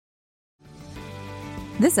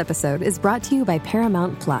This episode is brought to you by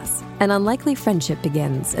Paramount Plus. An unlikely friendship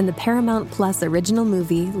begins in the Paramount Plus original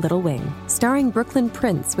movie Little Wing, starring Brooklyn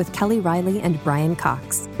Prince with Kelly Riley and Brian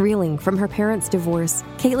Cox. Reeling from her parents' divorce,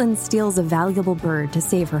 Caitlin steals a valuable bird to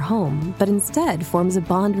save her home, but instead forms a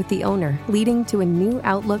bond with the owner, leading to a new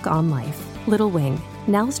outlook on life. Little Wing,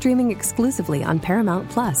 now streaming exclusively on Paramount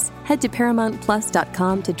Plus. Head to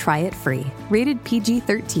ParamountPlus.com to try it free. Rated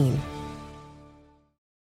PG-13.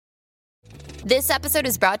 This episode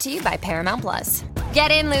is brought to you by Paramount Plus.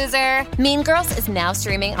 Get in, loser! Mean Girls is now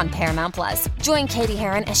streaming on Paramount Plus. Join Katie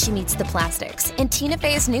Heron as she meets the plastics in Tina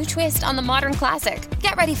Fey's new twist on the modern classic.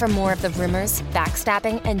 Get ready for more of the rumors,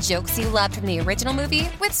 backstabbing, and jokes you loved from the original movie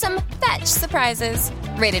with some fetch surprises.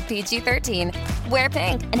 Rated PG-13. Wear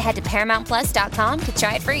pink and head to ParamountPlus.com to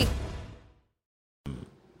try it free.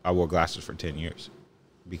 I wore glasses for 10 years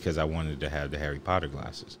because I wanted to have the Harry Potter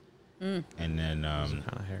glasses. And then... kind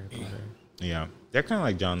of Harry Potter. Yeah, they're kind of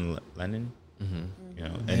like John Lennon, you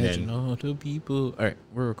know. And then all the people. All right,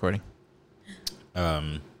 we're recording. All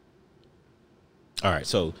right,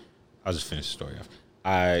 so I'll just finish the story off.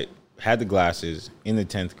 I had the glasses in the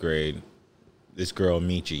 10th grade. This girl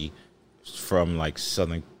Michi from like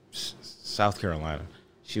South Carolina.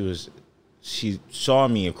 She saw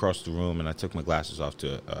me across the room, and I took my glasses off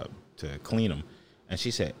to clean them, and she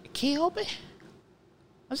said, "Can you help it?"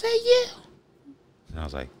 I said, "Yeah," and I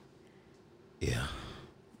was like, "Yeah,"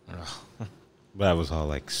 but I was all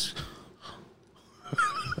like,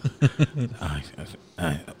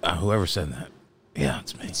 "Whoever said that, yeah,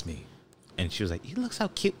 it's me." It's me. And she was like, "You look so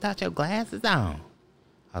cute without your glasses on."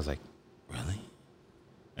 I was like, "Really?"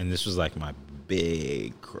 And this was like my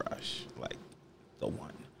big crush, like the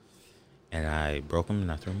one. And I broke them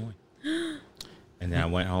and I threw them away. And then I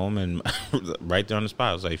went home and right there on the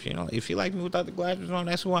spot, I was like, if you like me without the glasses on,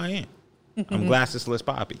 that's who I am. I'm glassesless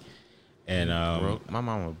Poppy. And my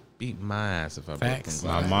mom would beat my ass if I broke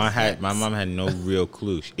them. My mom had no real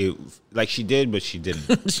clue. She did, but she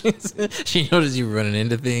didn't. She noticed you running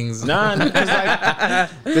into things. No, because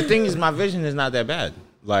the thing is, my vision is not that bad.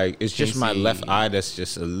 Like, it's just my left eye that's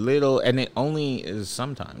just a little, and it only is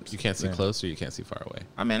sometimes. You can't see close or you can't see far away.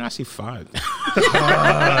 I mean, I see fine.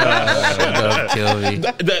 Kill me.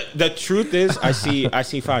 The truth is, I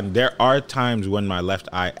see fine. There are times when my left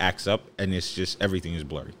eye acts up and it's just everything is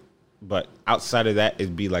blurry. But outside of that,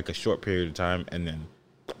 it'd be like a short period of time, and then,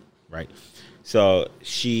 right? So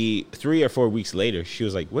 3 or 4 weeks later, she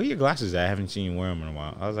was like, "Where are your glasses at? I haven't seen you wear them in a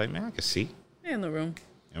while." I was like, "Man, I can see." They're in the room.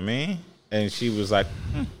 I mean, and she was like,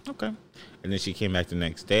 "Okay." And then she came back the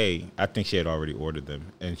next day. I think she had already ordered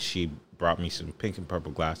them, and she brought me some pink and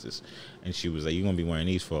purple glasses. And she was like, "You're gonna be wearing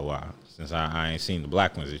these for a while, since I ain't seen the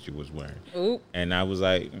black ones that you was wearing." Ooh. And I was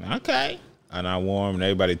like, "Okay." And I wore them, and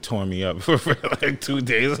everybody tore me up for like 2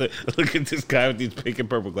 days. Like, look at this guy with these pink and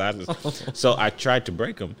purple glasses. So I tried to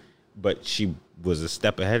break them, but she was a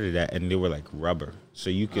step ahead of that, and they were like rubber. So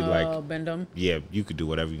you could bend them? Yeah, you could do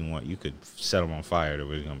whatever you want. You could set them on fire. It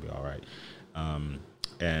was going to be all right.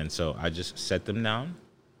 And so I just set them down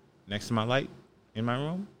next to my light in my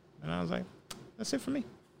room, and I was like, that's it for me.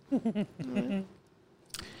 Right.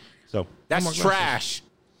 So That's trash.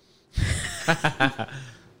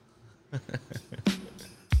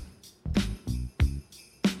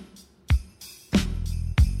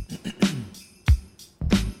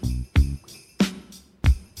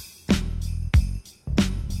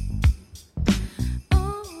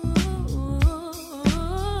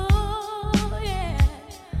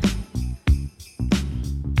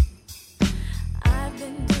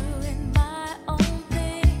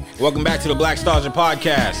 Welcome back to the Black Stars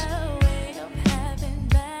Podcast.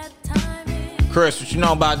 Chris, what you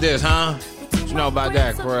know about this, huh? What you know about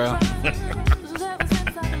that, Corel?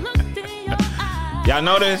 Y'all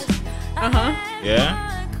know this? Uh-huh.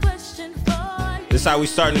 Yeah? This is how we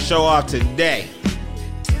starting the show off today.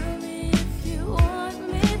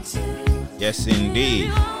 Yes,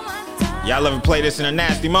 indeed. Y'all ever play this in a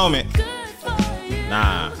nasty moment?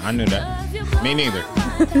 Nah, I knew that. Me neither.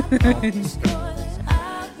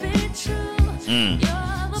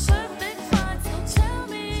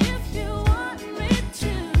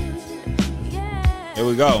 Here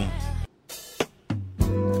we go.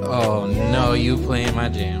 Oh no, you playing my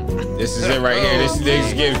jam. This is it right here. This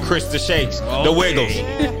gives Chris the shakes, the wiggles.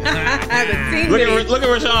 Look at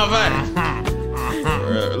Rashawn face.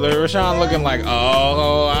 Rashawn looking like,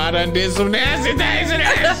 oh, I done did some nasty things to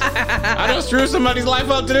this. I done screwed somebody's life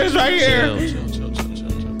up to this right here. Chill.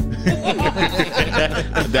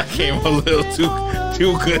 That came a little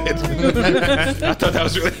too good. I thought that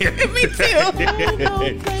was really Me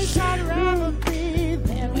too.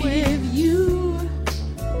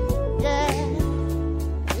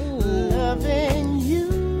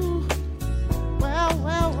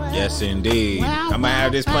 Yes, indeed. I might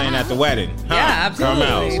have this playing at the wedding. Huh? Yeah,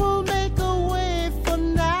 absolutely. Carmel. We'll make a way for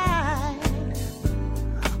night.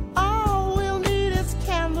 All we'll need is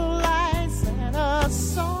candlelight and a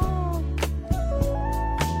song.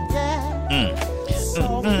 Yeah.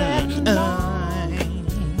 So that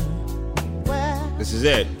night. Well, This is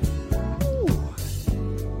it.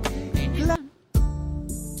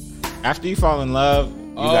 After you fall in love,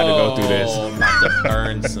 you got to go through this. I'm about to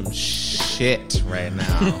burn some shit right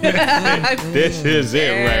now. This is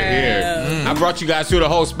it right here. I brought you guys through the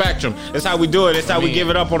whole spectrum. That's how we do it. That's how we give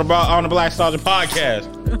it up on the Black Stars podcast.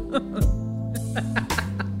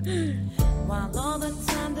 while all the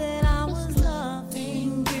time that I was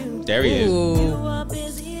loving you, There he is. you Ooh. were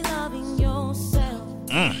busy loving yourself.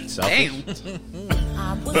 Selfish.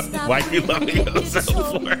 I was not Why you loving yourself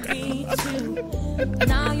so for? me too.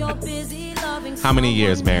 Now you're busy loving How many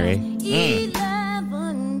years, Mary? 11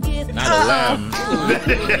 years. Not a lamb.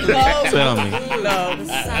 Tell me.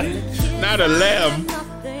 Not a lamb.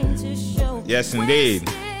 Yes, indeed.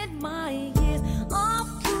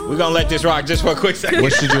 We're going to let this rock just for a quick second.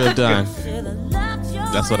 What should you have done?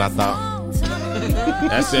 That's what I thought.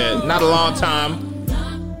 That's it. Not a long time.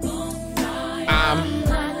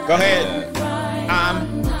 Go ahead.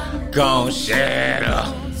 I'm gon' shut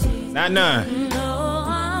up. Not none.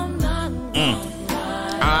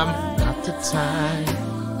 I'm Not the time,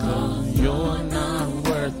 'cause you're not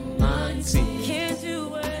worth my tea.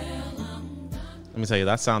 Let me tell you,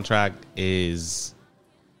 that soundtrack is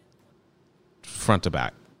front to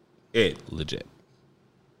back. it. Legit.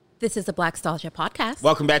 This is the Black Stalgia podcast.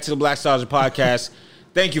 Welcome back to the Black Stars Podcast.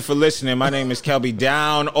 Thank you for listening. My name is Kelby.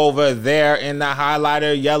 Down over there in the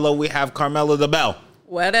highlighter yellow, we have Carmela the Bell.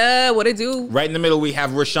 What it do? Right in the middle, we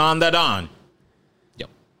have Rashawn the Don. Yep.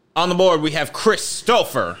 On the board, we have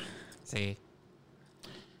Christopher. See.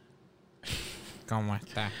 ¿Cómo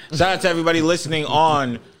está? Shout out to everybody listening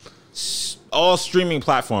on all streaming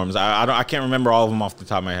platforms. I can't remember all of them off the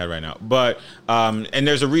top of my head right now, but and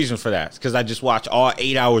there's a reason for that because I just watched all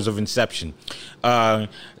 8 hours of Inception.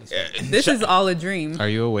 This is all a dream. Are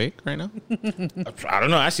you awake right now? I don't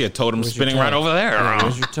know. I see a totem spinning right over there.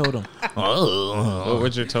 Where's your totem? Oh,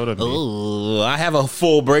 What's your totem mean? oh, I have a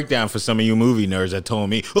full breakdown for some of you movie nerds that told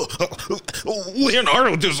me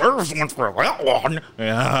Leonardo deserves one for that one.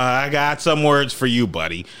 I got some words for you,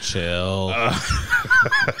 buddy. Chill.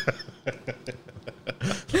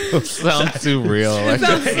 Sounds too real. Like,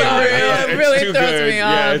 Sounds so real. It It's really too throws good. me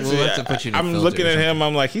Yeah, off. it's- We'll have to put you in a I'm filter looking or at him.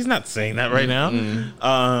 I'm like, he's not saying that right now.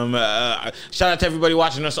 Shout out to everybody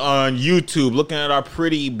watching us on YouTube, looking at our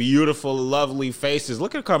pretty, beautiful, lovely faces.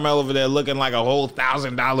 Look at Carmel over there looking like a whole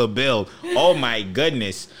 $1,000 bill. Oh my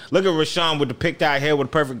goodness. Look at Rashawn with the picked out hair with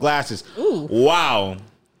perfect glasses. Ooh. Wow.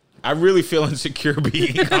 I really feel insecure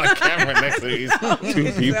being on camera next to these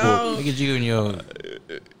two people. look at you and your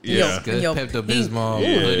Yeah. good Yo, Pepto-Bismol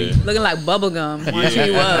Yeah. hoodie. Looking like bubblegum. Watching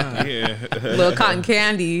you up. Yeah. Little cotton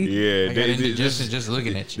candy. Yeah. I got indigestion just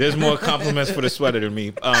looking at you. There's more compliments for the sweater than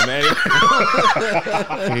me. Anyway.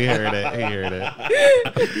 He heard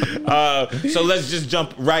it. So let's just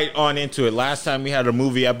jump right on into it. Last time we had a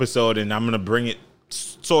movie episode, and I'm going to bring it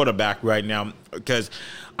sort of back right now because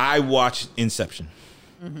I watched Inception.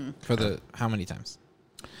 For the how many times?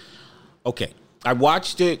 Okay. I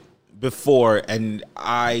watched it before, and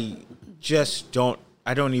I don't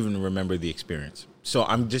even remember the experience. So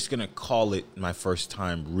I'm just going to call it my first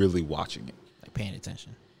time really watching it. Like paying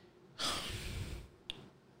attention.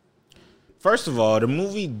 First of all, the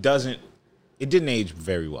movie didn't age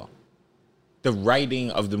very well. The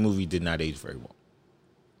writing of the movie did not age very well.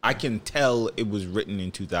 I can tell it was written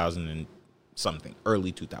in 2000 and something,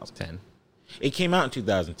 early 2010. It came out in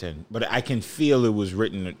 2010, but I can feel it was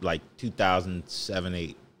written like 2007,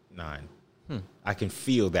 8, 9. I can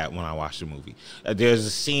feel that when I watch the movie. There's a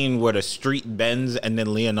scene where the street bends and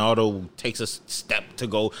then Leonardo takes a step to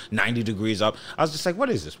go 90 degrees up. I was just like, what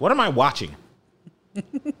is this? What am I watching?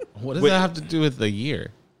 What does Wait. that have to do with the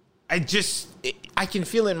year? I can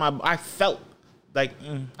feel it in my, I felt like,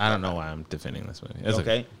 I don't know why I'm defending this movie. It's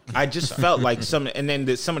okay. I just felt like some of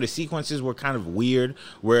the sequences were kind of weird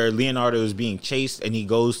where Leonardo is being chased and he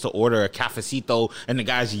goes to order a cafecito and the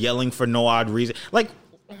guy's yelling for no odd reason. Like,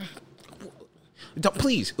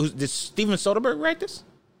 please, did Steven Soderbergh write this?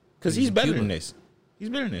 Because he's better than this. He's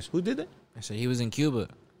better than this. Who did that? I said he was in Cuba.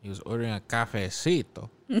 He was ordering a cafecito.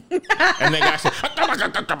 And the guy said,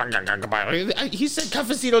 he said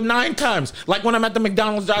cafecito 9 times. Like when I'm at the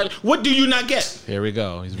McDonald's drive. What do you not get? Here we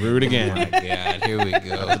go. He's rude again. Oh my God, here we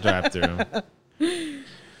go. Drive through.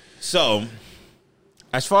 So,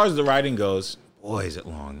 as far as the writing goes, boy, is it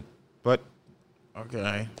long. But,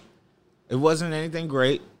 okay. It wasn't anything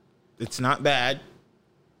great. It's not bad,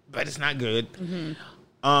 but it's not good.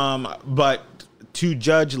 But to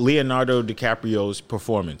judge Leonardo DiCaprio's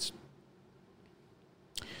performance,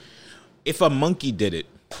 if a monkey did it,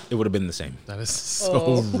 it would have been the same. That is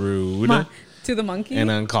so rude To the monkey?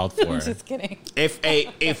 and uncalled for. Just kidding.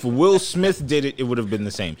 If Will Smith did it, it would have been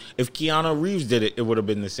the same. If Keanu Reeves did it, it would have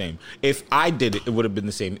been the same. If I did it, it would have been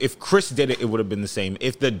the same. If Chris did it, it would have been the same.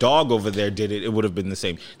 If the dog over there did it, it would have been the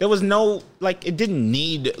same. There was no, like, it didn't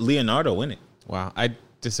need Leonardo in it. Wow, I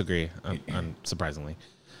disagree. Unsurprisingly.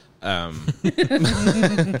 That's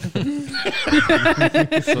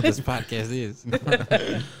what this podcast is.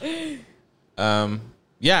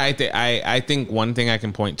 Yeah, I think one thing I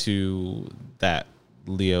can point to that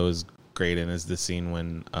Leo is great in is the scene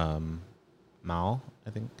when Mal,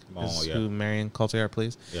 I think, is who Marion Cotillard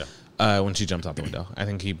plays. Yeah. When she jumps out the window, I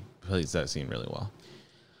think he plays that scene really well.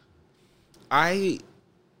 I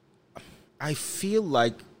feel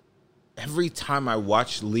like every time I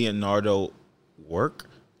watch Leonardo work,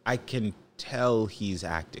 I can tell he's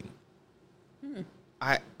acting.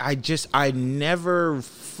 I never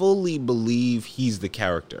fully believe he's the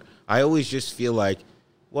character. I always just feel like,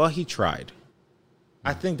 well, he tried.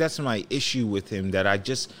 I think that's my issue with him, that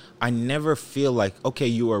I never feel like, okay,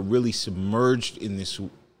 you are really submerged in this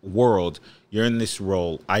world. You're in this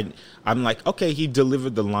role. I'm like, okay, he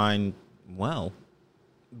delivered the line well,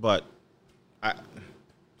 but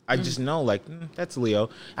I just know, like, that's Leo.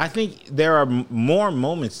 I think there are more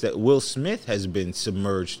moments that Will Smith has been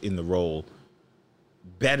submerged in the role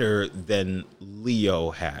better than Leo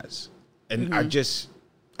has. And I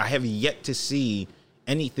have yet to see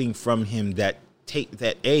anything from him that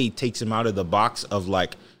takes him out of the box of,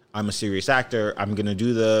 like, I'm a serious actor. I'm going to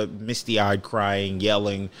do the misty-eyed crying,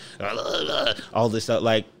 yelling, all this stuff.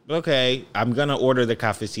 Like, okay, I'm going to order the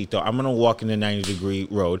cafecito. I'm going to walk in the 90-degree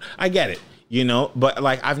road. I get it, you know? But,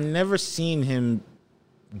 like, I've never seen him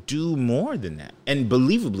do more than that. And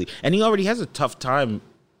believably. And he already has a tough time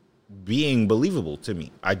being believable to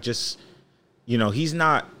me. I just, you know, he's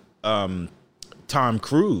not Tom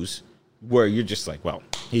Cruise, where you're just like, well,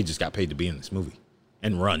 he just got paid to be in this movie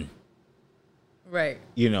and run. Right.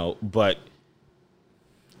 You know, but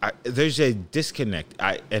there's a disconnect.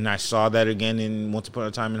 I saw that again in Once Upon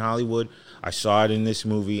a Time in Hollywood. I saw it in this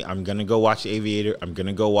movie. I'm going to go watch Aviator. I'm going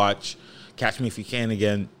to go watch Catch Me If You Can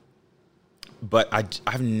again. But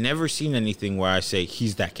I've never seen anything where I say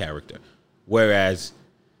he's that character. Whereas,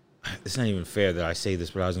 it's not even fair that I say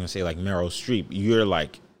this, but I was going to say, like, Meryl Streep, you're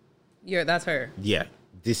like... That's her. Yeah,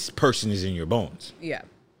 this person is in your bones. Yeah.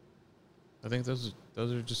 I think those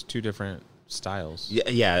are just two different styles.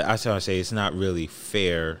 Yeah, that's how I say it's not really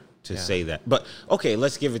fair to say that. But, okay,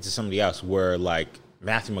 let's give it to somebody else where, like,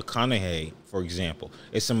 Matthew McConaughey, for example,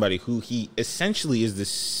 is somebody who he essentially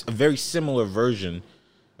is a very similar version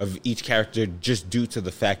of each character just due to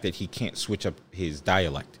the fact that he can't switch up his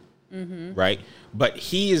dialect, right? But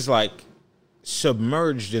he is, like,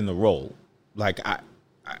 submerged in the role. Like,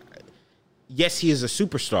 yes, he is a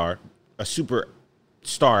superstar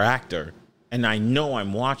actor, and I know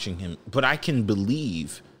I'm watching him, but I can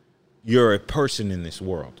believe you're a person in this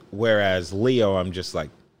world. Whereas Leo, I'm just like,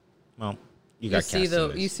 well, you got cast in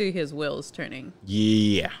this. You see his wheels turning.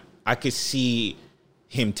 Yeah, I could see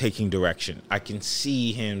him taking direction. I can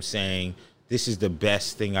see him saying, this is the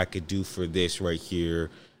best thing I could do for this right here.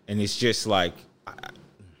 And it's just like,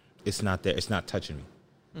 it's not there. It's not touching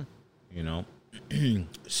me, you know?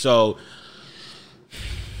 So,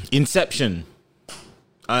 Inception,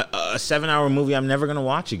 a 7-hour movie I'm never going to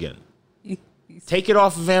watch again. Take it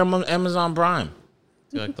off of Amazon Prime.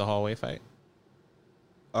 Do you like the hallway fight?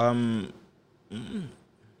 Okay.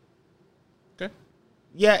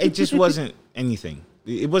 Yeah, it just wasn't anything.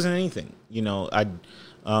 It wasn't anything, you know.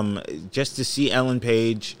 Just to see Ellen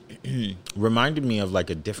Page reminded me of, like,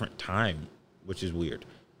 a different time, which is weird.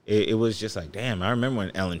 It was just like, damn, I remember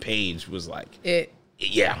when Ellen Page was like,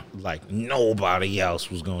 like nobody else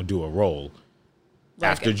was gonna do a role.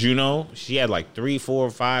 Like after Juno, she had like 3, 4,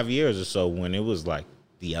 5 years or so when it was like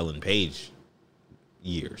the Ellen Page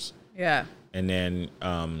years. Yeah. And then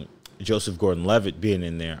Joseph Gordon-Levitt being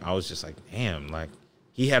in there, I was just like, damn, like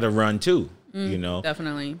he had a run too, you know?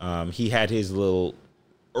 Definitely. He had his little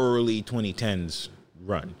early 2010s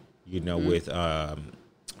run, you know, with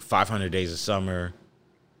 500 Days of Summer.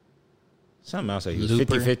 Something else. He was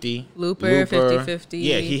 50-50. Looper, 50-50.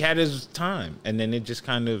 Yeah, he had his time. And then it just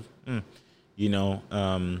kind of, you know,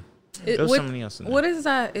 there was somebody else in there. What is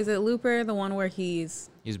that? Is it Looper, the one where he's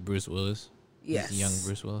Bruce Willis? Yes. He's young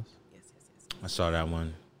Bruce Willis? Yes. I saw that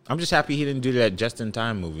one. I'm just happy he didn't do that Just in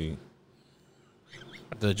Time movie.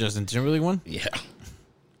 The Justin Timberlake one? Yeah.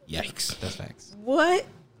 Yikes. That's facts. What?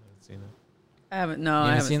 I haven't. No, You I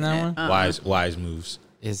haven't haven't seen that it. one? Wise moves.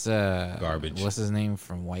 It's Garbage. What's his name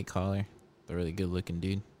from White Collar? The really good looking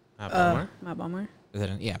dude. Matt Bomer? My bummer. Is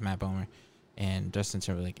that yeah, Matt Bomer. And Justin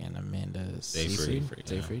Timberlake and Amanda Seyfried,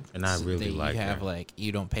 Seyfried. yeah. And I really like you have her. like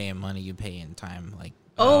you don't pay in money, you pay in time. Like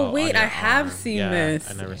Oh, wait, on I your have arm. seen Yeah,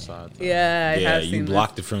 this. I never saw it. Though. Yeah, I Yeah, have you seen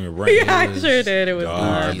blocked it from your brain. this. Yeah, I sure did. It was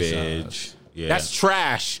not. Garbage. Yeah, that's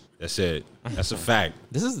trash. that's it. That's a fact.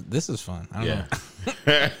 This is fun. I don't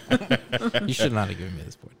Yeah. know. You should not have given me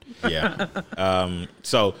this board. Yeah.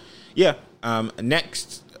 So, yeah.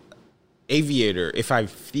 Next, Aviator. If I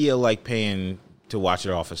feel like paying to watch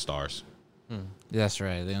it off of Stars, That's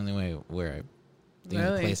right. The only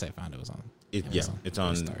Really? place I found it was on. it's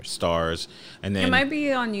on Stars. Stars, and then It might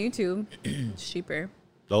be on YouTube. It's cheaper.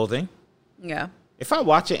 the whole thing. Yeah. If I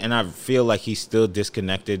watch it and I feel like he's still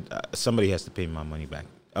disconnected, somebody has to pay my money back,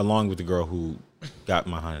 along with the girl who got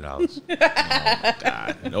my $100.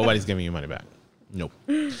 God, nobody's giving you money back. Nope.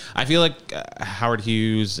 I feel like Howard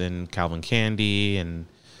Hughes and Calvin Candy and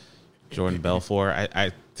Jordan Belfort,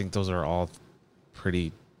 I think those are all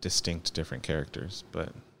pretty distinct different characters, but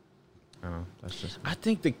I don't know. That's just I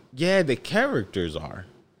think the characters are,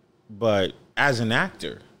 but as an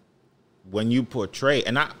actor, when you portray,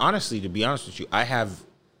 and I honestly, to be honest with you,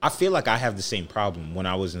 I feel like I have the same problem. When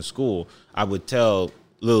I was in school, I would tell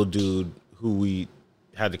little dude who we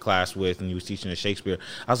had the class with and he was teaching us Shakespeare,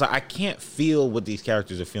 I was like, I can't feel what these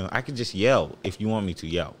characters are feeling. I can just yell if you want me to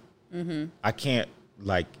yell. I can't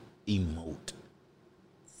like emote.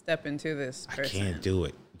 Step into this person. I can't do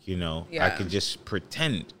it. You know, I Yeah. could just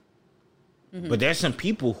pretend. But there's some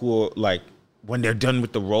people who are like, when they're done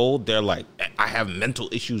with the role, they're like, I have mental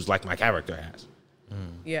issues like my character has.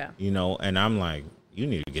 Yeah. You know, and I'm like, you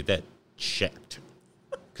need to get that checked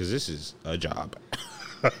because this is a job.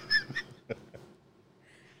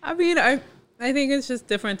 I mean, I think it's just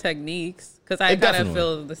different techniques because I It kind of definitely-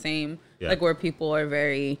 feel the same. Yeah. Like where people are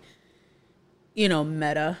very,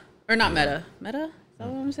 meta or not meta. Meta? Is that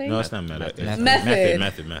what I'm saying? No, it's not meta. It's Method.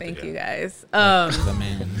 Method. Thank yeah. you guys. The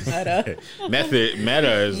man. Meta.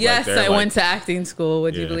 Meta is Yes, like they're I like, went to acting school.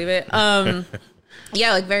 Would you Yeah. believe it?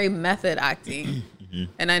 Yeah, like very method acting.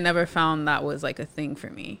 And I never found that was like a thing for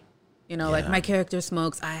me. Like Yeah. my character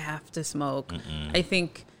smokes, I have to smoke. I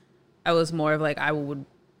think I was more of like I would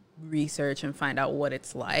research and find out what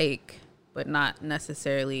it's like, but not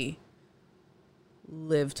necessarily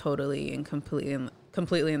live totally and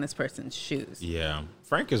completely in this person's shoes. Yeah,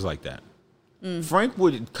 Frank is like that. Frank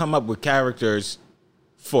would come up with characters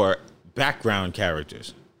for background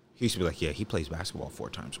characters. He used to be like, yeah, he plays basketball 4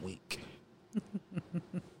 times a week.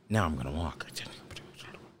 Now I'm gonna walk.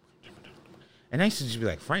 And I used to just be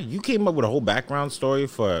like, Frank, you came up with a whole background story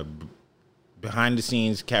for a behind the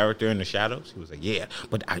scenes character in the shadows? He was like, yeah,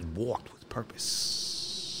 but I walked with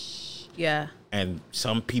purpose. Yeah. And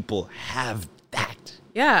some people have that.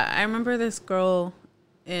 Yeah, I remember this girl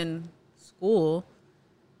in school.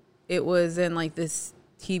 It was in like this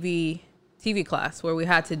TV class where we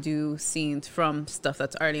had to do scenes from stuff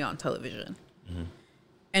that's already on television.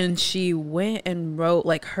 And she went and wrote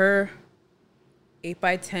like her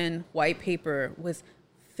 8x10 white paper was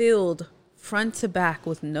filled front to back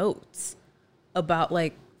with notes about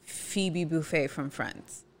like Phoebe Buffay from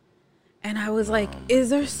Friends. And I was like, is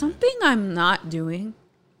there something I'm not doing?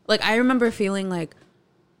 Like, I remember feeling like,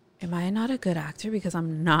 am I not a good actor because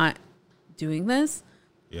I'm not doing this?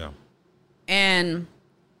 Yeah. And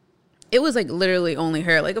it was like literally only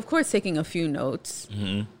her. Like, of course, taking a few notes,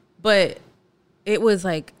 but it was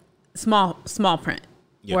like small print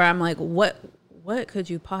Yeah. where I'm like, what could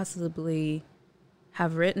you possibly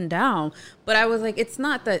have written down? But I was like, it's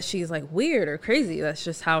not that she's like weird or crazy. That's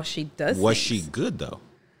just how she does Was things. she good though?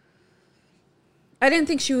 I didn't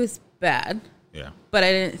think she was bad, Yeah. but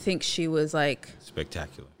I didn't think she was like,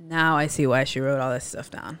 Spectacular. now I see why she wrote all this stuff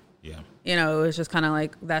down. Yeah. It was just kind of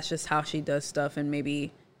like, that's just how she does stuff. And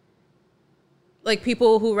maybe like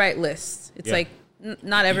people who write lists, it's Yeah. like,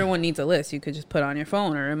 not everyone needs a list. You could just put on your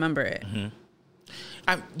phone or remember it.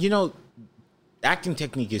 Acting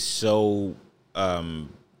technique is so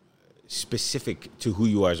specific to who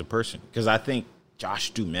you are as a person. Because I think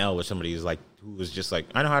Josh Duhamel or somebody is like, who was just like,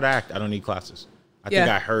 I know how to act. I don't need classes. I think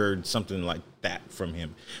Yeah. I heard something like that from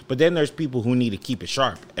him. But then there's people who need to keep it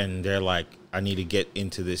sharp. And they're like, I need to get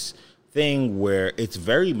into this thing where it's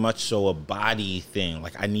very much so a body thing.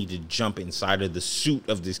 Like I need to jump inside of the suit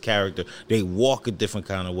of this character. They walk a different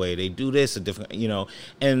kind of way. They do this a different,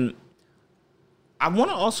 and I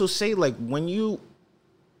want to also say, like, when you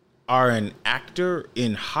are an actor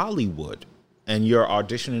in Hollywood and you're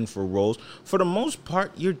auditioning for roles, for the most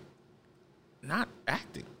part, you're not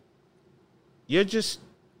acting. You're just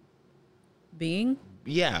being.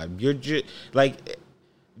 Yeah, you're just like,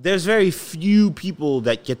 there's very few people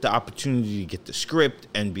that get the opportunity to get the script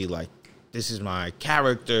and be like, this is my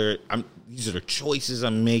character. These are the choices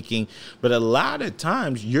I'm making. But a lot of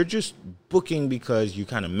times you're just booking because you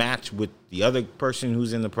kind of match with the other person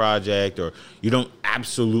who's in the project, or you don't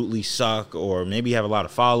absolutely suck, or maybe you have a lot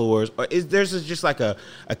of followers, or there's just like a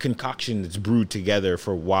concoction that's brewed together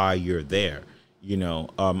for why you're there, you know.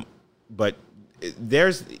 But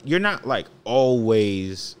you're not like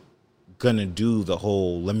always gonna do the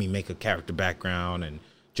whole let me make a character background and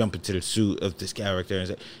jump into the suit of this character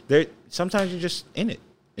and say, sometimes you're just in it.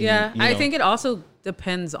 Yeah, you I know. think it also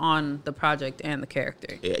depends on the project and the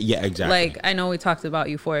character. Yeah, exactly. Like, I know we talked about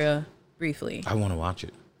Euphoria briefly. I want to watch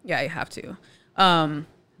it. Yeah, you have to.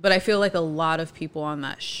 But I feel like a lot of people on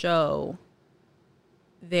that show,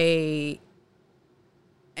 and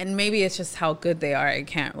maybe it's just how good they are. I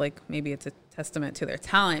can't, like, maybe it's a testament to their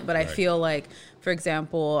talent, but I feel like, for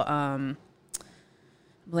example,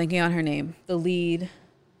 blanking on her name, the lead.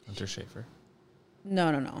 Hunter Schafer.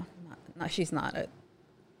 No, not she's not a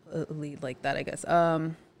lead like that, I guess.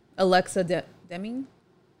 Alexa Deming.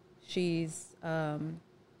 She's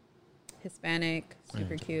Hispanic,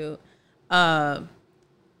 super cute. I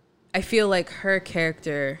feel like her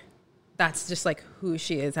character, that's just like who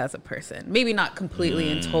she is as a person. Maybe not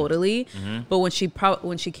completely and totally, but when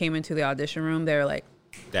she came into the audition room, they were like,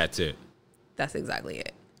 That's it. that's exactly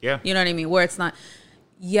it. Yeah. You know what I mean? Where it's not,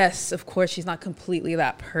 yes, of course, she's not completely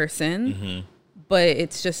that person, but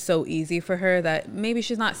it's just so easy for her that maybe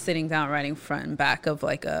she's not sitting down writing front and back of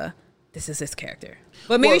like this is this character.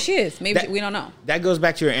 But maybe Well, she is. Maybe we don't know. That goes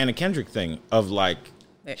back to your Anna Kendrick thing of like,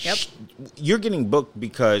 Yep. you're getting booked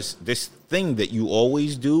because this thing that you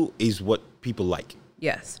always do is what people like.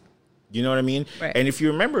 Yes. You know what I mean? Right. And if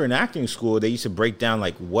you remember in acting school, they used to break down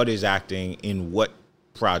like what is acting in what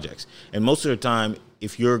projects. And most of the time,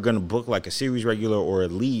 if you're going to book like a series regular or a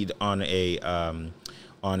lead on a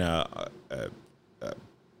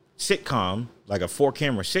sitcom, like a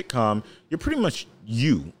 4-camera sitcom, you're pretty much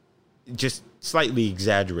you, just slightly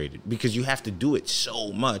exaggerated because you have to do it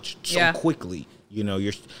so much so quickly. You know,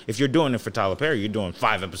 if you're doing it for Tyler Perry, you're doing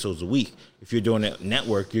 5 episodes a week. If you're doing it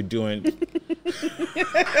network, you're doing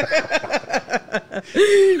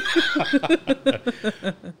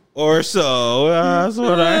or so. That's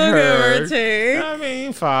what I heard. I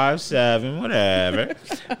mean, 5, 7, whatever.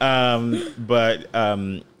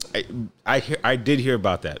 I did hear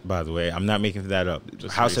about that, by the way. I'm not making that up.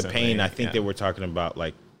 Just House recently, of Pain, I think they were talking about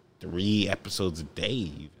like 3 episodes a day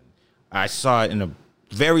even. I saw it in a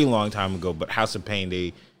very long time ago, but House of Pain,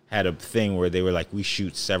 they had a thing where they were like, we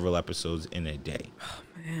shoot several episodes in a day. Oh,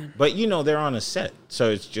 man. But, you know, they're on a set. So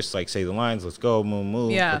it's just like, say the lines, let's go,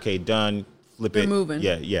 move. Yeah. Okay, done, flip They're it. moving.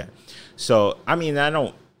 Yeah. So, I mean, I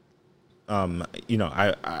don't, I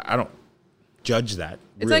don't judge that.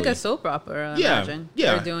 It's really. like a soap opera, I imagine.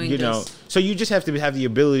 Yeah, They're doing you know, so you just have to have the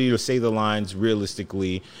ability to say the lines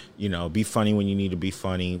realistically, you know, be funny when you need to be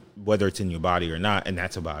funny, whether it's in your body or not, and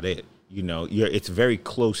that's about it. You know, it's very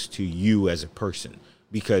close to you as a person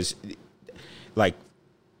because, like,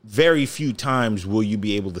 very few times will you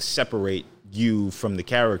be able to separate you from the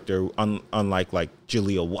character, unlike, like,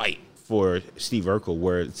 Jaleel White for Steve Urkel,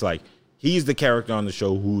 where it's like he's the character on the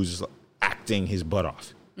show who's acting his butt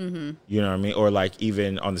off. Mm-hmm. You know what I mean? Or, like,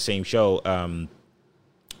 even on the same show,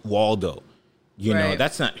 Waldo. You know,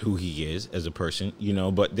 that's not who he is as a person, you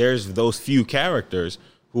know, but there's those few characters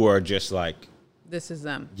who are just like, this is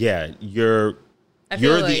them. yeah, you're like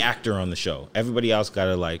the actor on the show. Everybody else got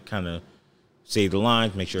to like kind of say the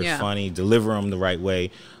lines, make sure it's Yeah. funny, deliver them the right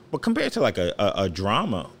way. But compared to like a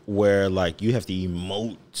drama where like you have to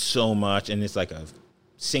emote so much and it's like a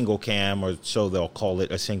single cam, or so they'll call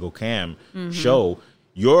it, a single cam show,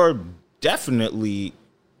 you're definitely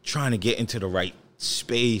trying to get into the right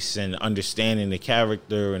space and understanding the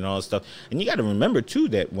character and all that stuff. And you got to remember too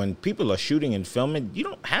that when people are shooting and filming, you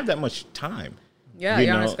don't have that much time. Yeah, You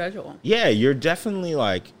you're on a know? schedule. Yeah, you're definitely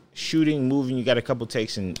like shooting, moving. You got a couple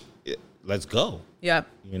takes and let's go. Yeah.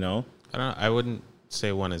 You know? I wouldn't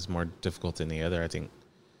say one is more difficult than the other. I think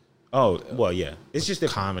Oh, well, yeah. It's just a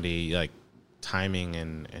comedy, like timing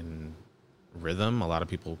and rhythm, a lot of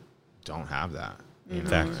people don't have that. You know?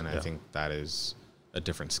 Facts, And I yeah. think that is a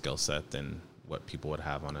different skill set than what people would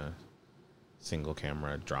have on a single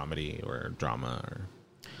camera dramedy or drama, or,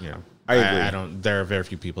 you know. I agree. There are very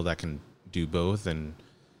few people that can do both, and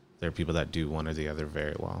there are people that do one or the other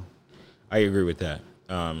very well. I agree with that.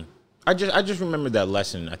 I just remember that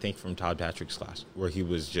lesson, I think, from Todd Patrick's class, where he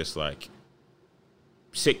was just like,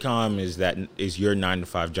 sitcom is your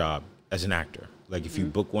 9-to-5 job as an actor. Like if you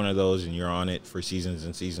book one of those and you're on it for seasons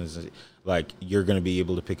and seasons, like you're gonna be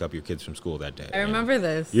able to pick up your kids from school that day. I remember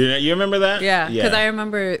this. You remember that? Yeah, because I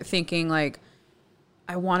remember thinking like,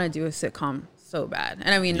 I want to do a sitcom so bad,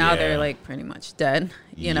 and I mean now they're like pretty much dead,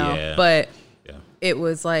 you know. But it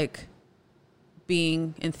was like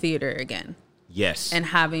being in theater again. Yes. And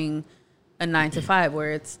having a 9 to 5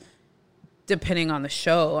 where it's depending on the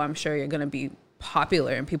show, I'm sure you're gonna be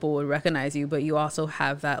popular and people would recognize you, but you also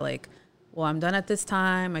have that like, well, I'm done at this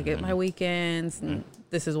time. I get my weekends, and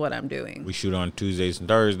this is what I'm doing. We shoot on Tuesdays and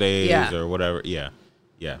Thursdays or whatever. Yeah.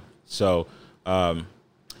 So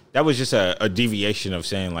that was just a deviation of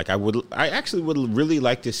saying like I actually would really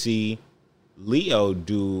like to see Leo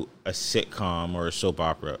do a sitcom or a soap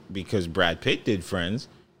opera because Brad Pitt did Friends.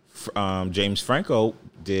 James Franco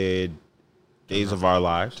did Days of Our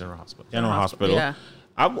Lives. General Hospital. Yeah.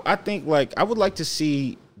 I think like I would like to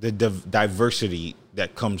see the diversity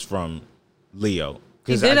that comes from Leo.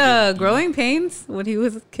 He did Growing Pains when he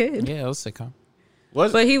was a kid. Yeah, it was sitcom.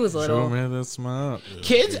 But he was little. Show me the smile.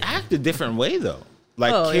 Kids act a different way though.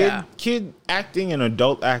 Like kid acting and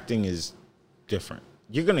adult acting is different.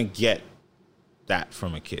 You're gonna get that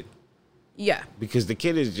from a kid. Yeah. Because the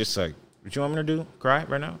kid is just like, what you want me to do? Cry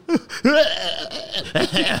right now?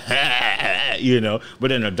 You know?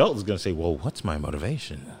 But an adult is gonna say, well, what's my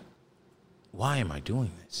motivation? Why am I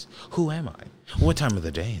doing this? Who am I? What time of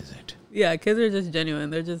the day is it? Yeah, kids are just genuine.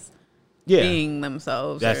 They're just being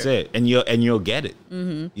themselves. That's it. And you'll get it.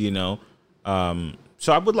 Mm-hmm. You know?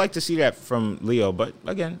 So I would like to see that from Leo, but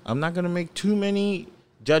again, I'm not gonna make too many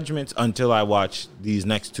judgments until I watch these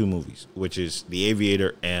next two movies, which is The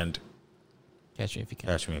Aviator and Catch Me If You Can.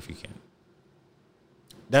 Catch Me If You Can.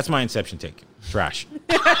 That's my Inception take. Trash.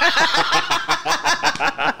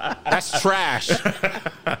 That's trash.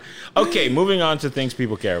 Okay, moving on to things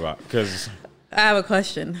people care about. Because I have a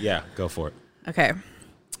question. Yeah, go for it. Okay.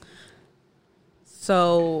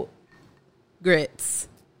 So, grits.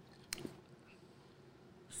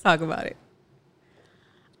 Let's talk about it.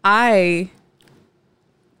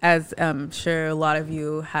 As I'm sure a lot of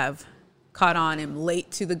you have caught on, am late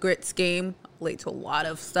to the grits game, late to a lot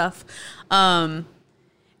of stuff. And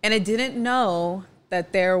I didn't know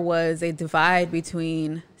that there was a divide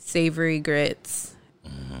between savory grits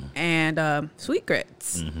and sweet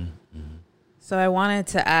grits. So I wanted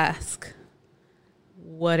to ask,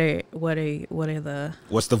 what's the vibe with the grits?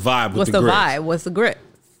 What's the vibe? What's the grits?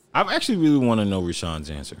 I actually really want to know Rashawn's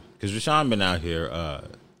answer because Rashawn been out here.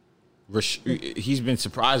 He's been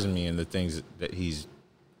surprising me in the things that he's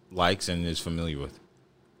likes and is familiar with.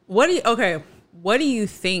 What do you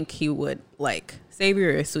think he would like?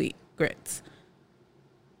 Savory or sweet grits?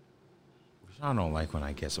 Rashawn don't like when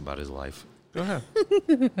I guess about his life. Go ahead.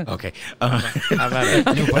 Okay. How about it?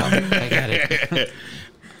 No problem. I got it.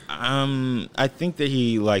 I think that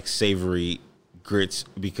he likes savory grits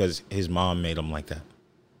because his mom made him like that.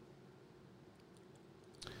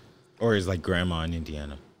 Or his like grandma in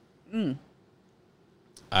Indiana.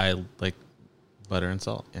 I like butter and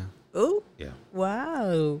salt. Yeah. Ooh. Yeah.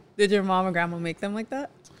 Wow. Did your mom or grandma make them like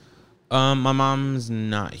that? My mom's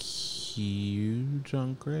not huge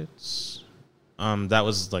on grits. That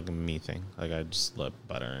was like a me thing. Like I just love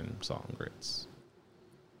butter and salt and grits.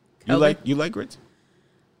 You like grits?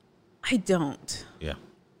 I don't. Yeah.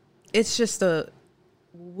 It's just a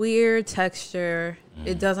weird texture.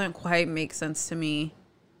 It doesn't quite make sense to me.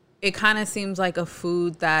 It kind of seems like a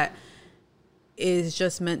food that is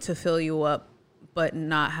just meant to fill you up, but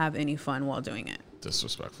not have any fun while doing it.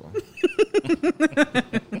 Disrespectful.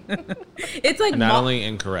 It's like not only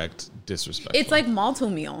incorrect, disrespectful. It's like malto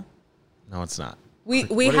meal. No, it's not. We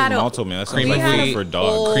what had is a malto meal? That's cream like of wheat for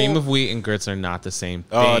dogs. Cream of wheat and grits are not the same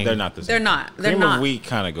thing. Oh, they're not the same. They're not. They're cream not. of wheat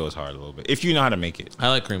kind of goes hard a little bit if you know how to make it. I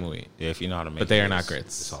like cream of wheat. Yeah, if you know how to make it. But they are not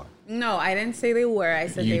grits. It's hard. No, I didn't say they were. I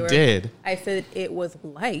said You they were. did. I said it was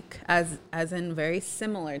like as in very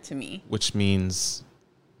similar to me. Which means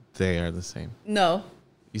they are the same. No.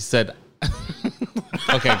 You said.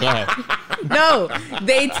 Okay, go ahead. No,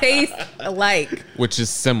 they taste alike. Which is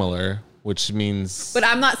similar, which means. But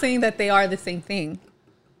I'm not saying that they are the same thing.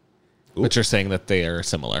 But you're saying that they are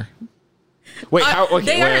similar. Wait, how?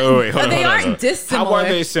 Okay, wait. Hold on, they hold on, aren't hold on. dissimilar. How are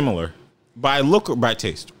they similar? By look or by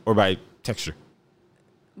taste or by texture?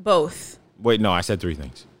 Both. Wait, no, I said three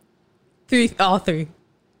things. All three.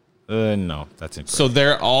 No, that's incorrect. So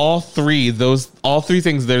they're all three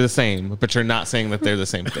things, they're the same, but you're not saying that they're the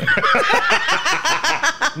same thing.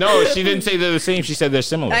 No, she didn't say they're the same. She said they're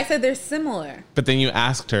similar. I said they're similar. But then you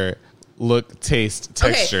asked her, look, taste,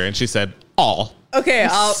 texture, and she said all. Okay,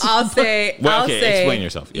 I'll say. Well, I'll okay, say, explain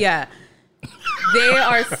yourself. Yeah. They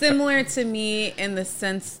are similar to me in the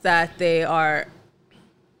sense that they are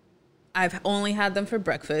I've only had them for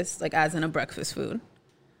breakfast, like as in a breakfast food.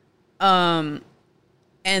 And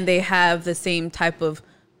they have the same type of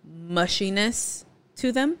mushiness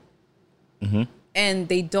to them. Mm-hmm. And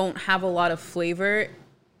they don't have a lot of flavor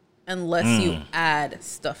unless you add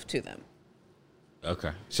stuff to them.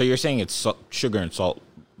 Okay. So you're saying it's sugar and salt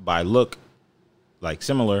by look, like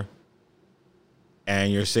similar.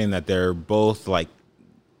 And you're saying that they're both like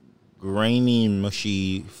grainy,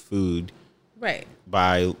 mushy food. Right.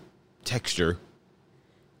 By texture.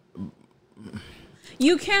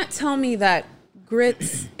 You can't tell me that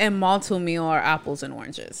grits and malto meal are apples and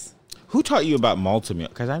oranges. Who taught you about malto meal?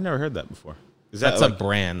 Because I've never heard that before. Is that That's like a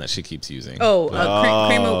brand that she keeps using. Oh,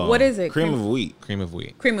 cream of, what is it? cream of wheat? Cream of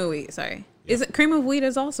wheat. Cream of wheat, sorry. Is it cream of wheat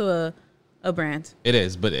is also a brand? It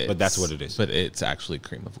is, but that's what it is. But it's actually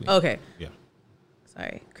cream of wheat. Okay. Yeah.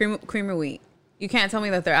 Sorry. Cream of wheat. You can't tell me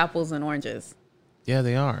that they're apples and oranges. Yeah,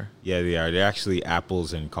 they are. Yeah, they are. They're actually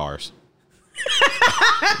apples and cars.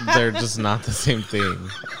 They're just not the same thing.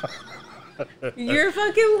 You're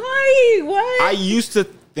fucking lying. What? I used to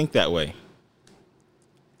think that way.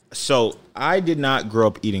 So I did not grow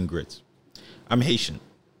up eating grits. I'm Haitian.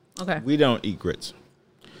 Okay. We don't eat grits.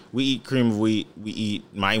 We eat cream of wheat. We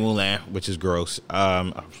eat maï moulin, which is gross.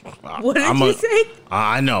 What did you say?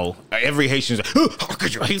 I know. Every Haitian's like, how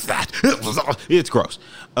could you hate that? It's gross.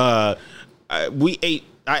 I ate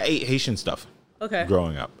Haitian stuff. Okay.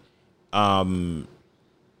 Growing up.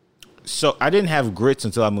 So I didn't have grits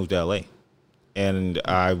until I moved to LA. And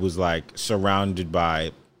I was like surrounded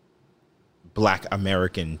by Black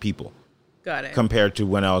American people. Got it. Compared to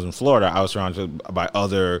when I was in Florida, I was surrounded by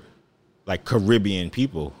other like Caribbean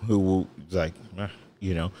people who were like,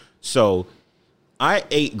 you know. So I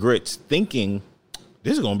ate grits thinking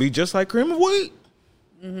this is going to be just like cream of wheat.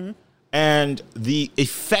 Mm-hmm. And the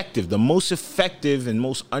most effective and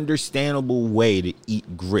most understandable way to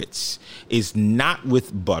eat grits is not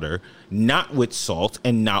with butter, not with salt,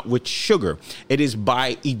 and not with sugar. It is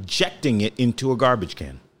by ejecting it into a garbage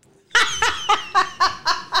can.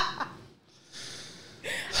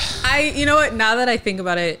 You know what? Now that I think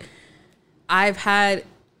about it, I've had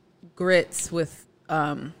grits with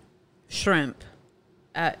shrimp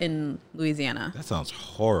in Louisiana. That sounds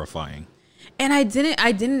horrifying. And I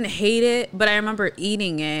didn't hate it, but I remember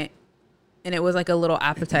eating it, and it was like a little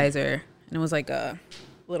appetizer, and it was like a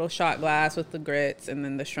little shot glass with the grits, and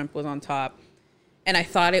then the shrimp was on top. And I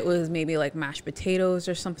thought it was maybe like mashed potatoes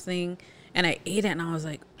or something, and I ate it, and I was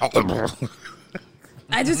like,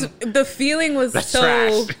 the feeling was That's so.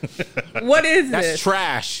 trash. What is That's this?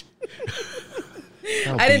 trash.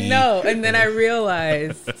 I didn't know, and then I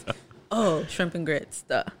realized, oh, shrimp and grits,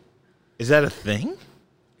 duh. Is that a thing?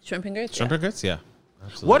 Shrimp and grits. Shrimp and grits? Yeah.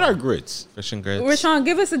 Absolutely. What are grits? Fish and grits? Rashawn,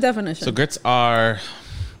 give us a definition. So grits are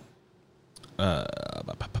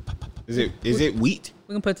Is it wheat?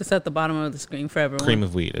 We can put this at the bottom of the screen for everyone. cream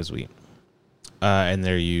of wheat is wheat. And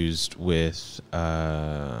they're used with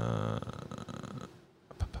I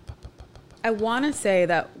want to say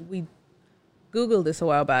that we Googled this a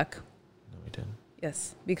while back. no, we didn't.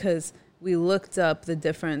 Yes, because we looked up the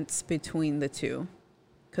difference between the two.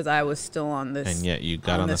 Because I was still on this. And yet you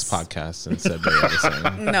got on this podcast and said they were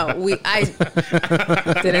the same. No, I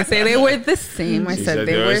didn't say they were the same. I said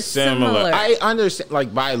they were similar. I understand,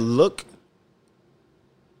 like by look,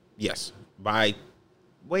 yes. By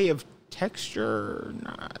way of texture,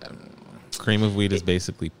 not. Cream of wheat is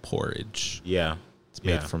basically porridge. Yeah, It's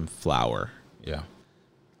made from flour, Yeah,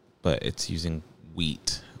 but it's using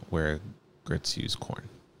wheat where grits use corn.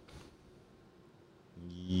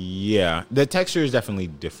 yeah. The texture is definitely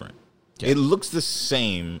different. Yeah. It looks the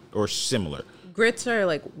same or similar. Grits are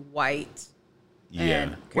like white. Yeah.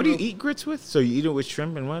 And What do you cream eat grits with? So you eat it with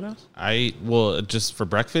shrimp and what else? Just for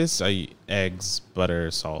breakfast, I eat eggs, butter,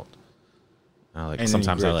 salt. And then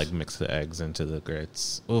Sometimes I grits. mix the eggs into the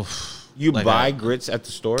grits. Oof. You Like buy grits at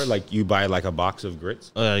the store? Like you buy like a box of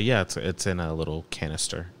grits? Yeah, it's in a little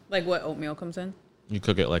canister. Like what oatmeal comes in? You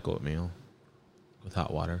cook it like oatmeal with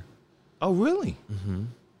hot water. Oh, really? Mm-hmm.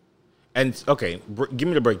 And okay, give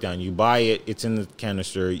me the breakdown. You buy it; it's in the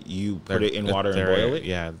canister. You put it in water and boil it.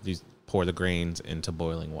 Yeah, you pour the grains into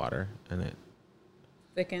boiling water, and it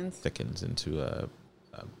Thickens. thickens into a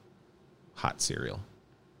hot cereal.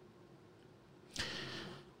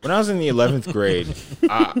 When I was in the 11th grade,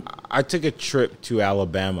 I took a trip to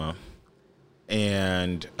Alabama,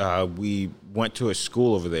 and we went to a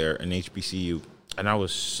school over there, an HBCU, and I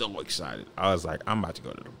was so excited. I was like, I'm about to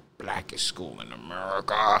go to the blackest school in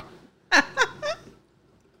America.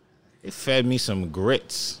 They fed me some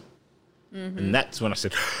grits, and that's when I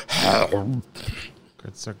said,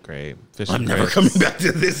 Grits are great. Fish I'm and never grits. coming back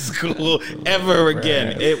to this school ever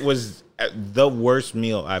again. It was the worst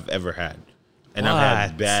meal I've ever had, and I've had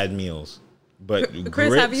What? bad meals. But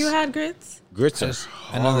Chris, have you had grits? grits? Are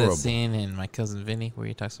I know horrible. that scene in My Cousin Vinny where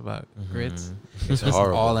he talks about grits. It's That's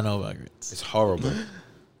horrible. all I know about grits. It's horrible.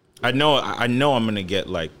 I know I'm gonna get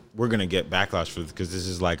we're gonna get backlash for this because this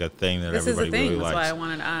is like a thing that This is everybody the thing. really That's likes. why I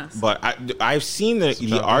wanted to ask. But I've seen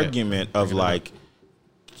the argument of like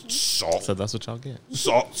salt, So that's what y'all get.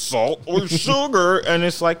 salt or sugar, and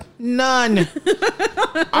it's like none.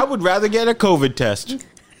 I would rather get a COVID test.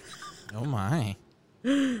 Oh my.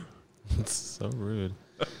 It's so rude.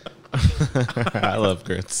 I love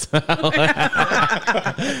grits. When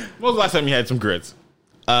was the last time you had some grits?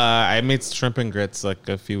 I made shrimp and grits like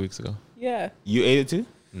a few weeks ago. Yeah. You ate it too?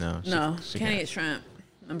 No, No, she can't eat shrimp.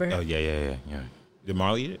 Remember? Oh yeah. Did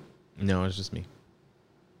Marley eat it? No, it's just me.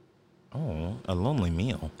 Oh, a lonely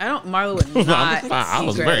meal. Marlo would not. I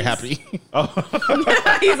was eat very grits. happy.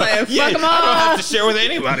 He's like, fuck them I all. don't have to share with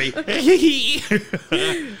anybody.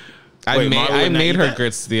 I Wait, Marlo would not made eat her that?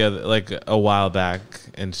 grits a while back,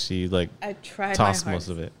 and she I tried tossed my most hardest.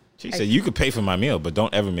 of it. She said, "You could pay for my meal, but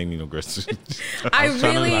don't ever make me no grits." I I was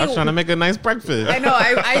really, trying to make a nice breakfast. I know.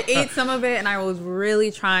 I ate some of it, and I was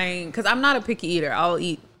really trying because I'm not a picky eater. I'll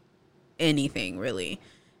eat anything really.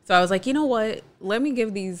 So I was like, you know what? Let me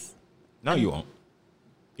give these. No, you won't.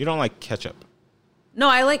 You don't like ketchup. No,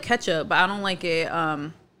 I like ketchup, but I don't like it.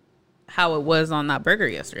 How it was on that burger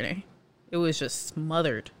yesterday. It was just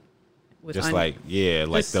smothered with Just onion.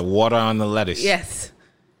 like the water on the lettuce. Yes,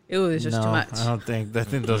 it was just no, too much. I don't think. I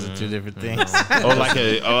think those are two different things. or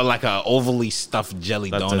like a overly stuffed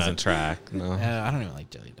jelly That donut. doesn't track. No, I don't even like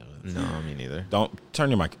jelly donuts. no, me neither. Don't turn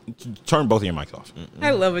your mic. Turn both of your mics off.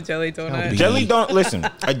 I love a jelly donut. Jelly donut. Listen,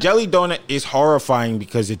 a jelly donut is horrifying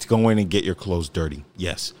because it's going to get your clothes dirty.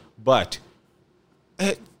 Yes, but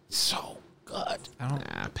it's so good.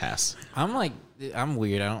 Pass. I'm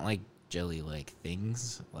weird. I don't like jelly like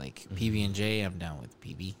things like PB and J. I'm down with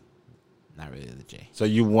PB. Not really the J. So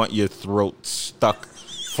you want your throat stuck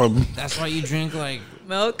from? That's why you drink like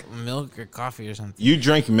Milk. milk or coffee or something. You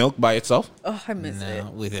drink milk by itself? Oh, I miss it.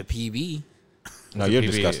 No, with a PB. No, you're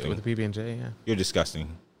With disgusting. the PB and J. Yeah. You're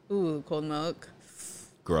disgusting. Ooh, cold milk.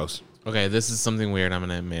 Gross. Okay, this is something weird. I'm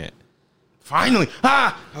gonna admit. Finally.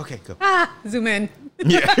 Okay, go. Zoom in.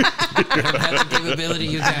 I don't have the capability,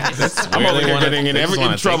 you guys. I'm over here getting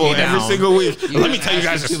in trouble every single week. You Let me guys tell you ask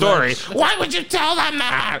guys a too story. much. Why would you tell them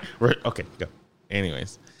that? Okay, go.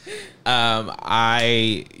 Anyways,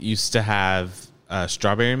 I used to have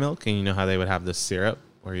strawberry milk, and you know how they would have the syrup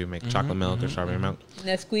where you make chocolate milk or strawberry milk.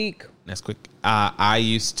 Nesquik. Nesquik. I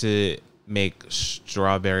used to make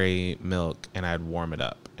strawberry milk, and I'd warm it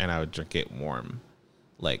up, and I would drink it warm,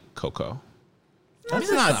 like cocoa. That's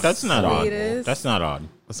not odd. sweetest. That's not odd.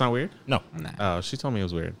 That's not weird. No. Oh, she told me it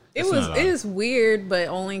was weird. It That's was. not It odd. is weird, but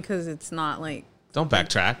only because it's not like. Don't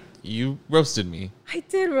backtrack. You roasted me. I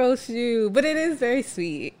did roast you, but it is very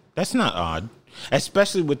sweet. That's not odd.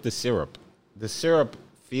 Especially with the syrup. The syrup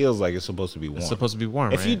feels like it's supposed to be warm. It's supposed to be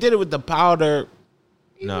warm, If right? you did it with the powder,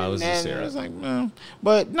 No, it was the then syrup. it's like,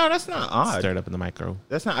 but no, that's not odd. Stirred up in the micro.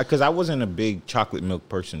 That's not because I wasn't a big chocolate milk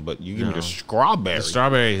person, but you give me No. the strawberry. The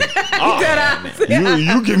strawberry.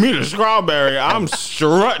 You give me the strawberry. I'm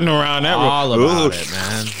strutting around that. all room. about Ooh. it,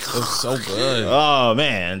 man. It was so good. Oh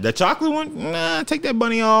man, the chocolate one. Nah, take that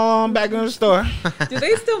bunny on back in the store. Do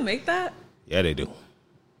they still make that? Yeah, they do.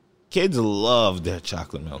 Kids love their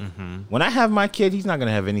chocolate milk. Mm-hmm. When I have my kid, he's not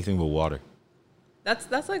gonna have anything but water.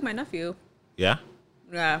 That's like my nephew. Yeah.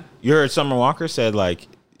 Yeah. You heard Summer Walker said like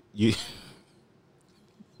you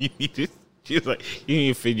need to. She's like you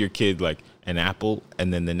need to feed your kid like an apple,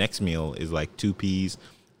 and then the next meal is like 2 peas,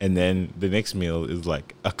 and then the next meal is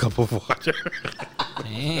like a cup of water.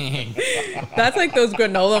 Dang. That's like those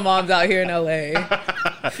granola moms out here in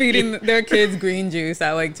LA feeding their kids green juice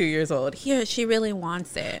at like 2 years old. Here, she really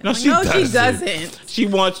wants it. No, Like, she no, she doesn't. doesn't. She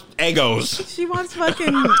wants Eggos. She wants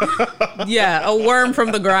fucking a worm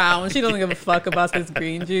from the ground. She doesn't give a fuck about this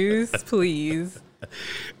green juice. Please.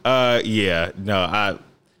 Yeah, no,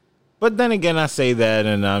 but then again, I say that,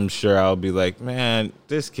 and I'm sure I'll be like, man,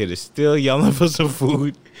 this kid is still yelling for some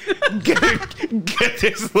food. Get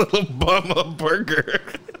this little bum a burger.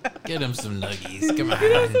 Get him some nuggies. Come on.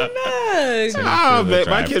 Ugh. Oh, the man,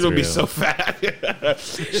 my kid will be drive-thru. so fat.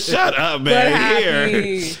 Shut up, But man.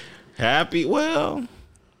 happy. Here. Happy? Well,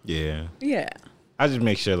 yeah. Yeah. I just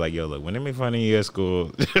make sure, like, yo, look, when they make fun of you at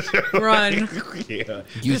school, Run. yeah.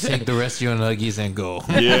 You take the rest of your nuggies and go.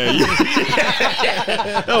 Yeah.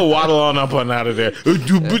 They'll waddle on up and out of there.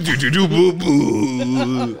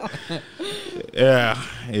 Yeah.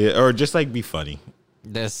 Or just, like, be funny.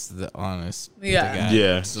 That's the honest. Yeah. to God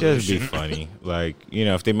Yeah, just solution. be funny. Like, you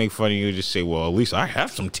know, if they make fun of you, just say, well, at least I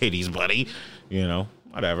have some titties, buddy. You know,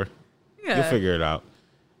 whatever. You'll Yeah. figure it out.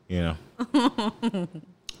 You know.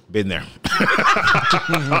 Been there.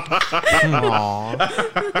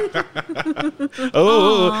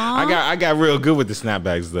 Oh, I got real good with the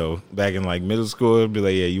snapbacks though. Back in like middle school, it'd be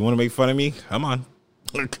like, yeah, you want to make fun of me? Come on.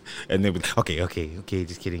 And they would, okay,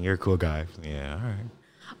 just kidding. You're a cool guy. Yeah, all right.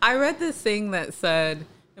 I read this thing that said,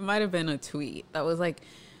 it might have been a tweet that was like,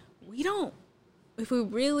 if we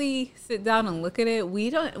really sit down and look at it, we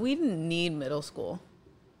didn't need middle school,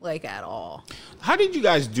 like at all. How did you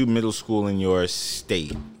guys do middle school in your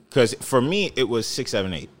state? Because for me, it was 6,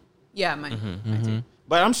 7, 8. Yeah, mine.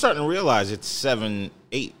 But I'm starting to realize it's 7,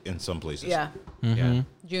 8 in some places. Yeah. Yeah.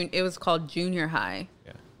 It was called junior high,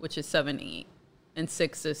 Yeah. which is 7, 8. And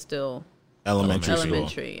 6 is still Elementary school.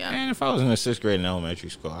 elementary, yeah. And if I was in the 6th grade in elementary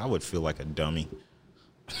school, I would feel like a dummy.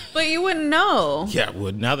 But you wouldn't know. Yeah, I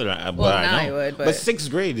would. Now that I now know. you would, but but- 6th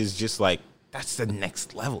grade is just like, that's the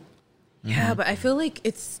next level. Yeah, but I feel like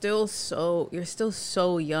it's still you're still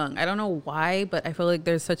so young. I don't know why, but I feel like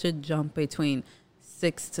there's such a jump between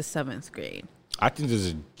 6th to 7th grade. I think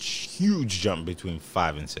there's a huge jump between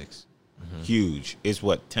 5 and 6. Huge. It's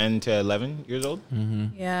what, 10 to 11 years old?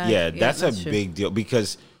 Yeah. That's a true. big deal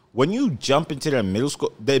because when you jump into the middle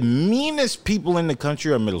school, the meanest people in the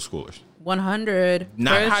country are middle schoolers. 100.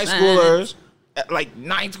 Not high schoolers. Like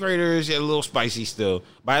 9th graders, you're a little spicy still.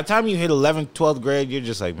 By the time you hit 11th, 12th grade, you're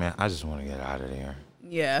just like, man, I just want to get out of there.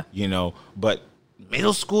 Yeah. You know, but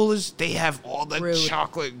middle schoolers, they have all the Rude.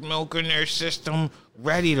 chocolate milk in their system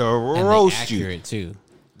ready to And they roast you. accurate too.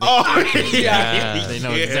 Oh, yeah. They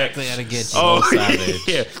know exactly how to get you. Oh, savage.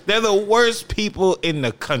 yeah. They're the worst people in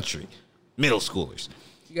the country, middle schoolers.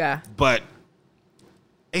 Yeah. But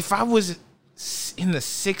if I was in the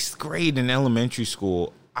 6th grade in elementary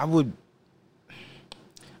school,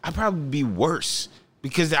 I'd probably be worse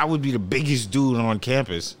because I would be the biggest dude on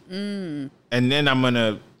campus. And then I'm going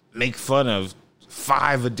to make fun of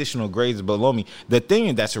 5 additional grades below me. The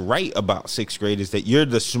thing that's right about 6th grade is that you're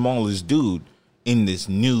the smallest dude in this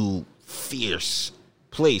new fierce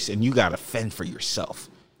place and you got to fend for yourself.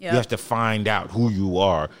 Yep. You have to find out who you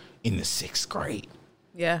are in the 6th grade.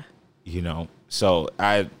 Yeah. You know, so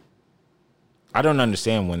I don't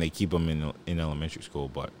understand when they keep them in elementary school,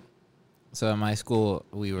 but So at my school,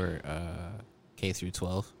 we were K through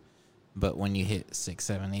 12, but when you hit 6th,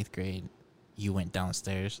 7th, 8th grade, you went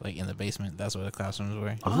downstairs, like in the basement. That's where the classrooms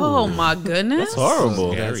were. Oh my goodness. that's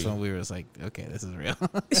horrible. So that's when we was like, okay, this is real.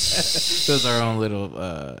 It was our own little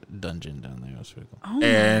dungeon down there. It was pretty cool. Oh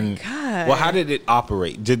And my God. well, how did it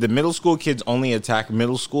operate? Did the middle school kids only attack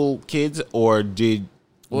middle school kids, or did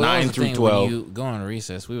Well, that 9 was the through thing, 12? When you go on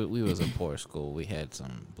recess, we was a poor school. We had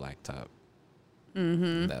some black top.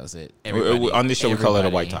 Mm-hmm. That was it. On this show, we call it a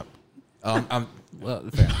white top. Well,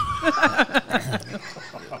 fair.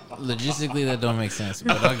 Logistically, that don't make sense,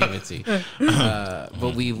 but I'll give it to you.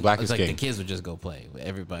 But Black it's is like king. the kids would just go play.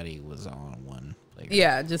 Everybody was on one playground.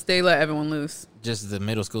 Yeah, just they let everyone loose. Just the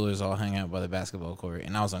middle schoolers all hung out by the basketball court,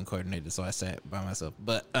 and I was uncoordinated, so I sat by myself.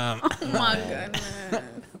 But Oh my goodness.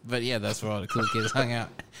 but yeah, that's where all the cool kids hung out.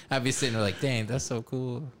 I'd be sitting there like, dang, that's so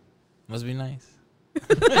cool. Must be nice.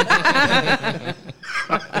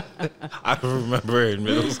 I remember in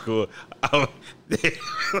middle school, they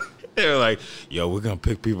were like, yo, we're going to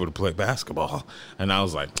pick people to play basketball. And I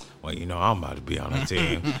was like, well, you know, I'm about to be on a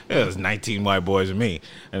team. It was 19 white boys and me.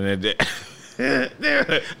 And then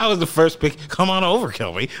I was the first pick. Come on over,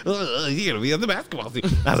 Kelby. You're going to be on the basketball team.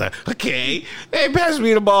 I was like, okay. They passed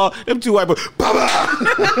me the ball. Them 2 white boys. Baba!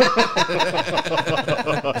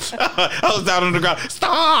 I was down on the ground.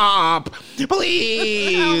 Stop!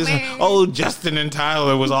 Please! Oh, Justin and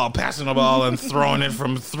Tyler was all passing the ball and throwing it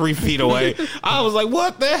from 3 feet away. I was like,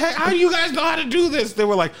 what the heck? How do you guys know how to do this? They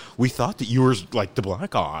were like, we thought that you were like the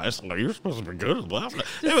black eyes. Like, you're supposed to be good at basketball.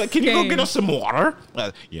 They were like, can you go get us some water?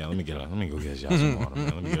 Yeah, let me go get y'all some water, man.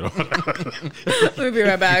 Let me get on. Let me be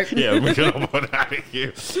right back. Yeah, let me get on out of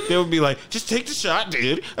here. They would be like, just take the shot,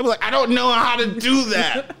 dude. I'd be like, I don't know how to do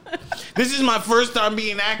that. This is my first time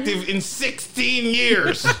being active in 16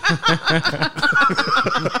 years.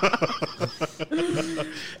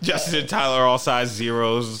 Justin and Tyler all size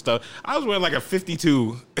zeros and stuff. I was wearing like a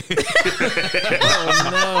 52.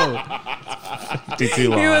 Oh, 52 He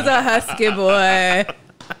was a husky boy.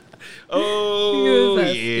 Oh He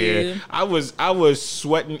was yeah, husky. I was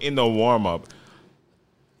sweating in the warm up.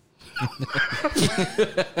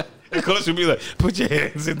 Coach would be like, put your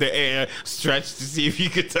hands in the air, stretch to see if you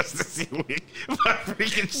can touch the ceiling. My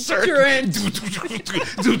freaking shirt.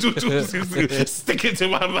 Stick it to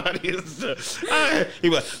my body. He'd be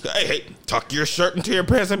like, hey, tuck your shirt into your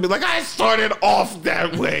pants. I'd be like, I started off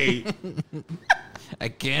that way. I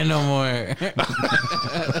can't no more.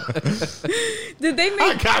 Did they I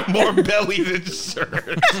make got more belly than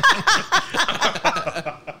shirt.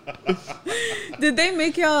 Did they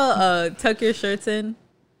make y'all tuck your shirts in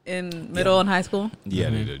middle and high school? Yeah,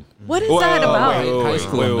 they did. What is that about? High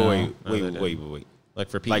school Wait. Like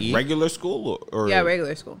for PE? Like regular school or Yeah,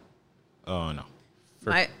 regular school. Oh no.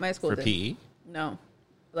 My school for did. PE? No,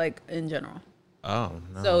 like in general. Oh,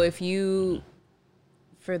 no. So if you,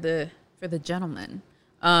 for the gentlemen,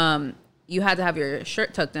 you had to have your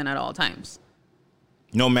shirt tucked in at all times.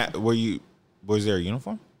 No matter was there a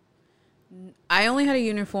uniform? I only had a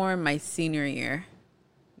uniform my senior year.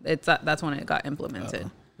 That's when it got implemented.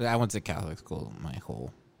 I went to Catholic school my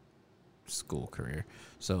whole school career.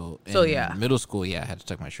 So yeah. middle school, I had to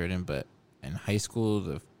tuck my shirt in, but in high school,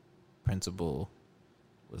 the principal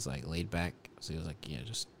was like laid back. So he was like, I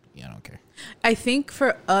don't care. I think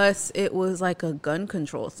for us, it was like a gun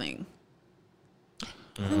control thing.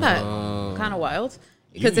 Isn't that kind of wild?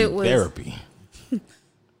 Because You it need was therapy.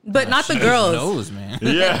 but not the girls. Knows, man.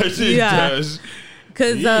 Yeah, she Yeah. does.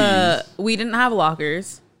 Because Jeez. we didn't have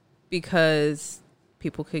lockers because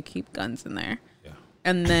people could keep guns in there. Yeah.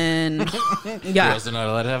 And then, You yeah, also not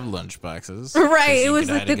allowed to have lunch boxes. right. 'cause It you was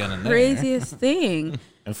could like hide a gun the in there. craziest thing.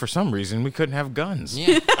 And for some reason, we couldn't have guns.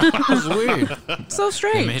 Yeah, it was weird. So They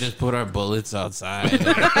strange. made us put our bullets outside. It's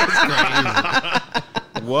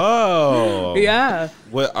crazy. Whoa. Yeah.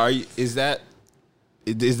 What are you? Is that?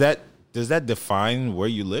 Does that define where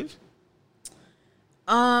you live?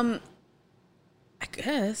 I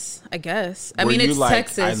guess. I Were mean, you it's like,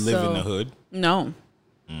 Texas. I live so in the hood. No.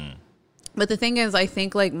 But the thing is, I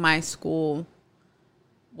think like my school,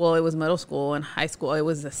 well, it was middle school and high school. It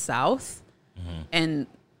was the South, and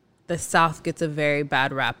the South gets a very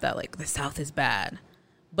bad rap that like the South is bad.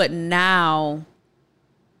 But now,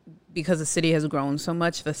 because the city has grown so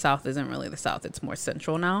much, the South isn't really the South. It's more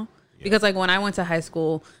central now. Because like when I went to high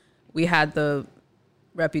school, we had the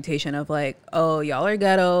reputation of like, oh, y'all are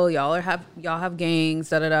ghetto, y'all have gangs,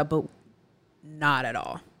 da da da, but not at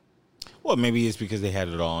all. Well, maybe it's because they had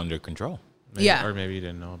it all under control. Maybe, Yeah. Or maybe you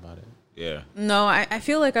didn't know about it. Yeah, No, I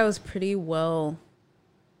feel like I was pretty well.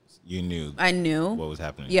 you knew I knew what was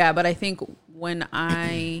happening. Yeah, but I think when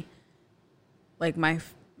I, like my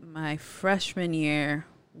freshman year,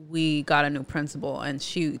 we got a new principal and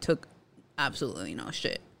she took absolutely no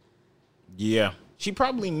shit. Yeah, she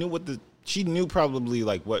probably knew she knew probably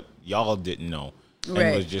like what y'all didn't know, and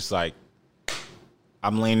Right. was just like,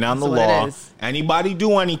 I'm laying down That's the what it law. is. Anybody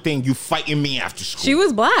do anything, you fighting me after school. She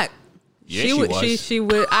was black. Yeah, she was. She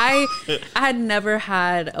would. I had never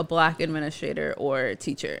had a black administrator or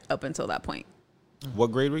teacher up until that point.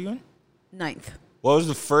 What grade were you in? 9th. What was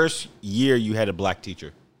the first year you had a black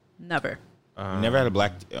teacher? Never. You never had a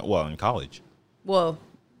black. Well, in college, Well,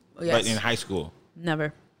 yes. but in high school,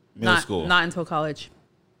 Never. Middle school. Not until college.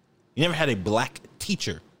 you never had a black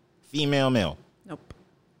teacher, female, male. Nope.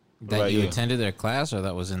 That about you you? attended their class, or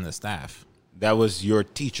that was in the staff? That was your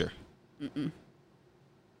teacher.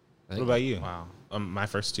 What about you? Wow. My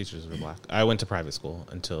first teachers were black. I went to private school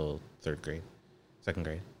until second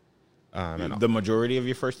grade. And The majority of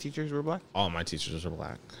your first teachers were black. all my teachers were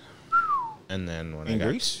black. And then when In I got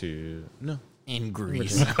Greece? to no, In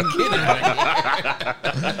Greece. and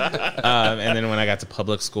then when I got to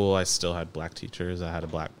public school, I still had black teachers. I had a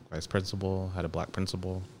black vice principal, had a black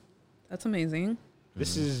principal. That's amazing.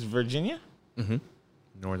 This is Virginia.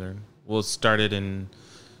 Northern. Well, it started in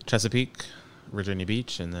Chesapeake, Virginia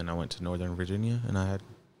Beach, and then I went to Northern Virginia, and I had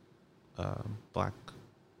a black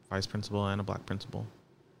vice principal and a black principal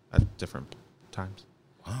at different times.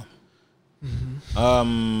 Black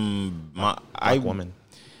Woman.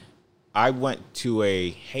 I went to a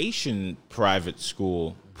Haitian private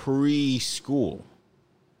school preschool,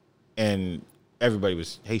 and everybody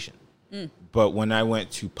was Haitian. But when I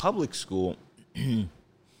went to public school, I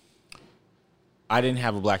didn't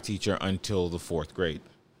have a black teacher until the 4th grade.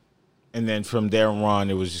 And then from there on,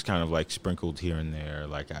 it was just kind of like sprinkled here and there.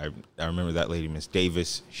 Like I remember that lady, Miss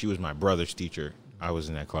Davis. She was my brother's teacher. I was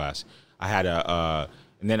in that class. I had and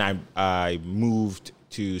then I moved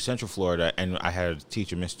to Central Florida, and I had a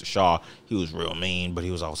teacher, Mr. Shaw. He was real mean, but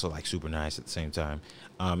he was also like super nice at the same time.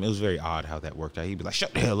 It was very odd how that worked out. He'd be like,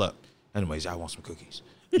 "Shut the hell up." Anyways, I want some cookies.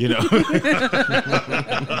 You know.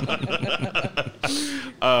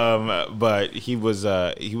 But he was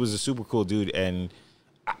a super cool dude, and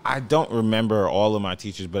I don't remember all of my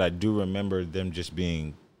teachers, but I do remember them just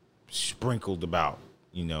being sprinkled about,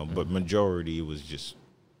 but majority was just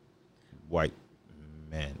white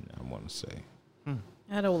men, I want to say.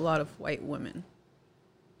 I had a lot of white women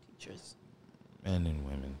teachers. Men and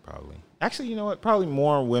women, probably. Actually, you know what? Probably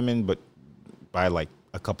more women, but by like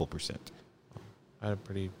a couple percent. I had a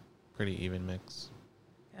pretty even mix.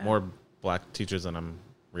 Yeah. More black teachers than I'm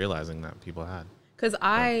realizing that people had. Because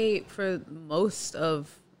I, for most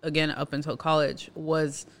of, again, up until college,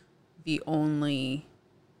 was the only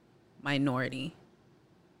minority,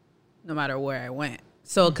 no matter where I went.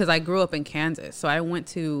 So, because I grew up in Kansas. So I went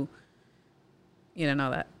to, you didn't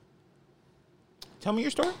know that. Tell me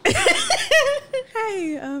your story.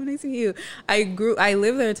 Hi, nice to meet you. I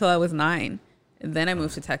lived there till I was 9. And then I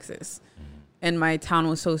moved to Texas. And my town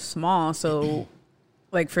was so small. So,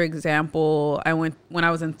 like, for example, when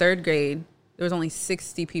I was in 3rd grade, there was only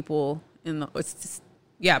 60 people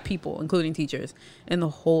people, including teachers, in the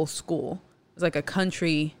whole school. It was like a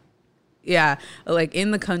country. Yeah, like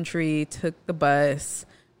in the country, took the bus,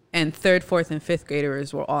 and 3rd, 4th, and 5th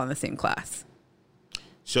graders were all in the same class.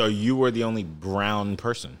 So you were the only brown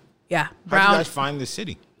person. Yeah, How brown. did you guys find this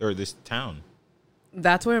city or this town?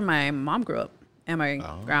 That's where my mom grew up and my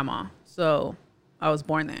grandma. So I was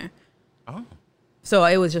born there. Oh. So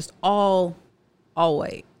it was just all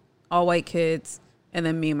white kids, and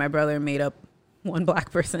then me and my brother made up one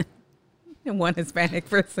black person and one Hispanic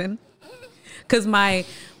person. Because my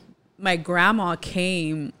grandma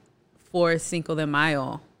came for Cinco de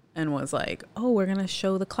Mayo and was like, "Oh, we're gonna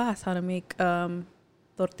show the class how to make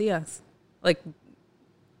tortillas," like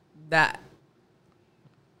that.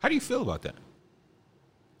 How do you feel about that?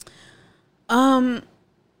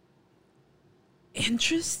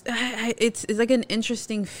 It's like an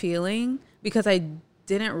interesting feeling because I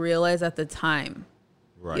didn't realize at the time.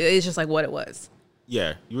 Right. It's just like what it was.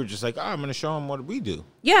 Yeah, you were just like, I'm going to show them what we do.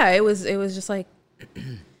 Yeah, it was just like,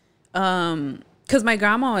 because my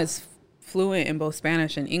grandma is fluent in both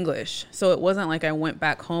Spanish and English, so it wasn't like I went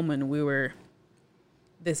back home and we were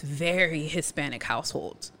this very Hispanic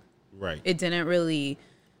household. Right. It didn't really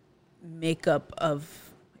make up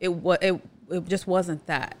of it. It just wasn't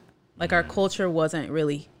that. Like our culture wasn't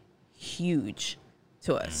really huge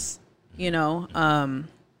to us,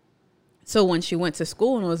 So when she went to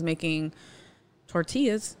school and was making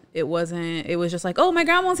tortillas, it was just like, oh, my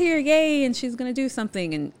grandma's here, yay, and she's gonna do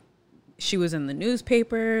something, and she was in the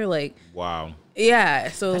newspaper, like, wow.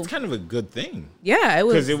 Yeah, so that's kind of a good thing. Yeah, it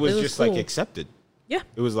was, because it was just cool. like accepted. Yeah,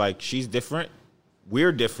 it was like she's different,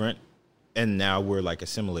 we're different, and now we're like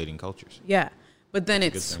assimilating cultures. Yeah, but then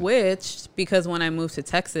it switched because when I moved to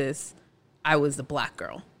Texas, I was the black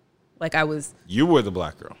girl. Like you were the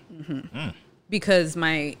black girl. Mm-hmm. Because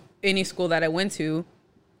any school that I went to,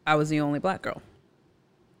 I was the only black girl.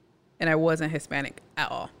 And I wasn't Hispanic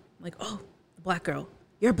at all. Like, oh, the black girl.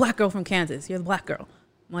 You're a black girl from Kansas. You're the black girl.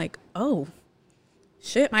 I'm like, oh,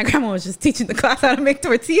 shit. My grandma was just teaching the class how to make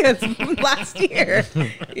tortillas last year. So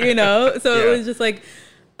It was just like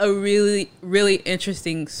a really, really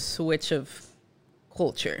interesting switch of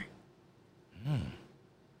culture.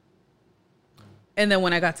 And then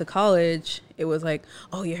when I got to college, it was like,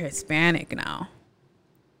 oh, you're Hispanic now.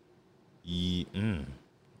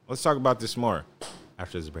 Let's talk about this more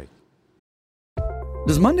after this break.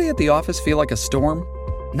 Does Monday at the office feel like a storm?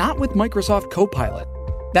 Not with Microsoft Copilot.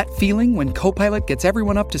 That feeling when Copilot gets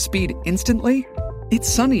everyone up to speed instantly? It's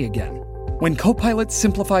sunny again. When Copilot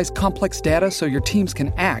simplifies complex data so your teams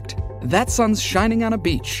can act, that sun's shining on a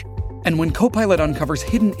beach. And when Copilot uncovers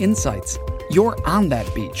hidden insights, you're on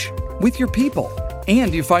that beach with your people,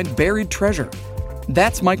 and you find buried treasure.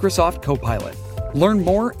 That's Microsoft Copilot. Learn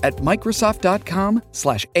more at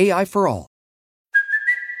Microsoft.com/AI for all.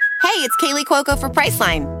 Hey, it's Kaylee Cuoco for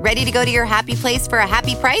Priceline. Ready to go to your happy place for a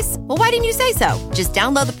happy price? Well, why didn't you say so? Just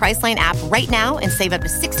download the Priceline app right now and save up to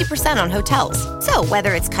 60% on hotels. So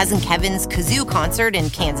whether it's Cousin Kevin's Kazoo Concert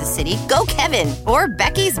in Kansas City, go Kevin, or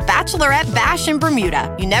Becky's Bachelorette Bash in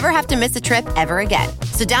Bermuda, you never have to miss a trip ever again.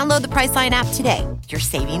 So download the Priceline app today. Your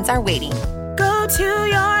savings are waiting. Go to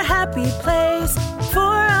your happy place for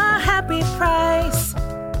a happy price.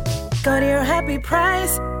 Go to your happy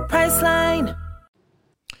price, Priceline.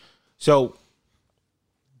 So,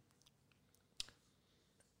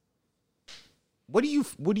 what do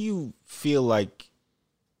you feel like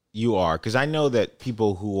you are? Because I know that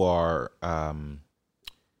people who are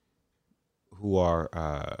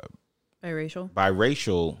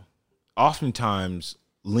biracial oftentimes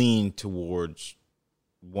lean towards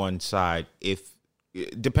one side if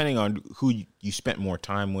depending on who you spent more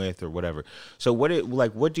time with or whatever. So what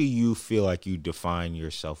do you feel like you define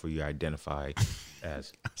yourself or you identify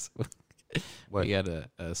as? What? We had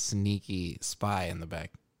a sneaky spy in the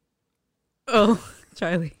back. Oh,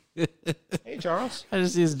 Charlie. Hey, Charles. I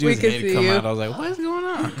just see this dude's can head see come you. out. I was like, what's going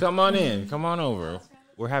on? Come on in. Come on over.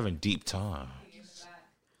 We're having deep time.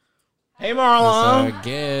 Hey, That's Marlon. our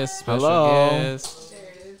guest. Special Hello. guest.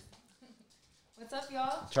 What's up,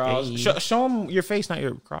 y'all? Charles, Hey. show him your face, not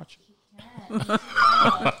your crotch.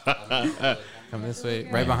 Come this way.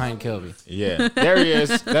 Right behind Kelby. Yeah, there he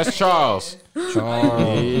is. That's Charles.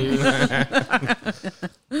 Charles.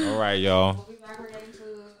 All right, y'all.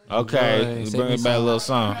 Okay, Boy, we save bring me it back a some. little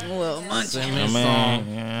song. A little munch. Send me Oh, a man,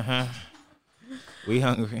 song. uh-huh. We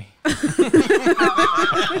hungry.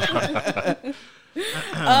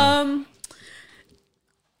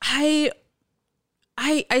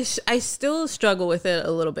 I still struggle with it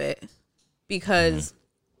a little bit because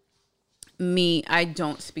I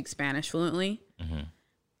don't speak Spanish fluently,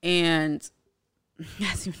 and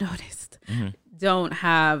as you noticed,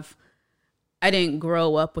 I didn't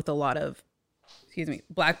grow up with a lot of,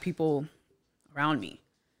 Black people around me.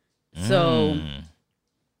 So,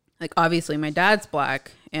 like, obviously my dad's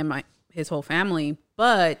Black and his whole family,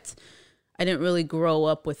 but I didn't really grow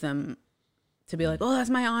up with them to be like, oh, that's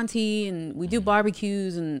my auntie and we do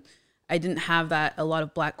barbecues, and I didn't have a lot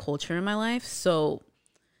of Black culture in my life. So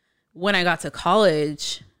when I got to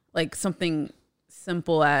college, like something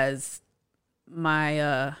simple as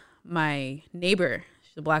my neighbor,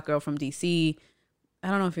 she's a Black girl from DC. I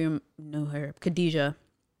don't know if you know her, Khadijah.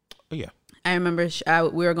 Oh, yeah. I remember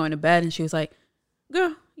we were going to bed and she was like,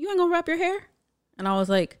 girl, you ain't gonna wrap your hair? And I was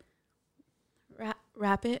like,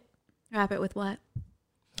 wrap it? Wrap it with what?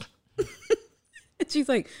 And she's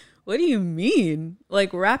like, what do you mean?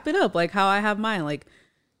 Like, wrap it up like how I have mine, like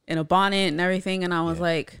in a bonnet and everything. And I was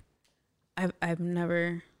like, I've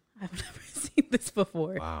never seen this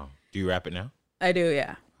before. Wow. Do you rap it now? I do,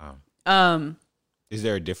 yeah. Wow. Is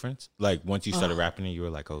there a difference? Like, once you started rapping it, you were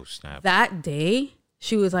like, oh, snap. That day,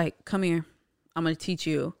 she was like, come here, I'm gonna teach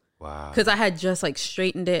you. Wow. Because I had just like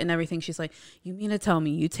straightened it and everything. She's like, you mean to tell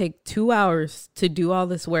me you take 2 hours to do all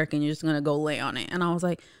this work and you're just gonna go lay on it? And I was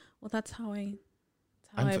like, well, that's how I.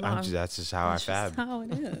 That's just how I fab. That's how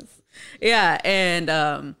it is. Yeah,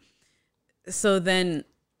 and so then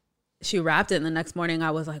she wrapped it, and the next morning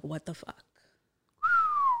I was like, what the fuck?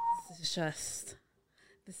 This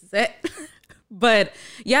is it. But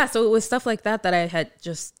yeah, so it was stuff like that I had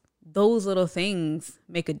just, those little things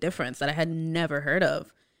make a difference that I had never heard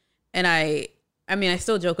of. And I mean, I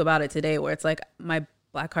still joke about it today where it's like my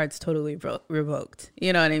Black card's totally revoked.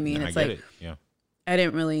 You know what I mean? No, It's I get like, it. Yeah. I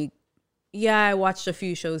didn't really, I watched a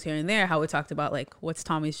few shows here and there how we talked about like, what's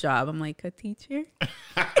Tommy's job? I'm like, a teacher.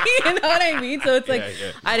 You know what I mean? So it's like,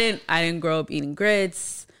 Yeah. I didn't grow up eating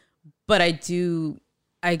grits, but I do,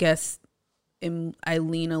 I guess, I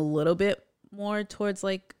lean a little bit more towards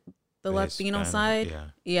like the Latino Hispanic, side. yeah.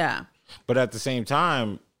 Yeah. But at the same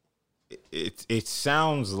time, it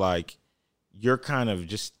sounds like you're kind of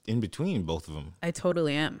just in between both of them. I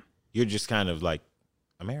totally am. You're just kind of like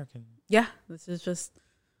American. Yeah. This is just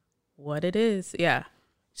what it is. Yeah.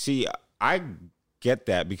 See, I get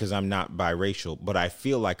that because I'm not biracial, but I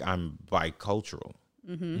feel like I'm bicultural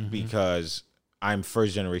because I'm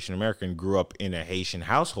first generation American, grew up in a Haitian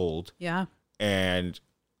household. Yeah. And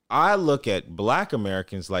I look at Black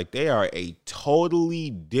Americans like they are a totally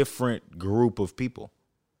different group of people.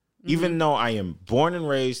 Even though I am born and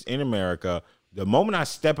raised in America, the moment I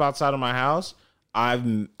step outside of my house,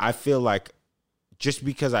 I feel like just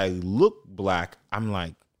because I look Black, I'm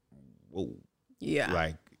like, whoa, Yeah.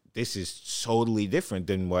 like this is totally different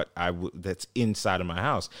than what that's inside of my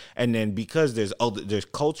house. And then because there's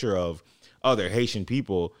culture of other Haitian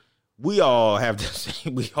people, we all have the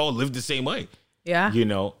same, we all live the same way. Yeah. You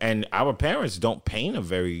know, and our parents don't paint a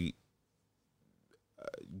very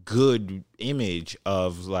good image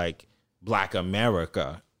of like Black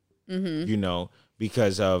America, you know,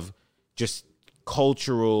 because of just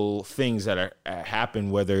cultural things that are happen,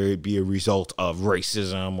 whether it be a result of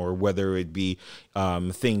racism or whether it be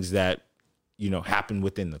things that, you know, happen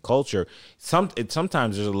within the culture.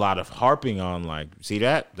 Sometimes there's a lot of harping on like, see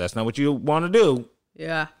that's not what you want to do.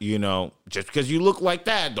 Yeah. You know, just because you look like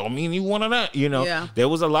that don't mean you want to that, you know. Yeah. There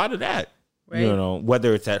was a lot of that. Right. You know,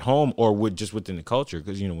 whether it's at home or just within the culture,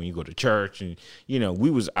 because you know when you go to church and you know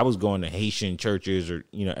I was going to Haitian churches, or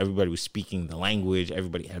you know everybody was speaking the language,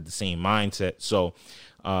 everybody had the same mindset. So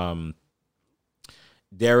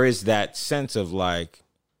there is that sense of like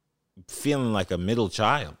feeling like a middle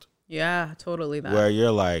child. Yeah, totally that. Where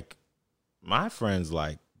you're like, my friend's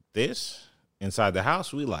like this, inside the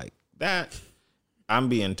house, we like that. I'm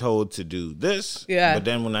being told to do this. Yeah. But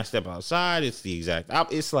then when I step outside, it's the exact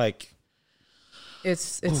it's like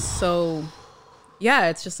It's so, yeah,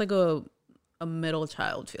 it's just like a middle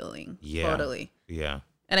child feeling. Yeah. Totally. Yeah.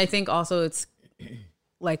 And I think also it's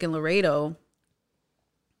like in Laredo,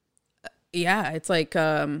 yeah, it's like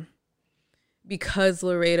because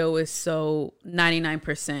Laredo is so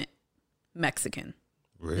 99% Mexican,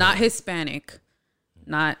 Really? not Hispanic,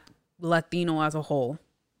 not Latino as a whole,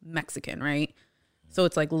 Mexican, right? So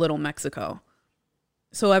it's like little Mexico.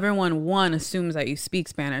 So everyone, one, assumes that you speak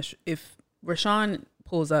Spanish. If Rashawn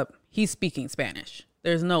pulls up, he's speaking Spanish.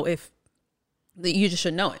 There's no if. You just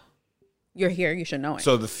should know it. You're here, you should know it.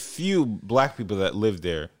 So the few black people that live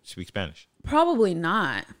there speak Spanish. Probably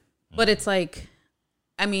not. But it's like,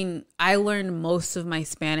 I mean, I learned most of my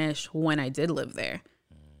Spanish when I did live there.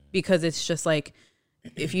 Because it's just like,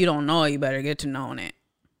 if you don't know it, you better get to knowing it.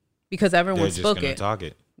 Because everyone They're spoke just gonna it. talk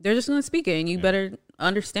it. They're just going to speak it, and you better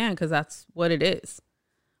understand because that's what it is.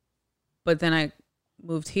 But then I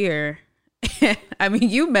moved here. I mean,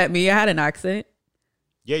 you met me. I had an accent.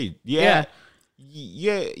 Yeah. Yeah.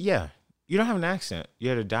 Yeah. You don't have an accent. You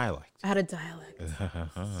had a dialect. I had a dialect.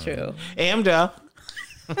 It's true. Hey, I'm Dell.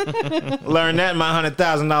 Learn that in my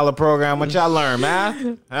 $100,000 program. What y'all learn,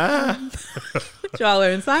 math? Huh? Y'all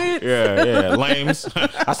learn science? Yeah. Lames.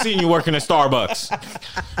 I seen you working at Starbucks.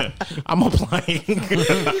 I'm applying.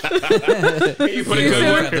 Can you put a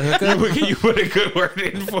good word? Can you put a good word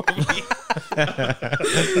in for me?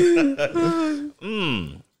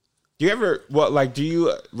 Do you ever do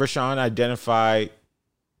you, Rashawn, identify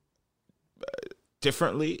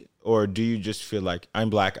differently, or do you just feel like I'm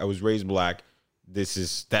black, I was raised black,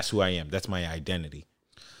 that's who I am, that's my identity?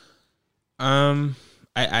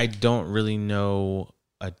 I don't really know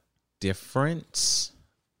a difference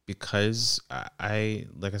because I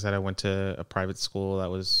like I said, I went to a private school that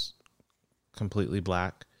was completely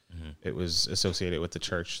black. Mm-hmm. It was associated with the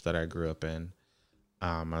church that I grew up in.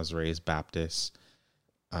 I was raised Baptist.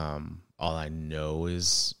 All I know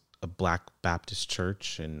is a black Baptist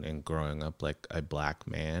church and growing up like a black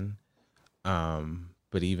man.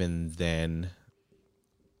 But even then,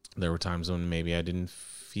 there were times when maybe I didn't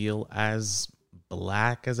feel as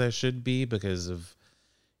black as I should be because of,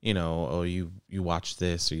 you watch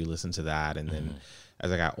this or you listen to that. And then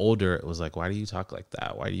as I got older, it was like, why do you talk like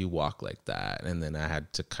that? Why do you walk like that? And then I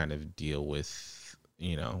had to kind of deal with,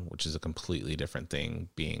 which is a completely different thing,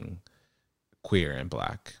 being queer and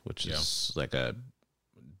black, which is like a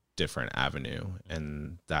different avenue.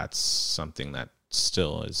 And that's something that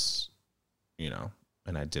still is,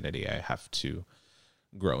 an identity I have to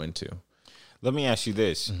grow into. Let me ask you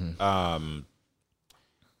this.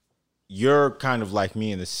 You're kind of like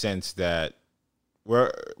me in the sense that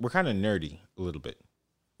we're kind of nerdy a little bit.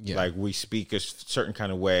 Yeah. Like we speak a certain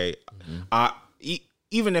kind of way.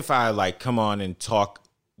 Even if I like come on and talk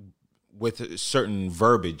with a certain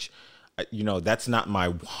verbiage, that's not my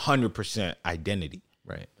 100% identity.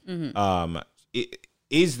 Right.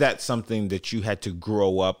 Is that something that you had to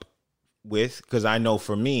grow up with? Because I know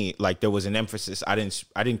for me, like there was an emphasis. I didn't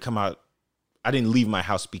leave my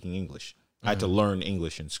house speaking English. I had to learn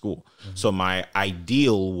English in school. So my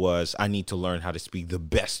ideal was I need to learn how to speak the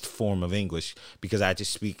best form of English because I had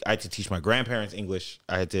to teach my grandparents English.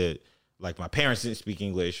 My parents didn't speak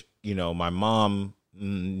English. My mom,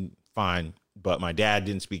 fine, but my dad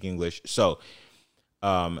didn't speak English. So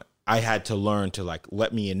I had to learn to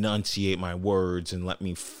let me enunciate my words and let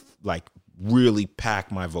me really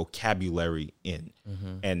pack my vocabulary in.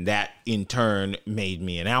 And that in turn made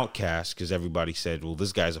me an outcast because everybody said, well,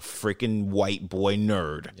 this guy's a freaking white boy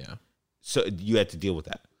nerd. Yeah. So you had to deal with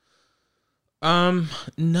that.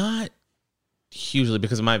 Not hugely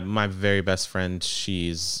because my very best friend,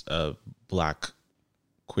 she's a black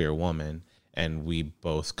queer woman and we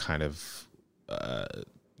both kind of,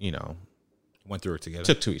 went through it together.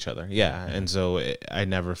 Took to each other. Yeah. And so I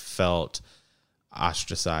never felt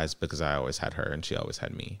ostracized because I always had her and she always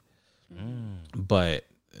had me. But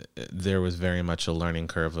there was very much a learning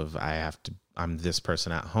curve of I'm this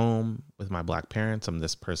person at home with my black parents. I'm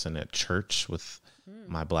this person at church with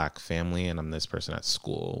my black family. And I'm this person at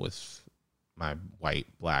school with my white,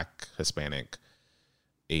 black, Hispanic,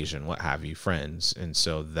 Asian, what have you, friends. And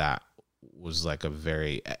so that was like a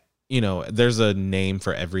very, there's a name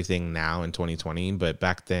for everything now in 2020, but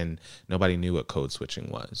back then nobody knew what code switching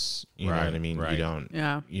was. You know what I mean? Right.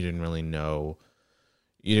 You didn't really know.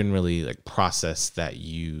 You didn't really process that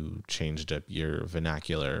you changed up your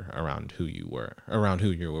vernacular around who you were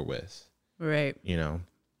with. Right.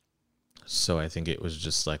 So I think it was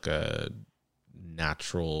just like a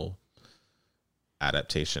natural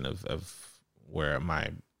adaptation of where my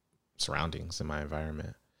surroundings and my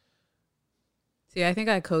environment. See, I think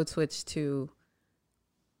I code switched to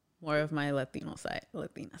more of my Latina side.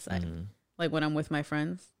 Like when I'm with my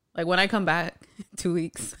friends. Like when I come back 2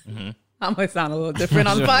 weeks, I might sound a little different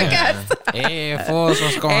on the podcast. Hey, fools,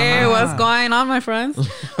 what's going on? Hey, what's going on, my friends?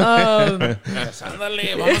 Yes,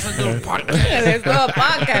 ándale, vamos a do a podcast. Let's do a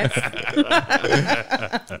podcast.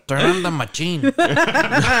 Turn on the machine.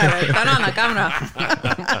 Turn on the camera.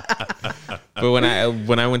 But when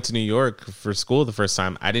I went to New York for school the first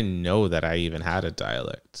time, I didn't know that I even had a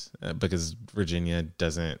dialect because Virginia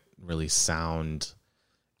doesn't really sound.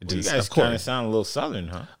 Well, you guys kind of sound a little Southern,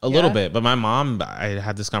 huh? A little bit, but my mom, I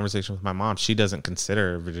had this conversation with my mom. She doesn't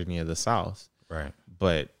consider Virginia the South. Right.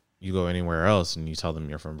 But you go anywhere else and you tell them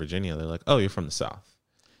you're from Virginia, they're like, oh, you're from the South.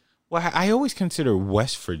 Well, I always consider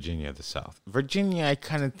West Virginia the South. Virginia, I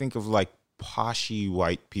kind of think of like poshy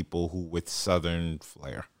white people who with Southern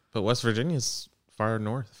flair. But West Virginia's farther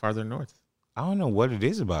north. I don't know what it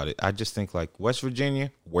is about it. I just think like West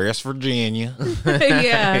Virginia. Yeah.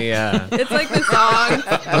 Yeah. It's like the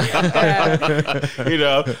song. You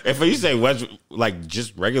know, if you say West, like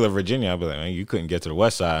just regular Virginia, I'd be like, man, you couldn't get to the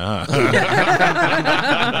West Side, huh?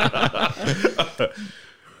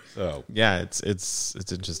 So yeah,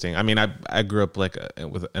 it's interesting. I mean, I grew up like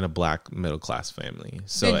in a black middle class family.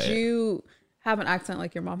 So did you have an accent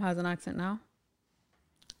like your mom has an accent now?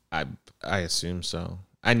 I assume so.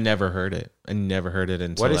 I never heard it.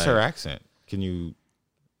 Until what is her accent? Can you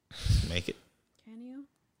make it? Can you?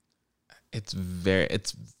 It's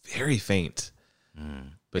very faint.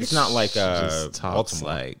 But it's not like talks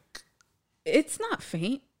Baltimore. like. It's not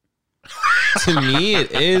faint. To me,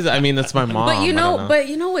 it is. I mean, that's my mom. But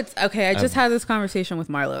you know what's okay. I just had this conversation with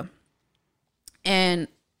Marla, and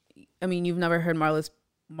I mean, you've never heard Marla's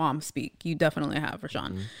mom speak. You definitely have,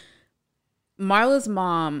 Rashawn. Marla's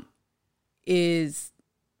mom is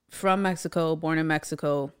from Mexico, born in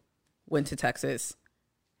Mexico, went to Texas,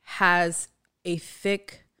 has a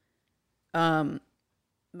thick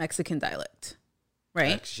Mexican dialect,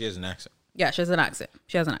 right? She has an accent. Yeah, she has an accent.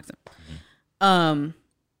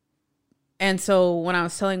 And so when I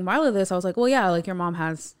was telling Marla this, I was like, well, yeah, like your mom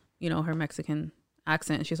has, her Mexican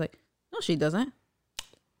accent. And she's like, no, she doesn't.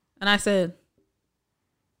 And I said,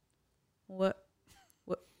 what?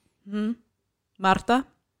 Marta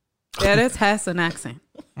Perez has an accent.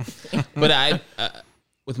 But I,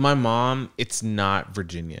 with my mom, it's not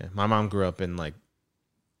Virginia. My mom grew up in like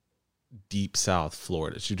deep South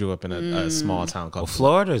Florida. She grew up in a small town called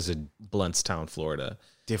Florida is a Bluntstown, Florida.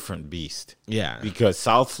 different beast. Yeah. Because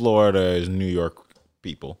South Florida is New York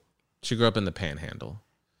people. She grew up in the Panhandle.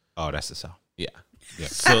 Oh, that's the South. Yeah.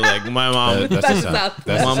 So like my mom, That's the South. That's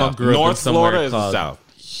my the mom South. grew up in North somewhere Florida is the called South.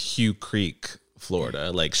 Hugh Creek, Florida.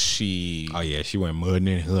 Like she. Oh yeah, she went mudding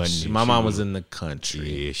and hunting. My mom was in the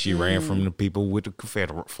country. Yeah, she ran from the people with the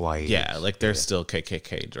Confederate flag. Yeah, like there's still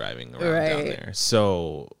KKK driving around down there.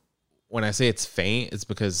 So when I say it's faint, it's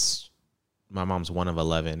because my mom's one of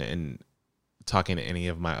 11, and talking to any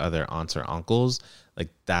of my other aunts or uncles, like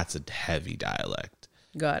that's a heavy dialect.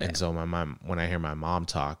 Got it. And so my mom, when I hear my mom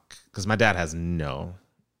talk, because my dad has no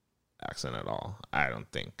accent at all, I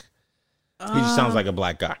don't think. He just sounds like a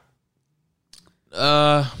black guy.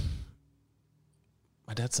 My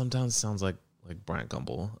dad sometimes sounds like Brian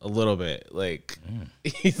Gumbel a little bit. Like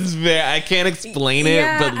he's very, I can't explain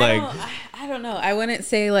it, but like I don't know. I wouldn't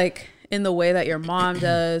say like in the way that your mom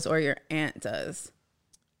does or your aunt does.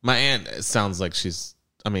 My aunt sounds like she has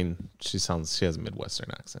a Midwestern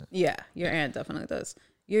accent. Yeah, your aunt definitely does.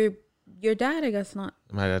 Your dad, I guess not.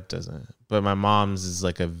 My dad doesn't, but my mom's is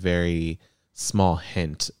like a very small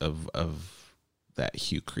hint of that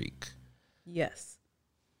Hugh Creek. Yes.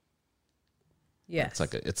 Yes.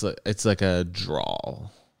 It's like a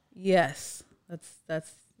drawl. Yes.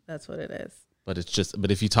 That's what it is. But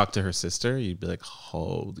if you talk to her sister, you'd be like,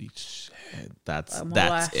 holy shit, that's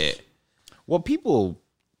it. Well, people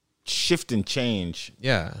shift and change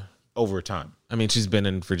over time. I mean, she's been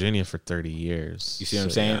in Virginia for 30 years. You see what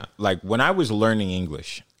I'm saying? Yeah. Like when I was learning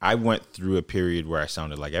English, I went through a period where I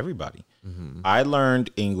sounded like everybody. Mm-hmm. I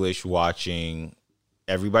learned English watching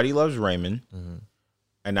Everybody Loves Raymond,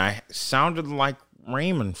 and I sounded like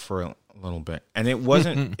Raymond for a little bit. And it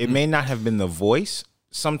wasn't, it may not have been the voice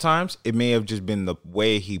sometimes. It may have just been the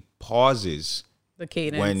way he pauses. The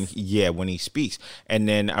cadence. When he speaks. And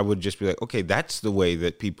then I would just be like, okay, that's the way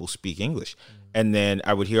that people speak English. And then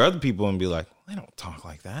I would hear other people and be like, they don't talk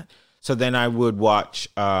like that. So then I would watch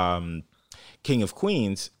King of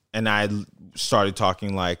Queens, and I started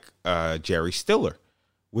talking like Jerry Stiller,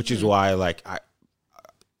 which is why like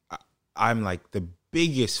I'm like the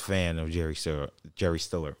biggest fan of Jerry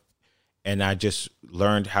Stiller. and I just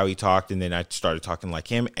learned how he talked, and then I started talking like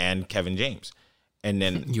him and Kevin James. And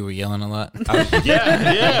then You were yelling a lot.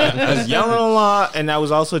 yeah, I was yelling a lot, and I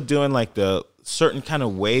was also doing like the certain kind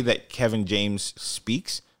of way that Kevin James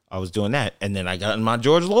speaks. I was doing that, and then I got in my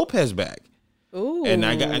George Lopez bag, and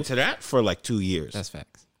I got into that for like 2 years. That's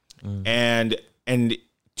facts. And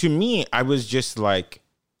to me, I was just like,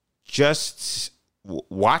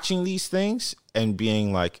 watching these things and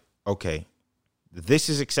being like, okay, this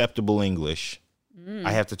is acceptable English.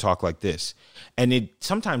 I have to talk like this. And it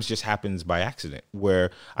sometimes just happens by accident,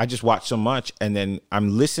 where I just watch so much, and then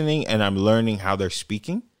I'm listening and I'm learning how they're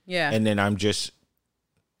speaking. Yeah. And then I'm just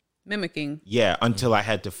Mimicking. yeah, until I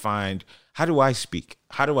had to find, how do I speak?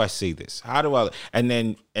 How do I say this? How do I, and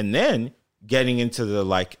then getting into the,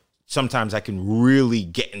 like, sometimes I can really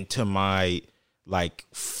get into my, like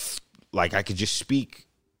I could just speak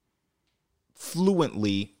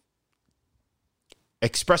fluently,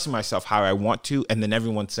 expressing myself how I want to, and then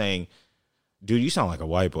everyone's saying, dude, you sound like a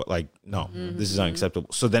white boy. Like, no, this is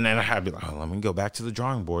unacceptable. So then I had to be like, oh, let me go back to the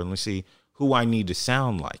drawing board and let's see who I need to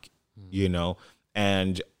sound like, you know?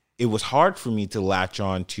 And it was hard for me to latch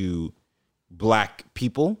on to black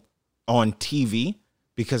people on TV,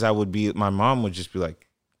 because my mom would just be like,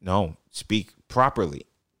 no, speak properly,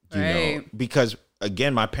 you know? Because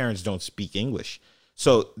again, my parents don't speak English.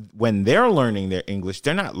 So when they're learning their English,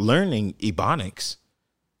 they're not learning Ebonics.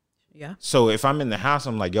 Yeah. So if I'm in the house,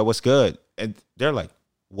 I'm like, yo, what's good? And they're like,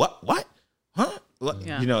 what? Huh?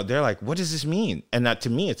 Yeah. You know, they're like, what does this mean? And that, to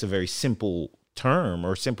me, it's a very simple term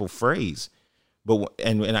or simple phrase. But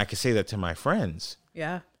and I can say that to my friends.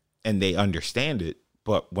 Yeah. And they understand it.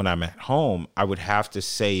 But when I'm at home, I would have to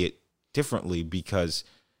say it differently, because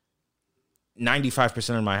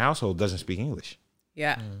 95% of my household doesn't speak English.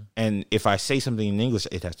 Yeah. And if I say something in English,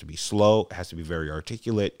 it has to be slow. It has to be very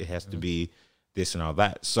articulate. It has to be this and all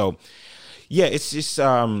that. So, yeah, it's just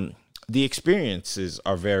the experiences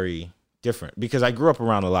are very different, because I grew up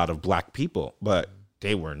around a lot of black people, but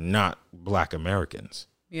they were not black Americans.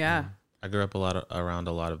 Yeah. I grew up around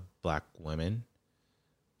a lot of black women,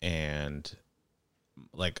 and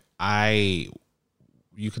like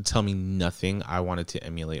you could tell me nothing. I wanted to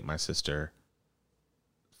emulate my sister.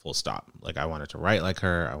 Full stop. Like, I wanted to write like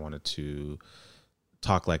her. I wanted to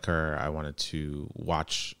talk like her. I wanted to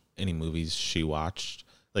watch any movies she watched.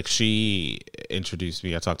 Like, she introduced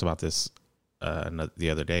me. I talked about this the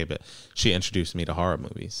other day, but she introduced me to horror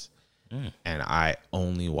movies. And I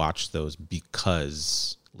only watched those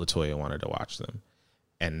because LaToya wanted to watch them.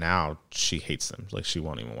 And now she hates them. Like, she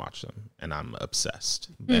won't even watch them. And I'm obsessed.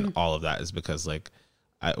 And all of that is because, like,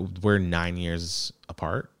 we're 9 years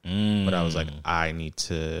apart, but I was like, I need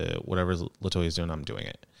to, whatever LaToya's doing, I'm doing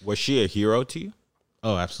it. Was she a hero to you?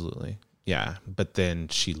 Oh, absolutely. Yeah. But then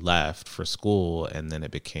she left for school, and then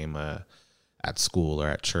it became at school or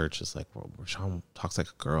at church, it's like, well, Rashawn talks like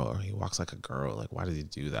a girl, or he walks like a girl. Like, why did he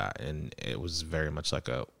do that? And it was very much like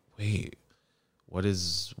wait, why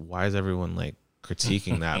is everyone like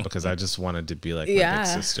critiquing that? Because I just wanted to be like my big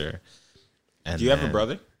sister. And do you have a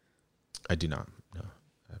brother? I do not.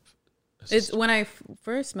 It's when I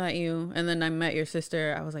first met you, and then I met your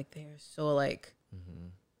sister, I was like, they're so alike.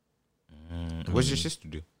 What does your sister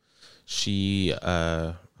do? She, I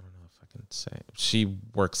don't know if I can say. She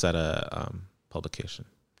works at a publication.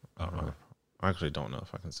 I actually don't know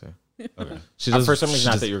if I can say. Okay. She does, for some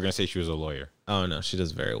reason, I thought you were going to say she was a lawyer. Oh, no. She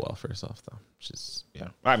does very well for herself, though. She's, yeah.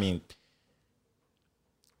 I mean,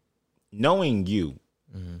 knowing you,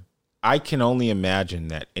 I can only imagine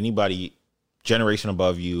that anybody generation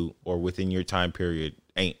above you or within your time period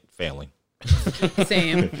ain't failing.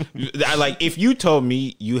 Same. Like, if you told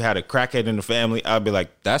me you had a crackhead in the family, I'd be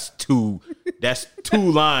like, that's two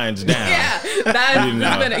lines down. Yeah,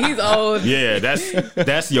 that's he's old. Yeah,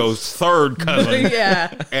 that's your third cousin.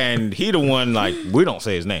 Yeah, and he the one, like, we don't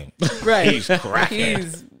say his name. Right. He's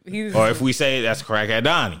crackhead. He's or if we say it, that's crackhead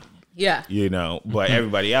Donnie. Yeah. You know, but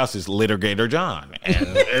everybody else is Litigator John and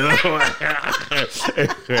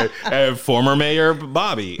former Mayor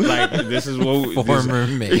Bobby. Like, this is what former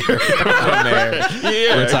mayor.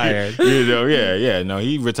 Retired. You know, yeah. No,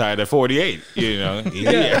 he retired at 48. You know,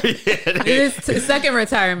 his second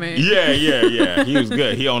retirement. Yeah. He was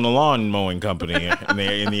good. He owned a lawn mowing company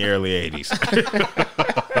in the early 80s.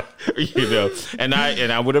 You know, and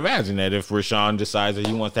I would imagine that if Rashawn decides that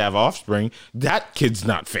he wants to have offspring, that kid's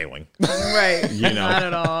not failing, right? You know, not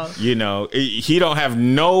at all. You know, he don't have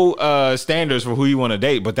no standards for who you want to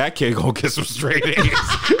date, but that kid gonna get some straight A's.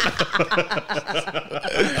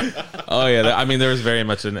 Oh yeah, I mean, there was very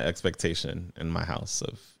much an expectation in my house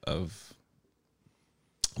of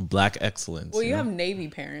black excellence. Well, you have Navy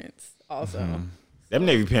parents also, Them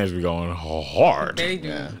Navy pants be going hard. They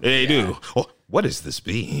do. They do. Oh, what is this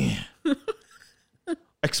be?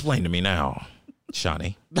 Explain to me now,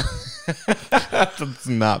 Shawnee. That's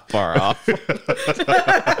not far off.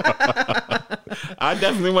 I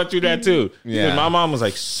definitely went through that too. Yeah. Yeah. My mom was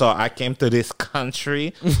like, so I came to this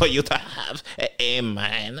country for you to have an A-,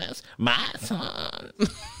 my son.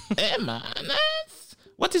 A-.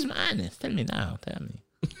 What is minus? Tell me now. Tell me.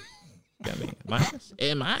 Minus?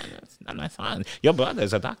 A-. Not my son. Your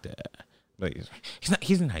brother's a doctor. But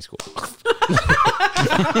he's in high school.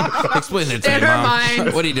 Explain that to In me, her Mom.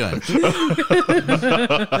 mind. What are you doing?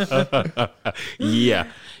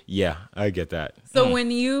 Yeah, I get that. So when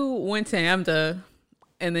you went to AMDA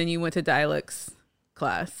and then you went to dialects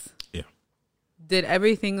class, Yeah. did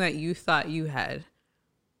everything that you thought you had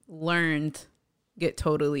learned get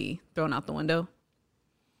totally thrown out the window?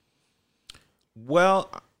 Well,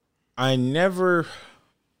 I never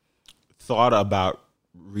thought about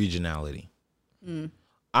regionality.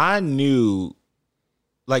 I knew,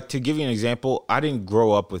 like, to give you an example, I didn't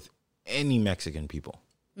grow up with any Mexican people.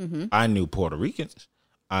 I knew Puerto Ricans.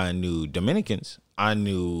 I knew Dominicans. I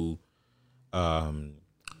knew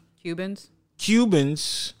Cubans?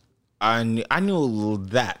 Cubans. I knew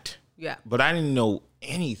that. Yeah. But I didn't know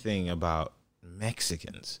anything about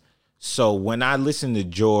Mexicans. So when I listened to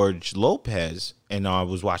George Lopez and I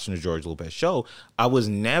was watching the George Lopez show, I was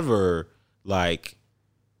never like,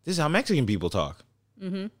 this is how Mexican people talk.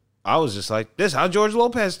 I was just like, this is how George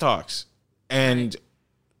Lopez talks. And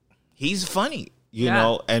he's funny, you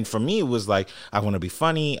know? And for me, it was like, I want to be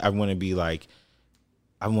funny. I want to be like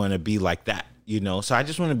that, you know? So I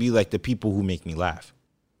just want to be like the people who make me laugh.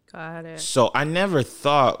 Got it. So I never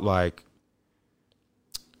thought like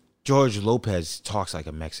George Lopez talks like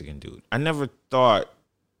a Mexican dude. I never thought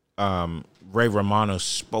Ray Romano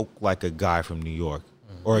spoke like a guy from New York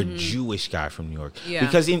or a Jewish guy from New York. Yeah.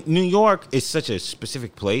 Because in New York, it's such a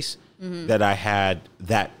specific place that I had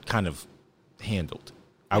that kind of handled.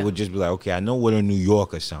 I would just be like, okay, I know what a New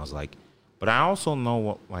Yorker sounds like, but I also know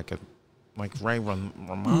what like Ray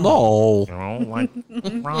Romano. No. You know, like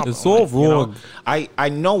It's all you know, wrong. I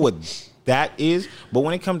know what that is, but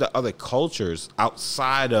when it comes to other cultures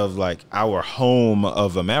outside of like our home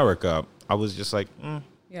of America, I was just like,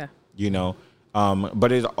 Yeah. you know.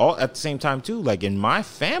 But it's all at the same time too. Like in my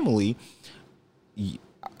family,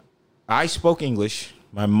 I spoke English.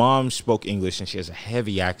 My mom spoke English, and she has a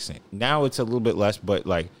heavy accent. Now it's a little bit less, but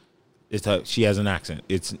like she has an accent.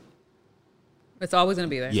 It's always going to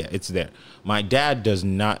be there. yeah, it's there. My dad does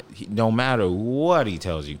not. No matter what he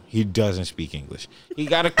tells you, he doesn't speak English. He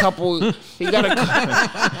got a couple. he got a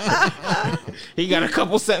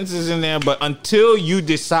couple sentences in there, but until you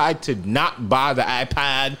decide to not buy the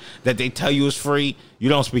iPad that they tell you is free, you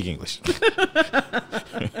don't speak English.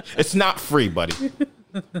 It's not free, buddy.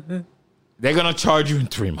 They're gonna charge you in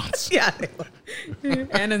 3 months. Yeah.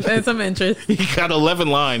 and some interest. He got 11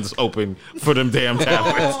 lines open for them damn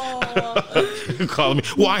tablets. Calling me,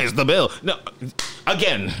 why is the bill? No,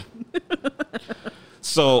 again.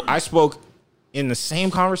 So I spoke in the same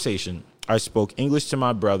conversation. I spoke English to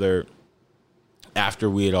my brother after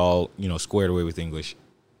we had all, squared away with English.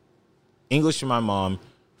 English to my mom,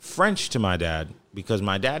 French to my dad, because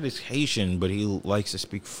my dad is Haitian, but he likes to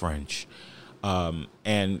speak French.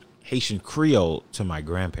 And Haitian Creole to my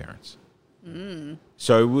grandparents.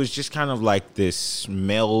 So it was just kind of like this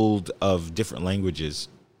meld of different languages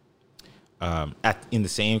in the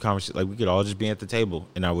same conversation. Like we could all just be at the table,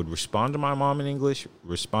 and I would respond to my mom in English,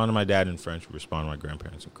 respond to my dad in French, respond to my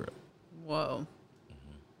grandparents in Creole. Whoa.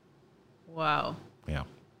 Wow. Yeah.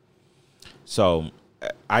 So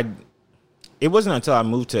it wasn't until I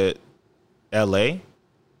moved to LA.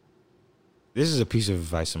 This is a piece of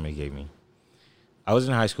advice somebody gave me. I was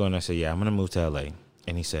in high school and I said, yeah, I'm going to move to LA.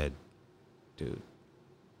 And he said, dude,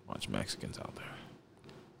 bunch of Mexicans out there.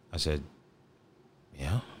 I said,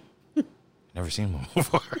 yeah. Never seen one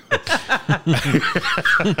before.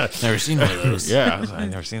 Never seen one of those. Yeah, I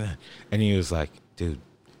never seen that. And he was like, dude,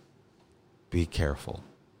 be careful.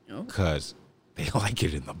 Because they like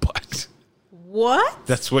it in the butt. What?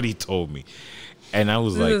 That's what he told me. And I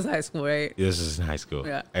was like, This is high school, right? this is in high school.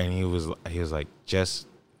 Yeah. And he was like, just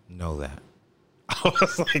know that. I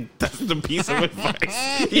was like, that's the piece of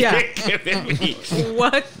advice. Yeah. You're giving me.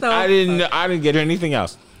 What the? I didn't get anything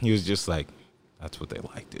else. He was just like, that's what they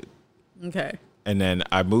like, dude. Okay. And then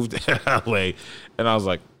I moved to LA, and I was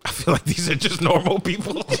like, I feel like these are just normal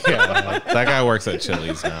people. Yeah, that guy works at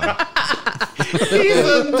Chili's now. He's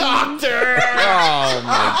a doctor. Oh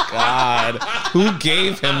my god! Who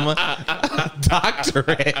gave him a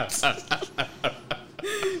doctorate?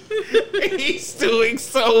 He's doing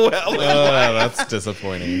so well. That's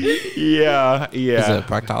disappointing. Yeah. Is it a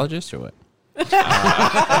proctologist or what?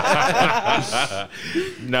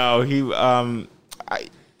 No, he.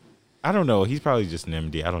 I don't know. He's probably just an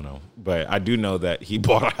MD. I don't know, but I do know that he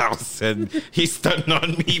bought a house and he's stunting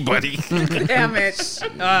on me, buddy. Damn it.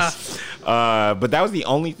 But that was the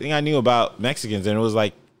only thing I knew about Mexicans, and it was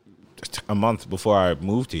like a month before I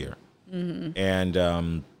moved here, and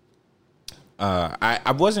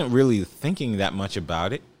I wasn't really thinking that much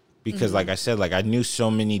about it because, like I said, like I knew so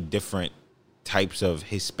many different types of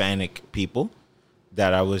Hispanic people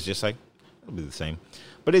that I was just like, it'll be the same.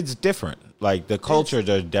 But it's different. Like the cultures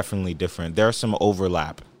are definitely different. There's some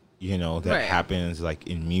overlap, you know, that happens like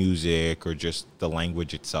in music or just the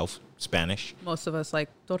language itself, Spanish. Most of us like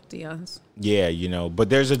tortillas. Yeah, you know, but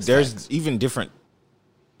there's even different,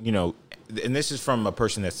 you know, and this is from a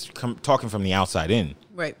person that's talking from the outside in.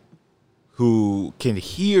 Right. Who can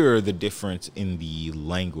hear the difference in the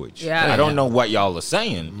language. Yeah. I don't know what y'all are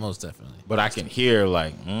saying. Most definitely. But I can hear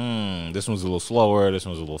like, this one's a little slower, this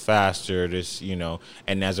one's a little faster, this, you know.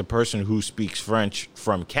 And as a person who speaks French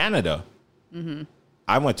from Canada,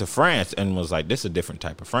 I went to France and was like, this is a different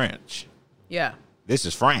type of French. Yeah. This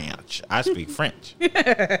is French. I speak French.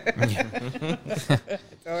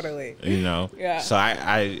 Totally. You know? Yeah. So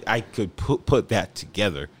I could put that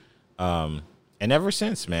together. And ever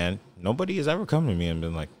since, man, nobody has ever come to me and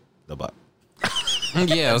been like, the butt.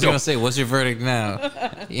 Yeah, I was gonna say, what's your verdict now?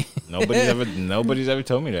 Nobody's ever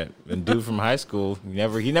told me that. The dude from high school,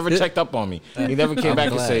 he never checked up on me. He never came back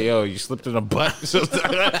and say, "Yo, you slipped in a butt."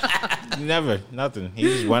 Never, nothing. He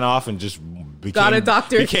just went off and just got a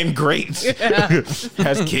doctor, became great,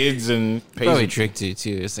 has kids and pays. Probably tricked you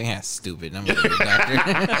too. It's like, yeah, stupid. I'm gonna be a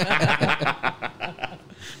doctor.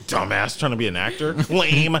 Dumbass, trying to be an actor,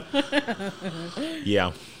 lame.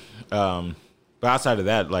 Yeah, but outside of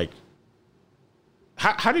that, like.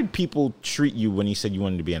 How did people treat you when you said you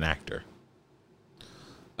wanted to be an actor?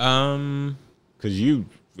 Because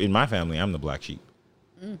in my family, I'm the black sheep.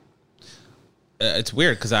 It's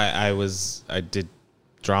weird because I did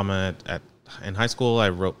drama in high school. I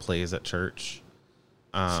wrote plays at church.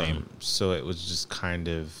 Same. So it was just kind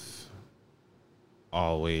of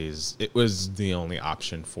always, it was the only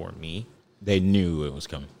option for me. They knew it was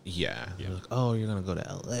coming. Yeah. They're like, oh, you're going to go to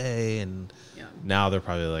LA. And now they're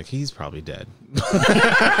probably like, he's probably dead. Whatever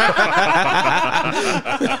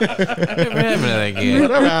happened to that kid?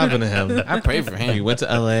 Whatever happened to him? I pray for him. He went to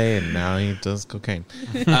LA and now he does cocaine.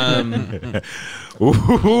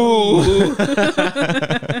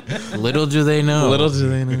 Little do they know. Little do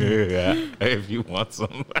they know. Yeah. If you want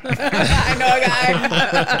some. I know a guy.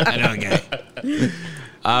 I know a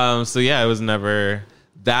guy. So yeah, it was never.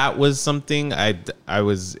 That was something I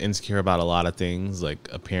was insecure about a lot of things like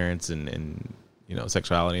appearance and you know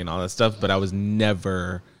sexuality and all that stuff, but I was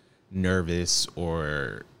never nervous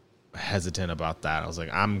or hesitant about that. I was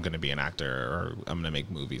like, I'm gonna be an actor or I'm gonna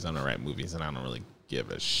make movies. I'm gonna write movies, and I don't really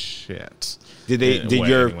give a shit. Did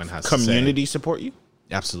your community support you?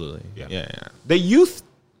 Absolutely. Yeah. The youth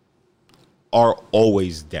are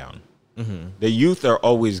always down. The youth are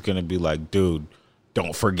always gonna be like, dude,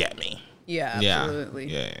 don't forget me. Yeah, absolutely.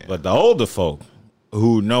 Yeah. But the older folk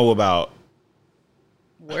who know about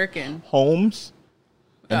Working. homes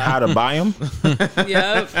and how to buy them,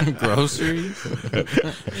 Yep. Groceries.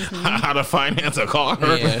 how to finance a car,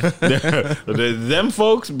 Yeah. them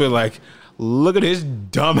folks be like, look at his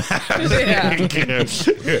dumb ass.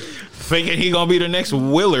 Thinking he gonna be the next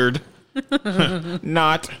Willard.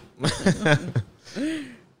 Not.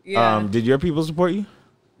 Yeah. Did your people support you?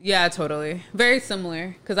 Yeah, totally. Very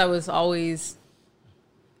similar because I was always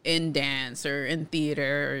in dance or in theater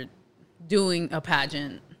or doing a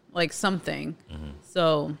pageant, like something.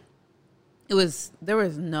 So there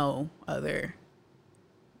was no other,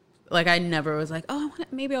 like I never was like, oh,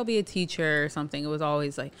 maybe I'll be a teacher or something. It was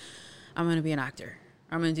always like, I'm going to be an actor.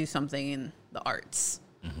 I'm going to do something in the arts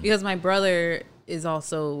because my brother is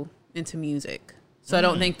also into music. So I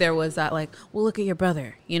don't think there was that like, well, look at your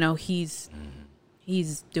brother. You know, he's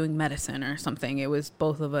doing medicine or something. It was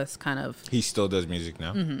both of us kind of. He still does music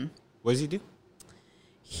now. What does he do?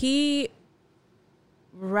 He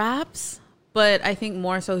raps, but I think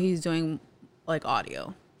more so he's doing like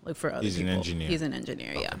audio, like for other people. He's an engineer. He's an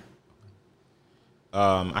engineer, yeah.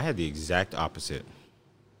 I had the exact opposite.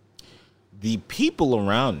 The people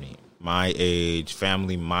around me, my age,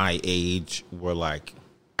 family my age, were like,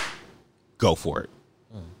 go for it.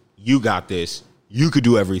 You got this. You could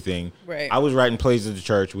do everything. Right. I was writing plays at the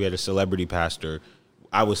church. We had a celebrity pastor.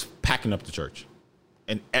 I was packing up the church.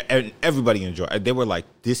 And everybody enjoyed it. They were like,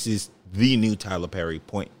 this is the new Tyler Perry,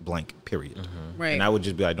 point blank, period. Right. And I would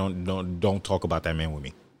just be like, don't talk about that man with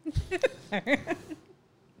me.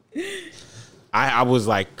 I was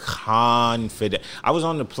like confident. I was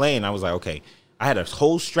on the plane. I was like, okay. I had a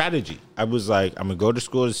whole strategy. I was like, I'm gonna go to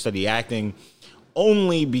school to study acting,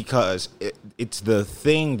 only because it's the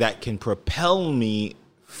thing that can propel me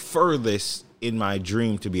furthest in my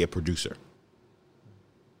dream to be a producer.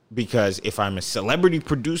 Because if I'm a celebrity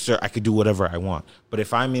producer, I could do whatever I want. But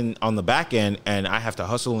if I'm on the back end and I have to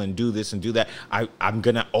hustle and do this and do that, I'm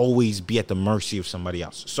going to always be at the mercy of somebody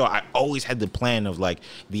else. So I always had the plan of like,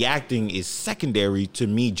 the acting is secondary to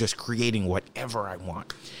me just creating whatever I want.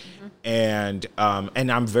 Mm-hmm. And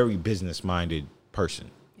I'm a very business-minded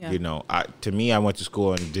person. Yeah. You know, to me, I went to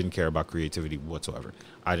school and didn't care about creativity whatsoever.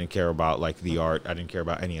 I didn't care about like the art. I didn't care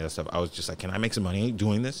about any of that stuff. I was just like, can I make some money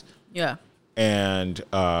doing this? Yeah. And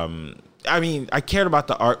I mean, I cared about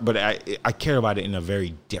the art, but I cared about it in a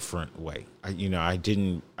very different way.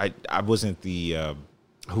 I wasn't the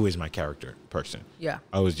who is my character person. Yeah.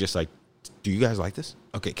 I was just like, do you guys like this?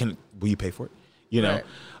 Okay, will you pay for it? You know.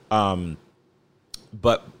 Right.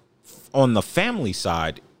 But on the family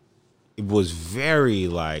side, it was very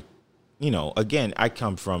like, you know, again, I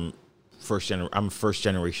come from I'm first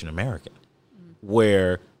generation American,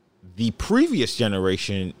 where the previous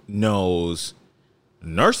generation knows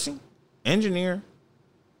nursing, engineer,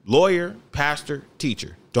 lawyer, pastor,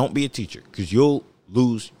 teacher. Don't be a teacher because you'll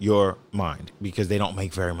lose your mind because they don't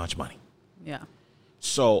make very much money. Yeah.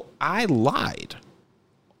 So I lied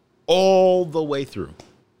all the way through.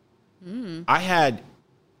 I had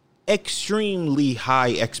extremely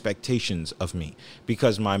high expectations of me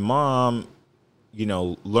because my mom, you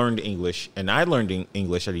know, learned English and I learned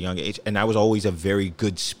English at a young age and I was always a very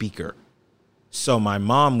good speaker. So my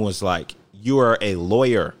mom was like, you are a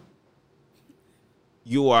lawyer.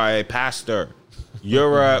 You are a pastor.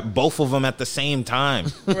 You're both of them at the same time.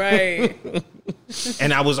 Right.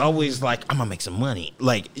 And I was always like, I'm going to make some money.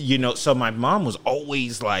 Like, you know, so my mom was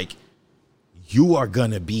always like, you are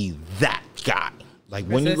going to be that guy. Like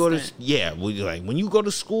when you go to, when you go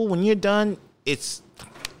to school, when you're done, that's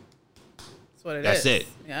what it is. That's it.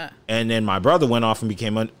 Yeah. And then my brother went off and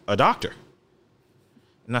became a doctor.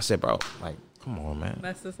 And I said, bro, like, come on, man.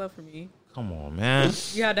 Messed this up for me. Come on, man.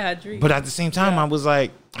 You had to have dreams. But at the same time, I was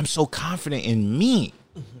like, I'm so confident in me.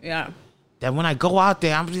 Yeah. That when I go out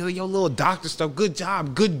there, I'm just like, yo, little doctor stuff. Good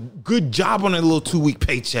job. Good job on a little 2-week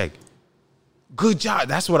paycheck. Good job.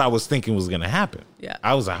 That's what I was thinking was going to happen. Yeah.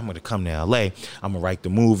 I was like, I'm going to come to LA. I'm going to write the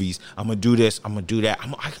movies. I'm going to do this. I'm going to do that.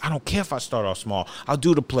 I don't care if I start off small. I'll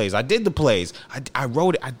do the plays. I did the plays. I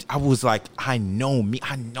wrote it. I was like, I know me.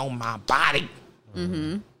 I know my body.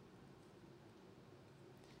 Mm-hmm.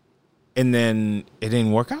 And then it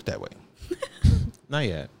didn't work out that way. Not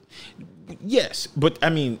yet. Yes. But I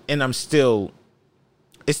mean, and I'm still,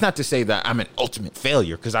 it's not to say that I'm an ultimate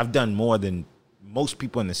failure because I've done more than most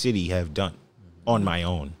people in the city have done on my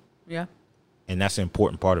own. Yeah. And that's an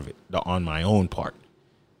important part of it, the on my own part.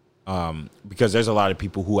 Because there's a lot of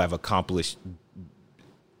people who have accomplished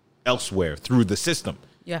elsewhere through the system.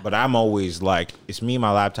 Yeah. But I'm always like, it's me,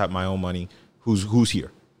 my laptop, my own money. Who's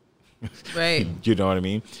here? Right. You know what I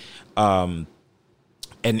mean?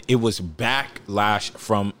 And it was backlash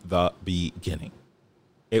from the beginning.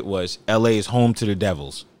 It was LA's home to the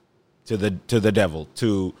devils, to the devil,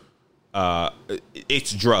 to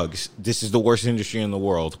it's drugs. This is the worst industry in the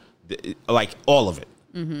world. Like all of it.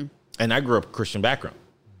 Mm-hmm. And I grew up Christian background.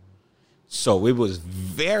 So it was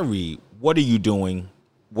very, what are you doing?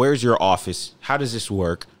 Where's your office? How does this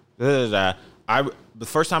work? The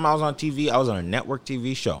first time I was on TV, I was on a network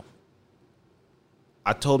TV show.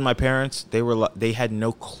 I told my parents, they had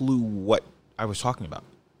no clue what I was talking about.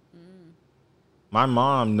 Mm. My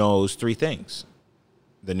mom knows 3 things: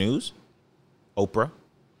 the news, Oprah,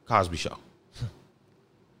 Cosby Show.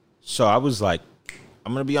 So I was like,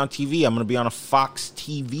 I'm going to be on TV. I'm going to be on a Fox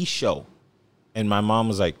TV show. And my mom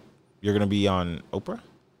was like, you're going to be on Oprah?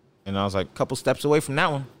 And I was like, a couple steps away from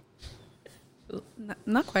that one.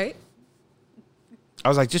 Not quite. I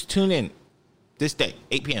was like, just tune in this day,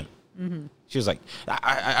 8 p.m. Mm-hmm. She was like,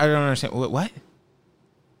 I don't understand. What?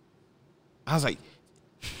 I was like,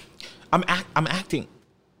 I'm acting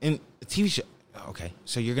in a TV show. Okay,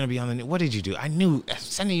 so you're going to be on the news. What did you do? I knew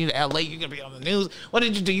sending you to LA, you're going to be on the news. What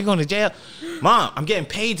did you do? You're going to jail. Mom, I'm getting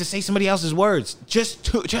paid to say somebody else's words. Just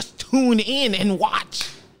tune in and watch.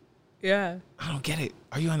 Yeah. I don't get it.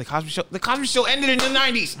 Are you on the Cosby Show? The Cosby Show ended in the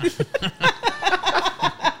 90s.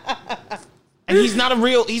 And he's not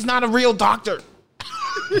a real doctor.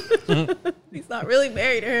 He's not really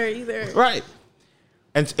married to her either. Right.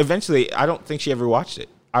 And eventually, I don't think she ever watched it.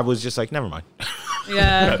 I was just like, never mind.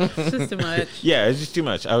 Yeah, it's just too much. Yeah, it's just too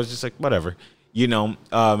much. I was just like, whatever. You know,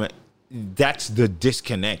 that's the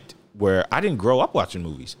disconnect where I didn't grow up watching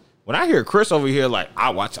movies. When I hear Chris over here, like,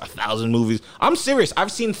 I watch 1,000 movies. I'm serious.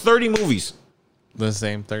 I've seen 30 movies. The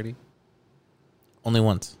same 30? Only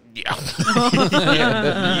once. Yeah.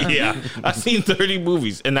 Yeah. I've seen 30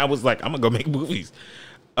 movies. And I was like, I'm going to go make movies.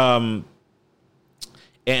 And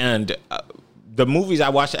the movies I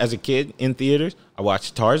watched as a kid in theaters, I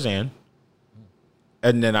watched Tarzan.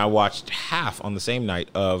 And then I watched half on the same night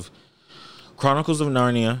of Chronicles of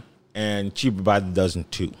Narnia and Cheaper by the Dozen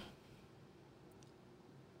 2.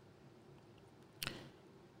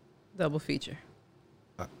 Double feature.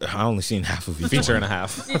 I only seen half of each Feature one. and a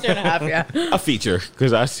half. Feature and a half, yeah. A feature,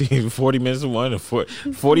 because I seen 40 minutes of one and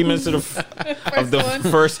 40 minutes of the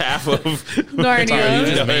first half of Narnia.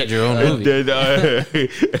 You just made your own movie. And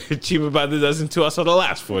then, Cheaper by the Dozen 2, I saw the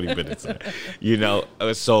last 40 minutes. You know,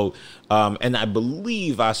 and I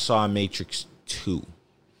believe I saw Matrix 2,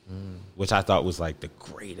 which I thought was like the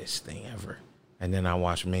greatest thing ever. And then I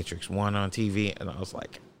watched Matrix 1 on TV, and I was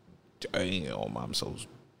like, damn, I'm so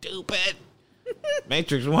stupid.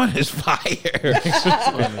 Matrix 1 is fire.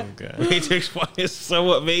 Matrix 1 is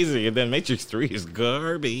so amazing. And then Matrix 3 is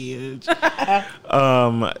garbage.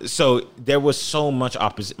 So there was so much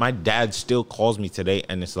opposite. My dad still calls me today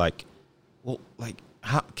and it's like, well, like,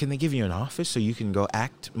 how can they give you an office so you can go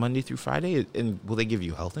act Monday through Friday? And will they give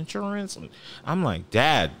you health insurance? And I'm like,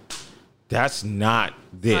 Dad, that's not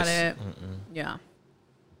this. Not it. Yeah.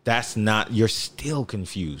 That's not, you're still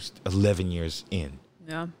confused 11 years in.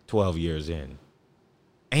 Yeah. 12 years in.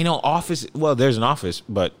 Ain't no office. Well, there's an office,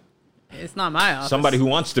 but It's not my office. somebody who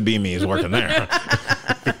wants to be me is working there.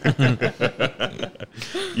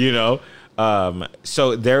 You know?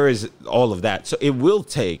 So there is all of that. So it will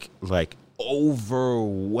take like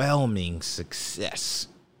overwhelming success,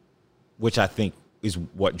 which I think is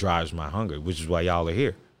what drives my hunger, which is why y'all are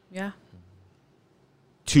here. Yeah.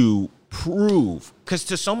 To prove, because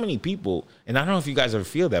to so many people, and I don't know if you guys ever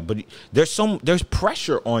feel that, but there's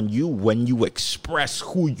pressure on you when you express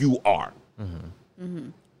who you are.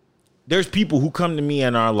 There's people who come to me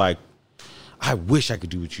and are like, I wish I could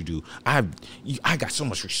do what you do. I got so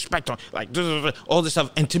much respect on, like, all this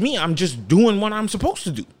stuff, and to me, I'm just doing what I'm supposed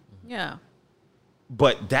to do. Yeah.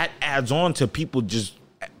 But that adds on to people just,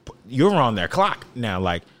 you're on their clock now.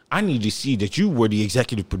 Like, I need to see that you were the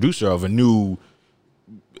executive producer of a new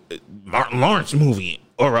Martin Lawrence movie,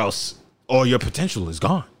 or else all your potential is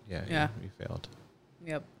gone. Yeah. You failed.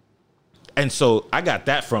 Yep. And so I got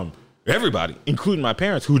that from everybody, including my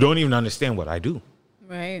parents, who don't even understand what I do.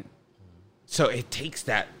 Right. So it takes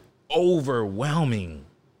that overwhelming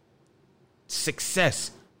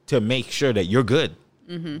success to make sure that you're good.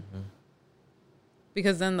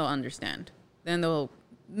 Because then they'll understand. Then they'll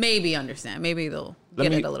maybe understand. Maybe they'll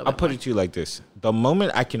get it a little bit I'll put more. it to you like this. The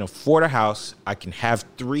moment I can afford a house, I can have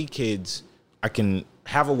 3 kids, I can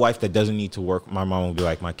have a wife that doesn't need to work, my mom will be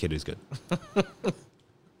like, my kid is good.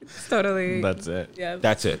 It's totally. That's it. Yeah.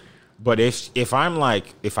 That's it. But if I'm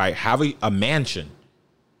like, if I have a mansion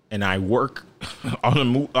and I work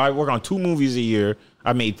on 2 movies a year,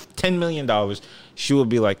 I made $10 million, she will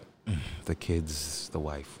be like, the kids, the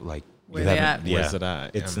wife, like, Where they at? Yeah, Where's it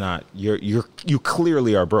at? It's not. You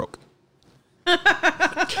clearly are broke.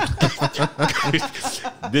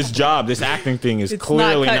 This job, this acting thing is It's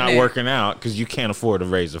clearly not not cutting it. working out because you can't afford to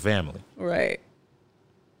raise a family. Right.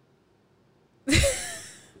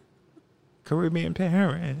 Caribbean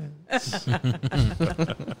parents.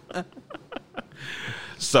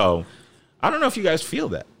 So, I don't know if you guys feel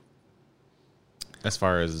that, As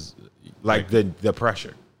far as like the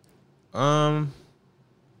pressure.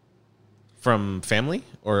 from family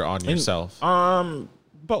or on yourself?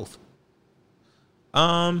 Both.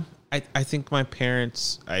 I think my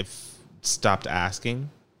parents, I've stopped asking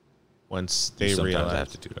once they Sometimes realized. I have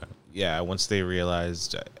to do that. Yeah, once they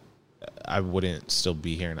realized I wouldn't still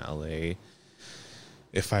be here in LA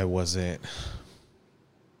if I wasn't,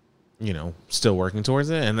 still working towards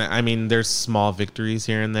it. And I mean, there's small victories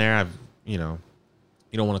here and there. You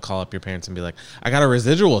don't want to call up your parents and be like, I got a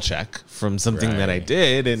residual check from something that I Right.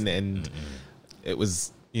 did. And it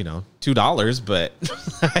was, $2, but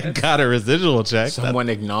I got a residual check. Someone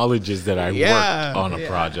acknowledges that I Yeah. worked on a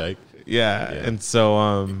project. Yeah. And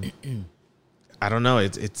so, I don't know.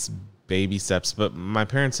 It's baby steps, but my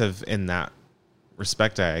parents have, in that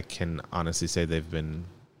respect, I can honestly say they've been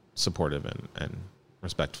supportive and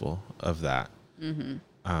respectful of that. And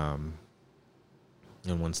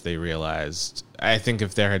once they realized, I think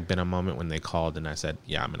if there had been a moment when they called and I said,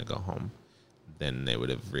 yeah, I'm going to go home, then they would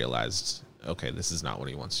have realized, okay, this is not what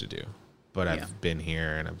he wants to do. But Yeah. I've been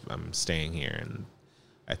here and I'm staying here, and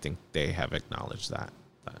I think they have acknowledged that.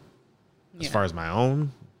 But as Yeah. far as my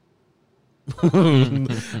own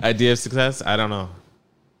idea of success, I don't know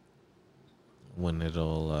when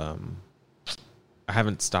it'll. I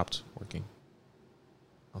haven't stopped working.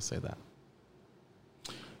 I'll say that.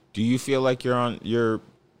 Do you feel like you're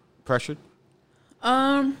pressured?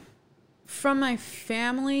 From my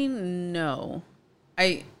family, no.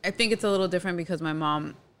 I think it's a little different because my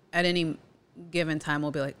mom at any given time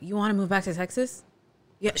will be like, "You want to move back to Texas?"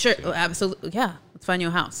 Yeah, sure. Oh, absolutely. Yeah. Let's find you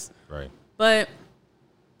a house. Right. But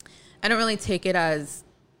I don't really take it as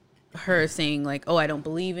her saying like, "Oh, I don't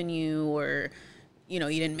believe in you," or, you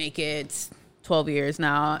didn't make it 12 years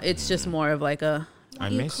now. It's just more of like a, I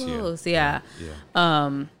miss you. Yeah.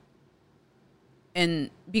 Yeah. And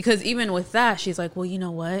because even with that, she's like, well, you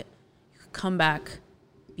know what? You could come back,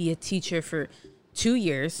 be a teacher for 2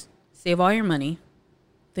 years, save all your money,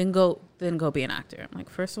 then go be an actor. I'm like,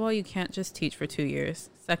 first of all, you can't just teach for 2 years.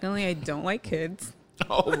 Secondly, I don't like kids.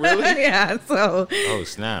 Oh, really? Yeah. So Oh,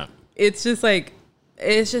 snap. it's just like,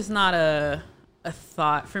 it's just not a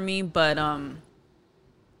thought for me. But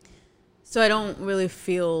so I don't really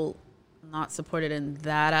feel not supported in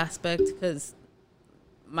that aspect, because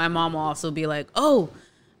my mom will also be like, oh,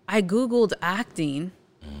 I Googled acting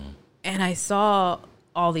and I saw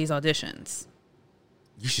all these auditions.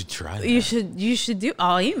 You should try that. You should do,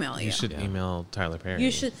 I'll email you. You should email Tyler Perry.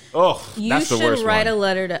 You should, Oh, you that's the should worst write one. a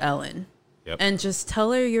letter to Ellen Yep. and just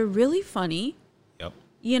tell her you're really funny. Yep.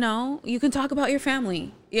 You can talk about your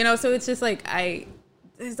family, so it's just like,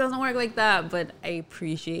 this doesn't work like that, but I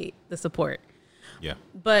appreciate the support. Yeah.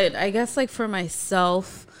 But I guess like for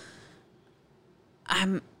myself,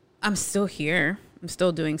 I'm still here. I'm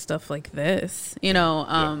still doing stuff like this, and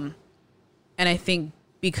I think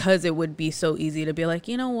because it would be so easy to be like,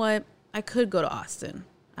 you know what, I could go to Austin.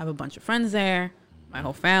 I have a bunch of friends there. My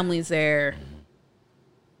whole family's there.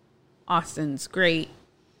 Austin's great.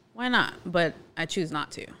 Why not? But I choose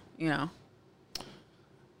not to,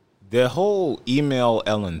 The whole email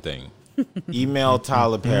Ellen thing, email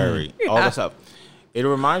Tyler Perry, all that stuff. It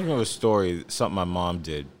reminds me of a story, something my mom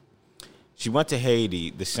did. She went to Haiti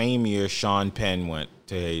the same year Sean Penn went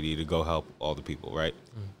to Haiti to go help all the people, right?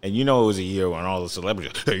 And it was a year when all the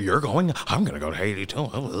celebrities, hey, you're going? I'm going to go to Haiti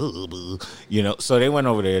too. So they went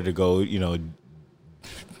over there to go, I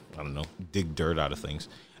don't know, dig dirt out of things.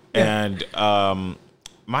 Yeah. And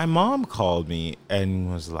my mom called me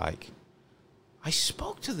and was like, I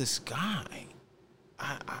spoke to this guy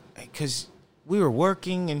because we were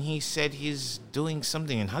working and he said he's doing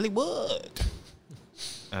something in Hollywood.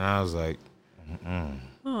 And I was like,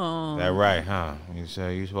 Oh, that right, huh? You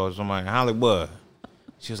said you supposed to somebody in Hollywood.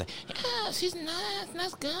 She was like, yeah, she's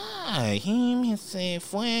nice guy. Him, his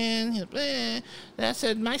friend, his blah. And I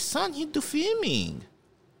said, my son, he do filming.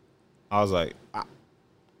 I was like,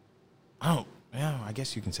 I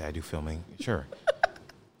guess you can say I do filming. Sure.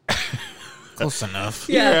 Close enough.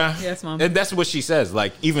 yeah. Yes, Mom. And that's what she says.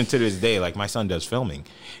 Like, even to this day, like, my son does filming.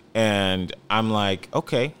 And I'm like,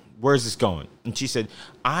 okay, where's this going? And she said,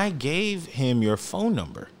 I gave him your phone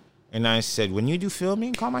number. And I said, when you do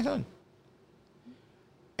filming, call my son.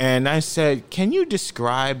 And I said, can you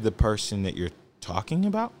describe the person that you're talking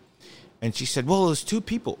about? And she said, well, there's two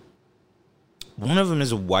people. One of them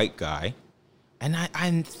is a white guy. And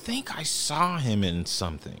I think I saw him in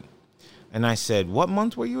something. And I said, what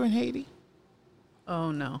month were you in Haiti?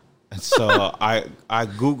 Oh, no. And so I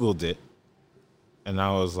Googled it. And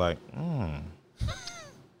I was like,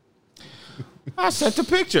 I sent the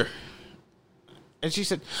picture. And she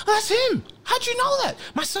said, oh, that's him. How'd you know that?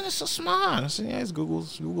 My son is so smart. I said, yeah, it's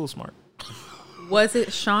Google smart. Was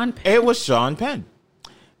it Sean Penn? It was Sean Penn.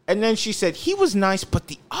 And then she said, he was nice, but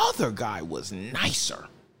the other guy was nicer.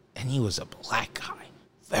 And he was a black guy.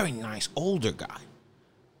 Very nice, older guy.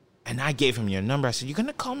 And I gave him your number. I said, you're going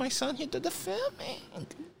to call my son here to the filming?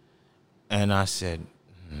 And I said,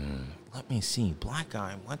 let me see. Black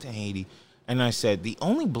guy, went to Haiti. And I said, the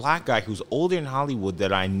only black guy who's older in Hollywood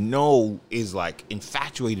that I know is like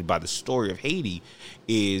infatuated by the story of Haiti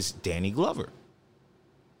is Danny Glover.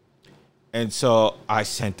 And so I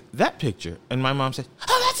sent that picture, and my mom said,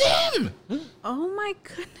 oh, that's him. Oh, my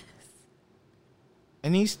goodness.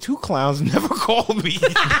 And these two clowns never called me.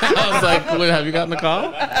 I was like, "What? Have you gotten a call?"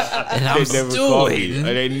 And I'm They never still called me. waiting.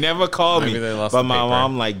 They never called Maybe me. they lost But the my paper.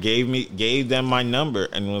 mom like gave them my number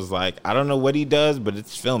and was like, I don't know what he does, but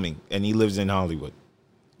it's filming, and he lives in Hollywood.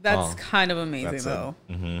 That's Oh, kind of amazing, that's it. though.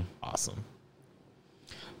 Awesome.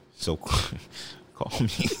 So call me.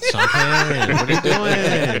 Sean Penn, what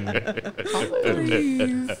are you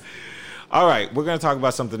doing? All right, we're gonna talk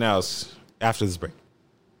about something else after this break.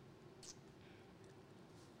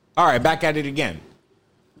 All right, back at it again.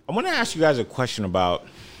 I want to ask you guys a question about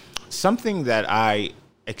something that I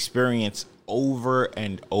experience over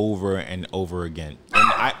and over and over again.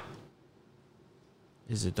 And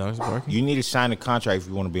Is it dogs barking? you need to sign a contract if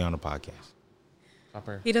you want to be on the podcast.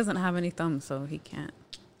 He doesn't have any thumbs, so he can't.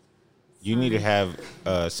 You need to have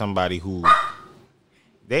somebody who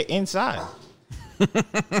they're inside.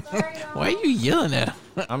 Why are you yelling at him?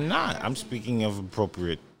 I'm not. I'm speaking of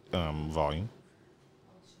appropriate volume.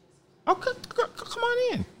 Oh, come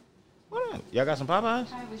on in. What up? Y'all got some Popeyes?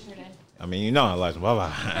 We sure did. I mean, you know I like some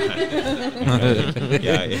Popeyes.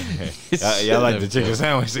 Y'all like the chicken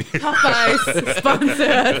sandwich. Popeyes, sponsor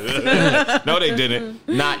us. No, they didn't.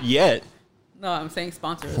 Not yet. No, I'm saying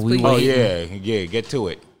sponsor us, We please. Oh, wait. yeah. Get to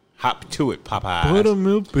it. Hop to it, Popeyes.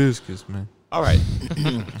 Buttermilk biscuits, man. All right.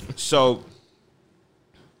 So,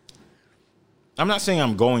 I'm not saying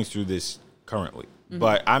I'm going through this currently,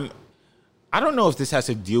 but I don't know if this has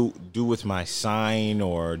to do with my sign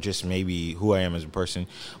or just maybe who I am as a person,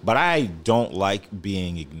 but I don't like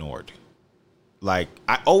being ignored. Like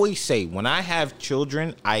I always say, when I have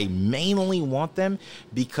children, I mainly want them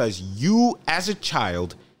because you, as a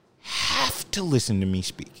child, have to listen to me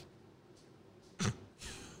speak.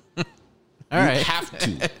 All You right. have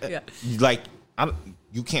to. Yeah. Like,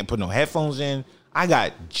 you can't put no headphones in. I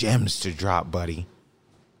got gems to drop, buddy.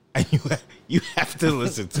 And you have to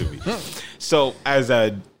listen to me. So as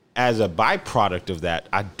a byproduct of that,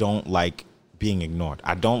 I don't like being ignored.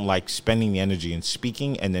 I don't like spending the energy in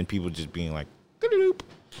speaking and then people just being like,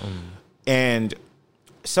 and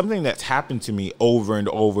something that's happened to me over and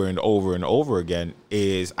over and over and over again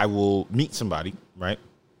is I will meet somebody, right?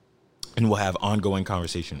 And we'll have ongoing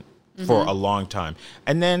conversation for a long time.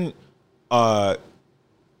 And then I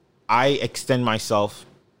extend myself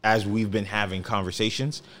as we've been having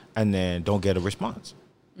conversations and then don't get a response.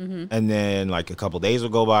 And then like a couple days will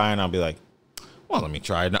go by and I'll be like, well, let me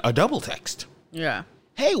try a double text. Yeah.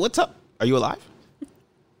 Hey, what's up? Are you alive?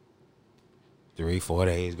 3-4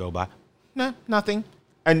 days go by. Nah, nothing.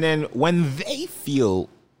 And then when they feel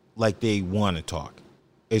like they want to talk,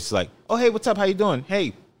 it's like, oh, hey, what's up? How you doing?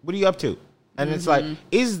 Hey, what are you up to? And it's like,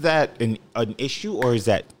 is that an issue or is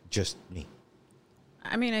that just me?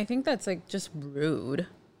 I mean, I think that's like just rude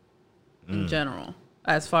in general,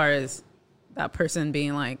 as far as that person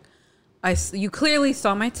being like, you clearly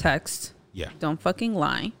saw my text. Yeah. Don't fucking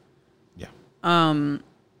lie. Yeah.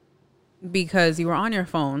 Because you were on your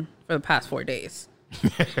phone for the past 4 days.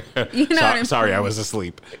 You know what I'm Sorry, saying? I was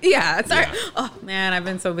asleep. Yeah. Sorry. Yeah. Oh, man, I've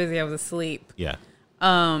been so busy. I was asleep. Yeah.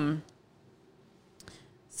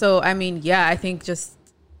 So, I mean, yeah, I think it's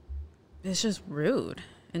just rude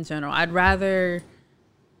in general. I'd rather,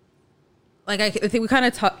 like, I think we kind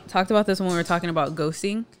of talked about this when we were talking about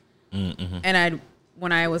ghosting. And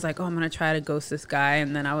when I was like, oh, I'm going to try to ghost this guy.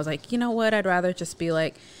 And then I was like, you know what? I'd rather just be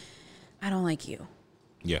like, I don't like you.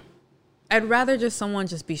 Yeah. I'd rather just someone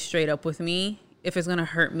just be straight up with me. If it's going to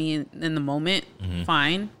hurt me in the moment,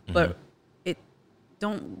 fine. But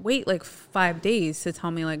don't wait like 5 days to tell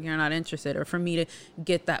me like you're not interested or for me to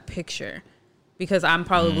get that picture, because I'm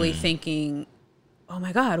probably thinking, oh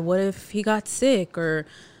my God, what if he got sick? Or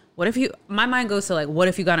what if my mind goes to like, what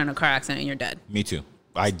if you got in a car accident and you're dead? Me too.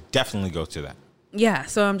 I definitely go to that. Yeah.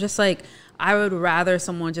 So I'm just like, I would rather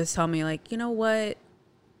someone just tell me like, you know what?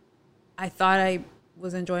 I thought I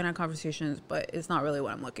was enjoying our conversations, but it's not really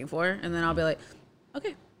what I'm looking for. And then I'll be like,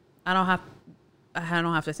 okay, I don't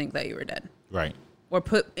have to think that you were dead. Right. Or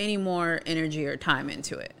put any more energy or time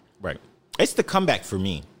into it. Right. It's the comeback for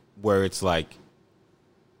me where it's like,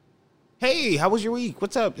 hey, how was your week?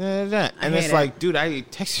 What's up? And it's hate like, dude, I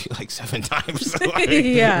texted you like 7 times. Like,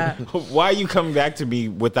 Yeah. Why are you coming back to me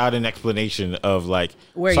without an explanation of like,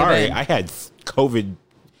 Where you sorry, been? I had COVID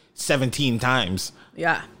 17 times.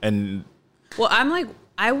 Yeah. And Well, I'm like,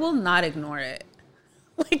 I will not ignore it.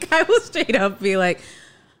 Like, I will straight up be like,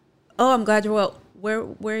 oh, I'm glad you're well.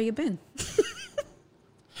 Where you been?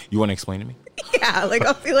 you want to explain to me? Yeah, like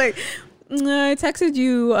I'll be like, I texted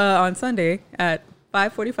you on Sunday at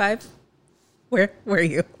 5:45. Where are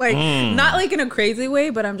you? Like, not like in a crazy way,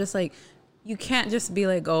 but I'm just like, you can't just be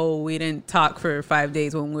like, oh, we didn't talk for 5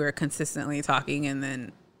 days when we were consistently talking and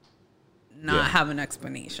then not have an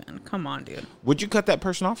explanation. Come on, dude. Would you cut that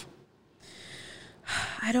person off?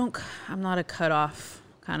 I'm not a cutoff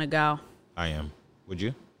kind of gal. I am. Would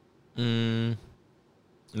you?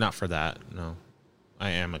 Not for that. No,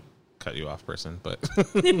 I am a cut you off person, but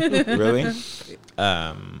Really?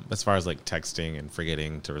 as far as like texting and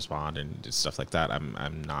forgetting to respond and just stuff like that,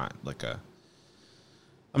 I'm not like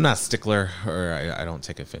I'm not a stickler, or I don't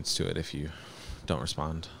take offense to it if you don't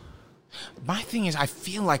respond. My thing is, I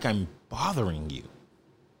feel like I'm bothering you.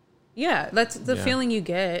 Yeah, that's the feeling you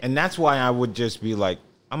get. And that's why I would just be like,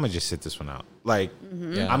 I'm gonna just sit this one out. Like,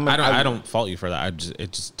 Yeah. I don't fault you for that.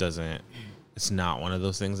 It just doesn't. It's not one of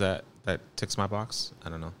those things that ticks my box. I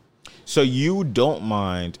don't know. So you don't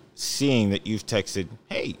mind seeing that you've texted,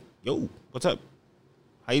 "Hey, yo, what's up?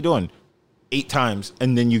 How you doing?" 8 times,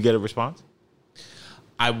 and then you get a response?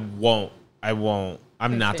 I won't.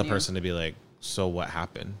 I'm not the Continue. person to be like, so what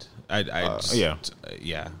happened? I just,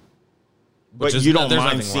 yeah. But Just- you don't there's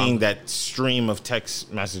mind nothing wrong seeing with that stream of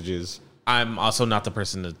text messages. I'm also not the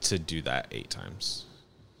person to do that 8 times.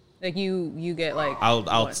 Like you get like I'm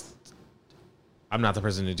not the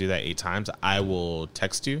person to do that 8 times. I will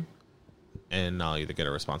text you, and I'll either get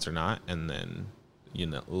a response or not, and then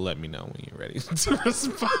let me know when you're ready to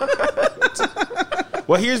respond.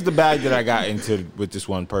 Well, here's the bag that I got into with this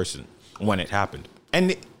one person when it happened.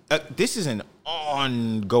 And this is an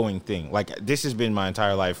ongoing thing. Like, this has been my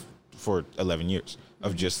entire life for 11 years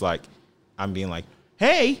of just like, I'm being like,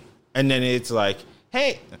 hey. And then it's like,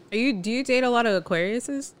 hey. do you date a lot of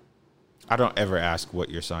Aquariuses? I don't ever ask what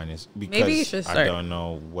your sign is because Maybe you should I start. don't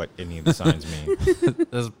know what any of the signs mean.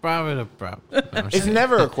 That's probably the problem. It's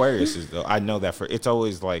never Aquarius's, though. I know that it's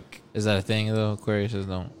always like. Is that a thing though? Aquariuses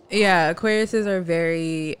don't. Yeah, Aquariuses are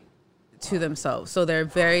very to themselves. So they're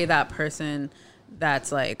very that person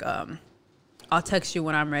that's like, I'll text you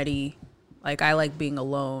when I'm ready. Like, I like being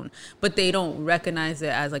alone. But they don't recognize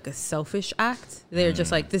it as like a selfish act. They're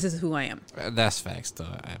just like, this is who I am. That's facts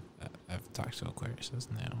though. I've talked to Aquariuses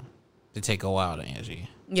now. They take a while to answer you.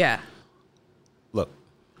 Yeah. Look,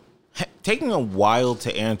 taking a while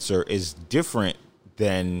to answer is different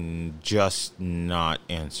than just not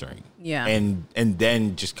answering. Yeah. And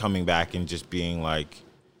then just coming back and just being like,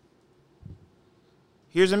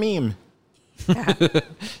 here's a meme.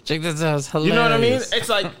 Check this out. It's hilarious. You know what I mean? It's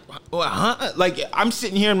like, huh? Like, I'm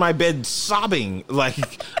sitting here in my bed sobbing. Like,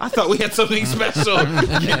 I thought we had something special,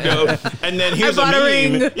 you know? And then here's a bought a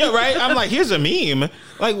meme. ring. Yeah, right? I'm like, here's a meme.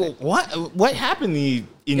 Like, what happened in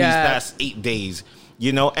these past 8 days?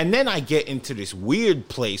 You know? And then I get into this weird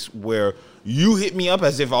place where you hit me up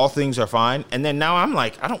as if all things are fine. And then now I'm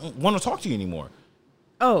like, I don't want to talk to you anymore.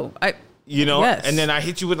 Oh, You know, Yes. and then I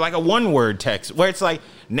hit you with like a 1-word text where it's like,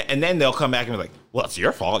 and then they'll come back and be like, well, it's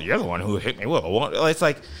your fault. You're the one who hit me with a one. It's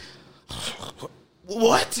like,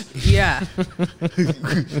 what? yeah.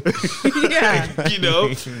 yeah. You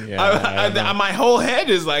know, my whole head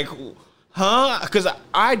is like, huh? Because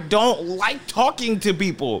I don't like talking to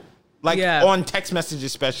people, like on text message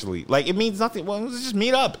especially. Like, it means nothing. Well, let's just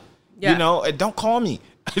meet up. Yeah. You know, and don't call me.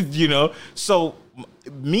 You know, so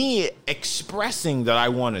me expressing that I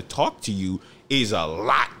want to talk to you is a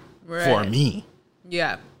lot for me.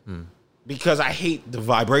 Yeah. Because I hate the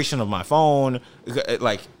vibration of my phone.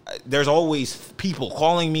 Like, there's always people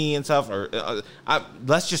calling me and stuff. Or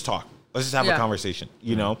let's just talk. Let's just have a conversation,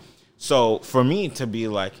 you know? So for me to be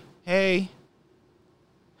like, hey,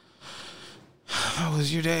 how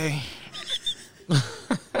was your day?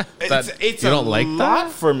 It's you don't like lot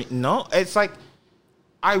that? for me. No, it's like,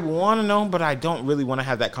 I want to know, but I don't really want to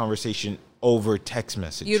have that conversation over text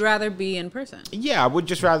message. You'd rather be in person. Yeah, I would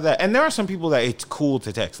just rather that. And there are some people that it's cool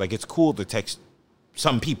to text. Like, it's cool to text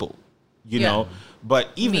some people, you know? But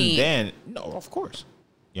even then, no, of course.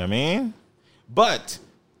 You know what I mean? But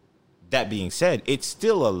that being said, it's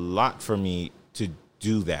still a lot for me to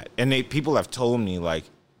do that. And people have told me, like,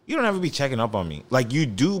 you don't ever be checking up on me. Like, you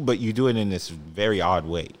do, but you do it in this very odd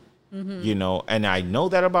way, you know? And I know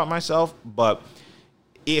that about myself, but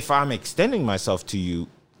if I'm extending myself to you,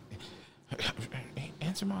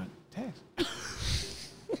 answer my text.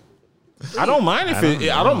 I don't mind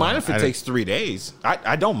if it takes 3 days.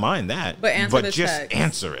 I don't mind that. But answer the just text.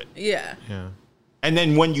 answer it. Yeah. Yeah. And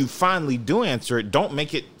then when you finally do answer it, don't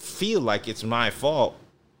make it feel like it's my fault.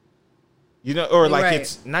 You know, or like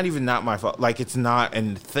it's not even not my fault. Like, it's not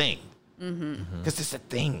a thing. Because it's a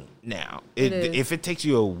thing now. If it takes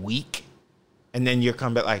you a week and then you're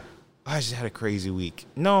coming back like, I just had a crazy week.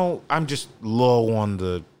 No, I'm just low on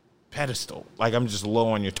the pedestal. Like, I'm just low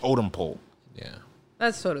on your totem pole. Yeah.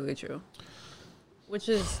 That's totally true. Which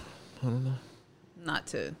is, I don't know, not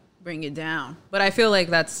to bring it down, but I feel like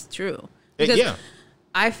that's true. Because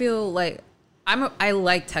I feel like I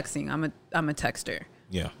like texting. I'm a texter.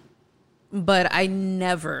 Yeah. But I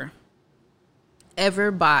never,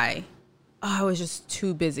 ever buy, I was just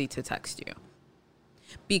too busy to text you.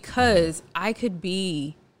 Because I could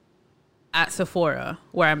be at Sephora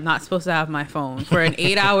where I'm not supposed to have my phone for an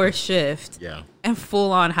 8-hour shift and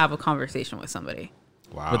full on have a conversation with somebody.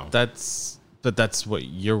 Wow. But that's what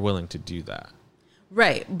you're willing to do that.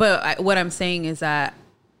 Right. But what I'm saying is that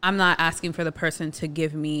I'm not asking for the person to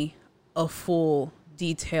give me a full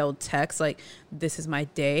detailed text like this is my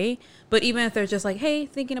day. But even if they're just like, hey,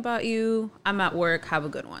 thinking about you, I'm at work, have a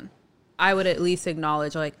good one, I would at least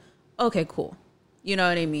acknowledge like, okay, cool. You know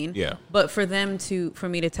what I mean? Yeah. But for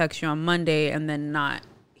me to text you on Monday and then not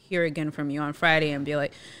hear again from you on Friday and be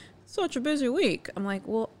like, such a busy week. I'm like,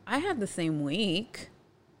 well, I had the same week.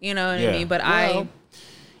 You know what I mean? But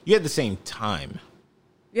you had the same time.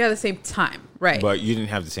 You had the same time, right? But you didn't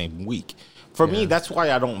have the same week. For me, that's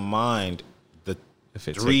why I don't mind the If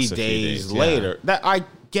it 3 takes a few days days, later. That I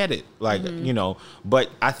get it. Like, you know, but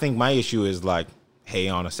I think my issue is like, hey,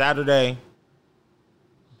 on a Saturday,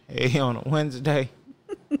 hey, on a Wednesday,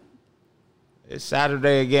 it's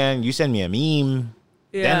Saturday again. You send me a meme.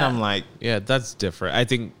 Yeah. Then I'm like, Yeah, that's different. I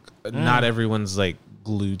think not everyone's like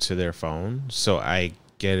glued to their phone, so I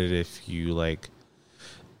get it if you like.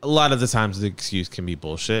 A lot of the times the excuse can be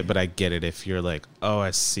bullshit, but I get it if you're like, oh, I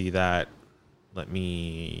see that. Let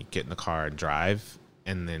me get in the car and drive,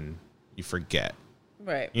 and then you forget.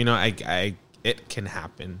 Right. You know, I it can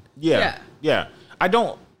happen. yeah. I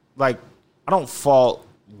don't fault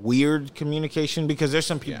weird communication because there's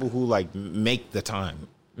some people who like make the time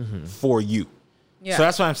for you. Yeah. So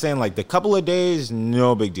that's why I'm saying like the couple of days,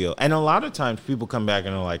 no big deal. And a lot of times people come back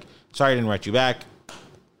and are like, sorry I didn't write you back.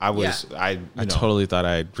 I Totally thought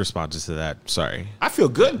I'd responded to that. Sorry. I feel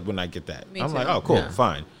good when I get that. Me I'm too. like, oh, cool, Yeah.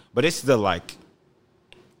 fine. But it's the like,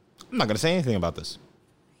 I'm not going to say anything about this.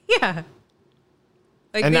 Yeah.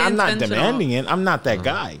 Like, And be I'm not intentional. demanding it. I'm not that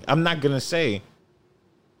guy. I'm not going to say,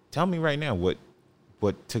 tell me right now what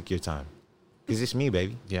took your time. Because it's me,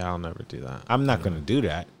 baby. Yeah, I'll never do that. I'm not going to do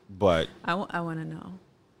that. But I want to know.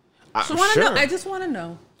 I, So wanna sure. know. I just want to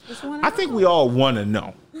know. I think we all want to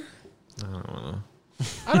know.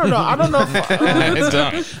 I don't know. I don't know.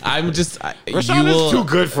 If I'm just. Rashawn is too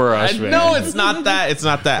good for us, man. No, it's not that. It's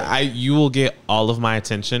not that. You will get all of my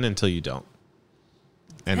attention until you don't.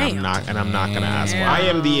 And Damn. I'm not gonna ask why. I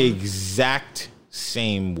am the exact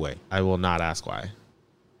same way. I will not ask why.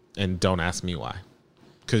 And don't ask me why.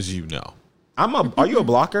 Because you know. Are you a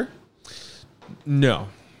blocker? No.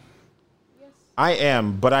 I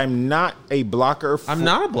am, but I'm not a blocker. I'm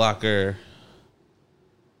not a blocker.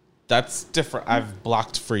 That's different. I've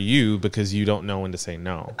blocked for you because you don't know when to say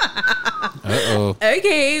no. Uh-oh.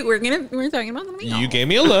 Okay, we're talking about something else. You gave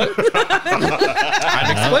me a look.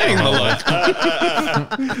 I'm explaining the look.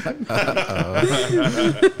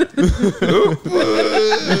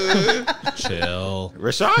 Chill.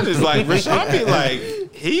 Rashawn is like, Rashawn be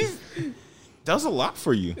like, he does a lot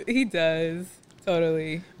for you. He does.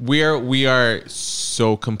 Totally. We are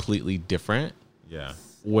so completely different Yeah.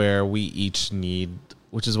 where we each need,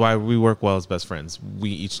 which is why we work well as best friends. We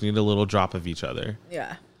each need a little drop of each other.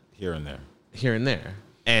 Yeah. Here and there. Here and there.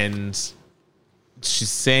 And she's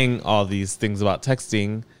saying all these things about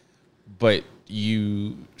texting, but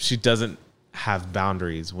she doesn't have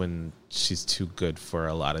boundaries when she's too good for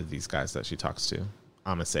a lot of these guys that she talks to.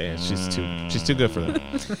 I'm gonna say it. She's too good for them.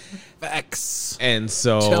 Facts. And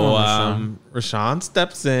so Tell him, Rashawn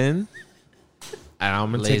steps in. And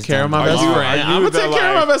I'm gonna Lays take care of down my the best law. friend. Are you I'm gonna the, take care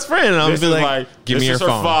of like, my best friend. And I'm gonna This be is like, give me your this is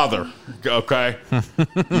phone. her father. Okay.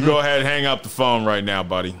 You go ahead and hang up the phone right now,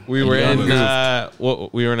 buddy. We were And in you gotta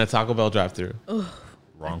we were in a Taco Bell drive-thru,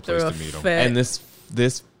 wrong place to meet him. and this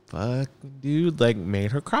fucking dude like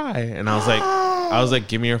made her cry, and I was like,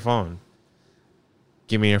 give me your phone,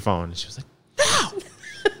 give me your phone. And she was like, no.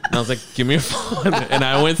 And I was like, give me your phone. And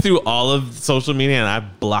I went through all of social media and I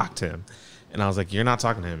blocked him. And I was like, you're not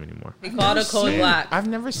talking to him anymore. He called a cold black. I've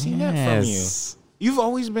never seen that from you. Yes. You've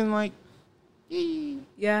always been like,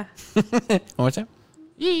 Yeah. One more time.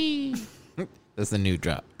 That's the new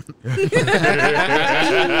drop.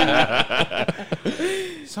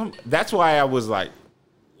 that's why I was like,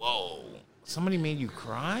 whoa, somebody made you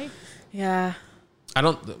cry? Yeah.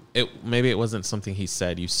 Maybe it wasn't something he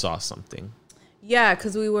said. You saw something. Yeah,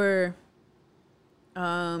 because we were,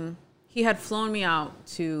 he had flown me out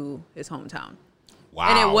to his hometown. Wow.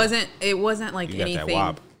 And it wasn't like You got that anything.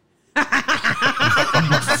 wop.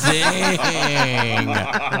 Dang.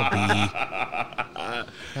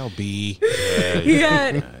 That'll be. He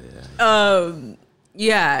had,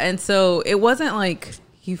 yeah. And so it wasn't like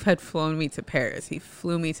he had flown me to Paris. He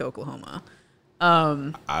flew me to Oklahoma.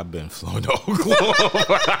 I've been flown to Oklahoma.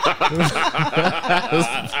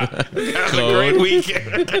 That's a great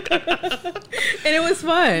weekend. And it was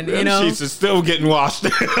fun, you know? Sheets are still getting washed.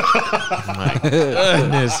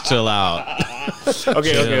 Goodness, chill out.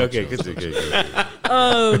 Okay. Good.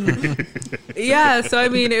 Yeah, so I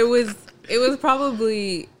mean, it was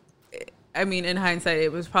probably, I mean, in hindsight,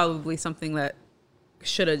 it was probably something that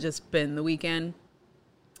should have just been the weekend.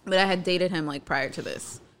 But I had dated him like prior to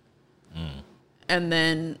this. And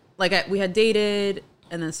then like we had dated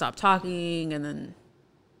and then stopped talking and then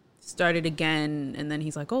started again. And then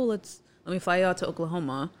he's like, oh, let me fly you out to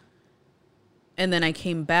Oklahoma. And then I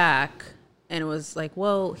came back and it was like,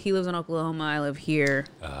 well, he lives in Oklahoma. I live here.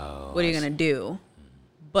 What are you going to do?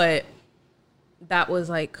 But that was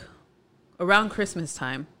like around Christmas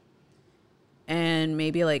time. And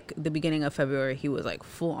maybe like the beginning of February, he was like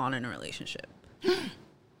full on in a relationship.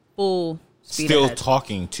 Full speed Still ahead.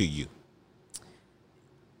 talking to you.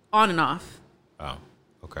 On and off. Oh,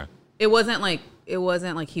 okay. It wasn't like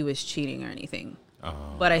he was cheating or anything.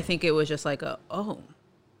 But I think it was just like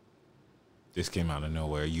this came out of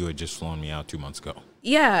nowhere. You had just flown me out 2 months ago.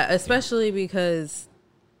 Yeah, especially because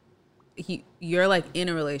you're like in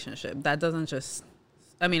a relationship. That doesn't just,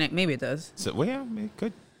 I mean, maybe it does. So, well, yeah, it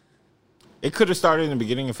could. It could have started in the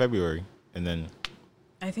beginning of February, and then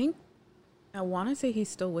I want to say he's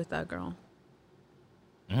still with that girl.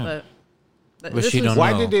 But she don't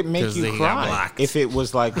why know, did it make 'cause you they got cry blocked. if it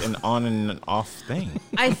was like an on and off thing?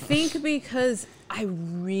 I think because I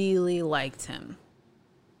really liked him.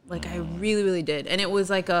 Like I really, really did. And it was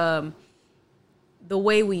like the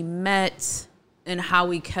way we met and how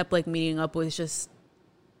we kept like meeting up was just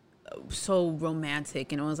so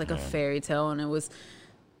romantic, and it was like a fairy tale, and I was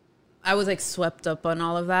like swept up on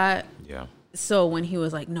all of that. Yeah. So when he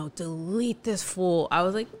was like, no, delete this fool, I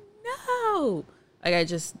was like, no. Like I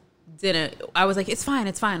just didn't. I was like, it's fine.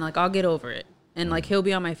 Like I'll get over it. And like he'll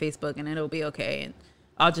be on my Facebook and it'll be okay. And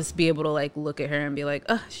I'll just be able to like look at her and be like,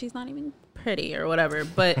 she's not even pretty or whatever.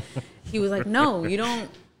 But he was like, no, you don't.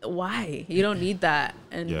 Why? You don't need that.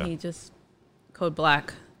 And he just code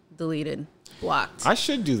black, deleted, blocked. I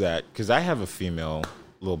should do that because I have a female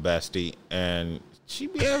little bestie, and she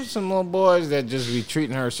be having some little boys that just be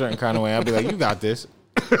treating her a certain kind of way. I'll be like, you got this.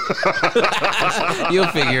 You'll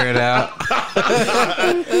figure it out.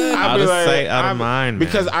 Out of sight, out of mind, man.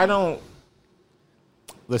 Because I don't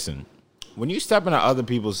listen. When you step into other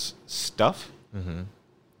people's stuff,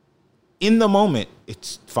 in the moment,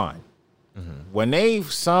 it's fine. When they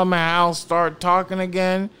somehow start talking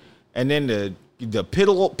again, and then the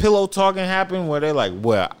pillow talking happened where they're like,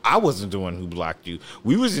 well, I wasn't the one who blocked you.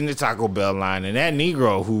 We was in the Taco Bell line, and that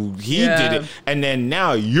Negro who did it. And then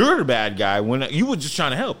now you're the bad guy when you were just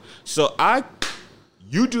trying to help. So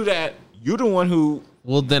you do that. You're the one who.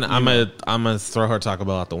 Well, then I'm gonna throw her Taco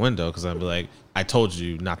Bell out the window because I'll be like, I told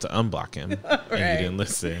you not to unblock him, and you didn't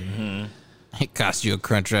listen. It cost you a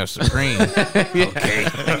Crunchwrap Supreme. Okay.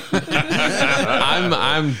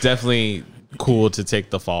 I'm definitely cool to take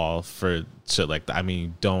the fall for shit like that. I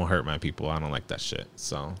mean, don't hurt my people. I don't like that shit.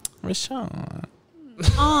 So, Rashawn.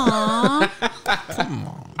 Aww. Come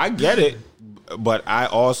on. I get it, but I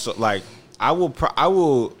also like. I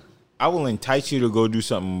will entice you to go do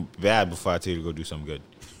something bad before I tell you to go do something good.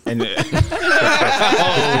 And but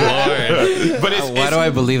Why do I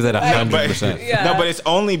believe that 100%? No, but it's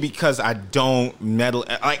only because I don't meddle.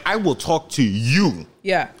 Like I will talk to you.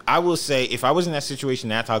 Yeah. I will say if I was in that situation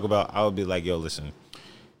that I talk about, I would be like, yo, listen,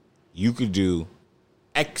 you could do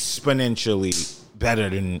exponentially better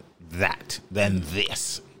than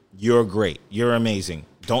this. You're great. You're amazing.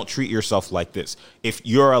 Don't treat yourself like this. If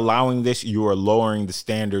you're allowing this, you are lowering the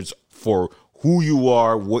standards for who you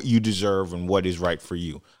are, what you deserve, and what is right for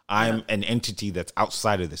you. I'm an entity that's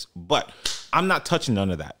outside of this. But I'm not touching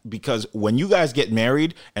none of that because when you guys get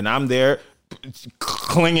married and I'm there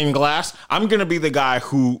clinging glass, I'm going to be the guy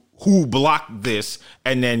who blocked this,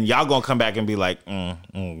 and then y'all going to come back and be like,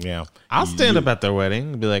 yeah. I'll stand up at their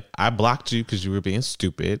wedding and be like, I blocked you because you were being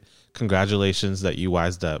stupid. Congratulations that you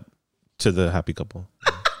wised up to the happy couple.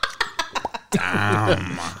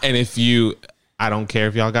 Damn. And I don't care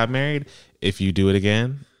if y'all got married. If you do it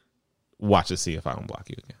again, watch and see if I don't block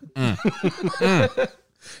you again.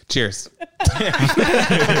 Cheers.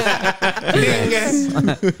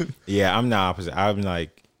 Yeah, I'm the opposite. I'm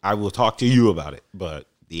like, I will talk to you about it, but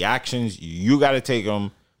the actions, you got to take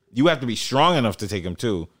them. You have to be strong enough to take them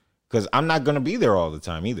too, because I'm not going to be there all the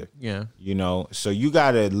time either. Yeah. You know, so you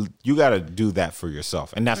gotta do that for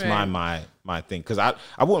yourself, and that's my thing. Because I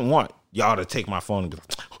wouldn't want y'all to take my phone and be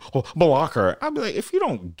like, oh, block her. I'd be like, if you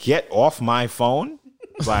don't get off my phone,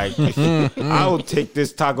 like I will take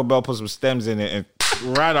this Taco Bell, put some stems in it, and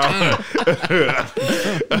right off.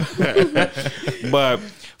 But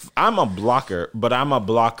I'm a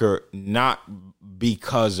blocker, not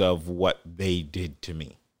because of what they did to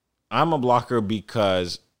me. I'm a blocker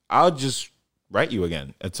because I'll just write you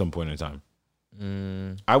again at some point in time.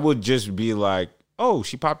 I would just be like, oh,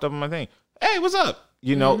 she popped up on my thing. Hey, what's up?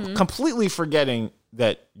 You know, completely forgetting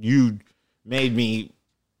that you made me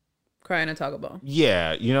crying at Taco Bell.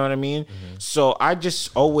 Yeah, you know what I mean? So I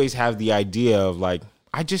just always have the idea of like,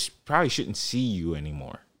 I just probably shouldn't see you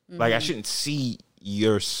anymore. Like I shouldn't see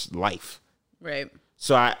your life. Right.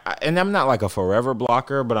 So and I'm not like a forever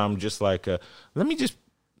blocker, but I'm just like, let me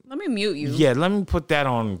mute you. Yeah, let me put that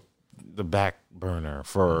on the back burner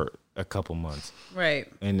for a couple months. Right.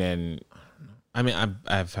 And then, I mean,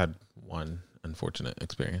 I've had one unfortunate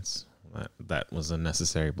experience that was a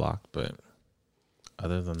necessary block, but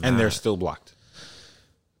other than that, and they're still blocked.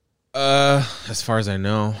 As far as I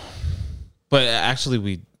know, but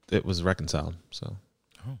actually it was reconciled. So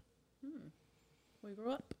We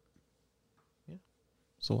grew up. yeah, it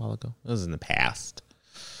was a while ago. It was in the past.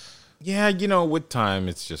 Yeah, you know, with time,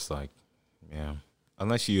 it's just like, yeah,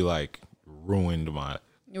 unless you like ruined my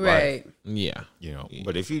Right. life, Yeah, you know.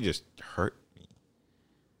 But if you just hurt me,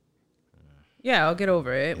 Yeah, I'll get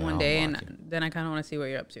over it one I'll day, block and then I kind of want to see what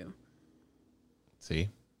you're up to. see,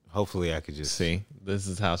 hopefully, I could just see, this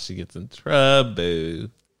is how she gets in trouble.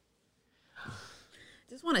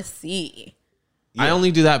 Just want to see. I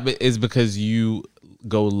only do that is because you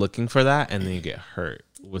go looking for that and then you get hurt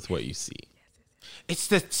with what you see. It's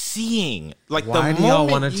the seeing. Like, Why the do y'all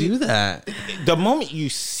moment want to do that? The moment you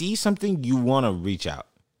see something, you want to reach out.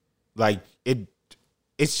 Like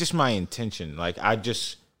it's just my intention. Like I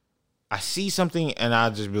see something and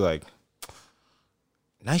I'll just be like,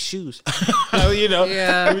 nice shoes. You know,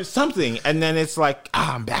 Yeah. something. And then it's like,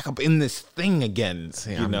 I'm back up in this thing again.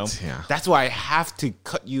 See, you know, yeah. that's why I have to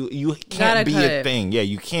cut you. You Gotta can't be cut a it. thing. Yeah,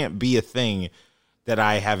 you can't be a thing that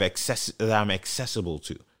I have that I'm accessible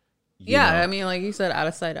to. You Yeah, know? I mean, like you said, out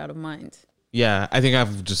of sight, out of mind. Yeah, I think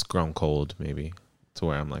I've just grown cold, maybe, to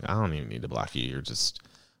where I'm like, I don't even need to block you. You're just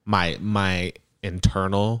my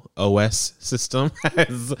internal OS system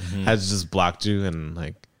has just blocked you, and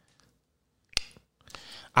like,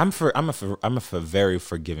 I'm a very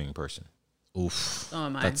forgiving person. oof. So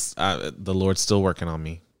am I. That's the Lord's still working on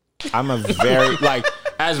me. I'm a very like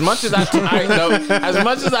as much as I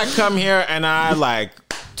come here and I like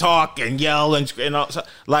talk and yell and all,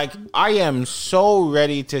 like I am so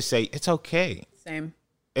ready to say it's okay, Same.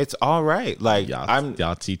 it's all right. Like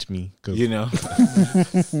Y'all teach me, 'cause- you know,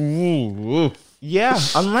 yeah.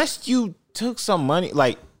 Unless you took some money,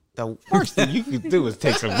 like the worst thing you could do is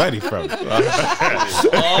take some money from me.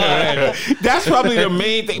 That's probably the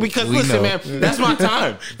main thing. Because listen, man, that's my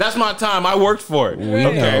time. That's my time. I worked for it.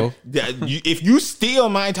 know. If you steal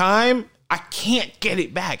my time, I can't get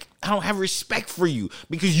it back. I don't have respect for you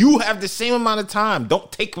because you have the same amount of time.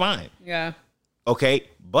 Don't take mine. Yeah. Okay,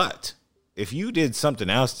 but if you did something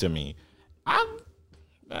else to me,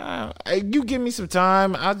 you give me some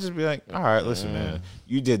time. I'll just be like, all right, listen, man,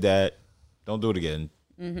 you did that. Don't do it again.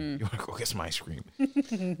 You want to go get some ice cream?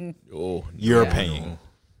 Oh, You're paying.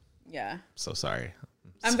 Yeah. so sorry.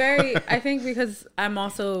 I think because I'm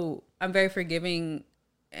very forgiving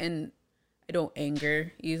and I don't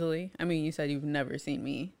anger easily. I mean, you said you've never seen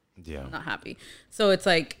me Yeah. not happy. So it's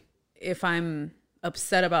like if I'm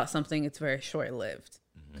upset about something, it's very short lived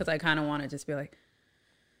because I kind of want to just be like,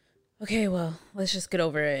 okay, well, let's just get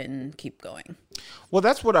over it and keep going. Well,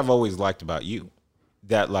 that's what I've always liked about you.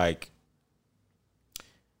 That like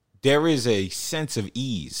there is a sense of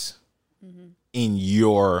ease in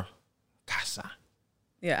your casa.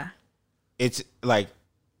 Yeah. It's like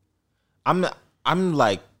I'm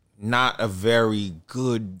like not a very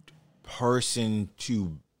good person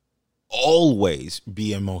to always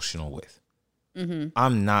be emotional with.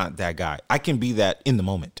 I'm not that guy. I can be that in the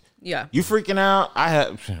moment. Yeah. You freaking out?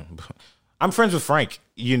 I'm friends with Frank.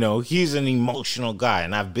 You know, he's an emotional guy,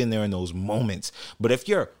 and I've been there in those moments. But if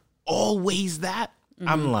you're always that,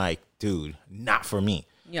 I'm like, dude, not for me.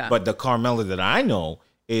 Yeah. But the Carmela that I know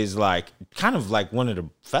is like kind of like one of the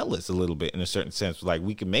fellas a little bit in a certain sense. Like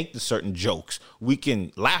we can make the certain jokes. We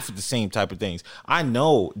can laugh at the same type of things. I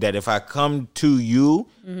know that if I come to you,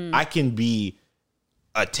 I can be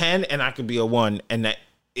a 10 and I can be a 1 and that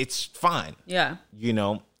it's fine. Yeah. You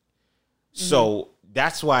know? So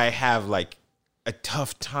that's why I have like a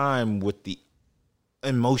tough time with the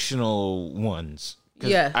emotional ones. 'Cause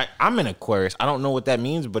Yeah. I'm an Aquarius. I don't know what that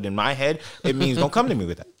means, but in my head, it means don't come to me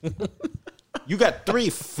with that. You got 3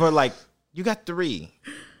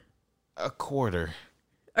 a quarter.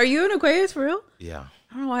 Are you an Aquarius for real? Yeah.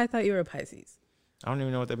 I don't know why I thought you were a Pisces. I don't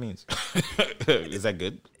even know what that means. Is that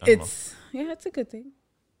good? I don't know. It's a good thing.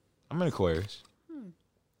 I'm an Aquarius.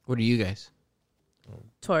 What are you guys?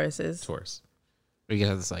 Tauruses. Taurus. You guys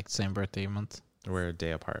have this like same birthday month? We're a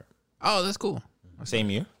day apart. Oh, that's cool. Same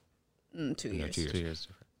year? 2 years. 2 years. 2 years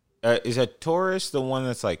different. Is a Taurus the one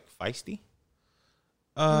that's like feisty?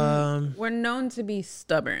 We're known to be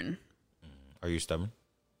stubborn. Are you stubborn?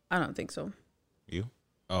 I don't think so. You?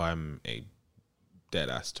 Oh, I'm a dead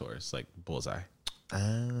ass Taurus, like bullseye.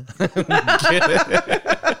 I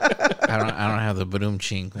don't have the Badoom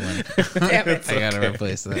Chink one. Damn it. I gotta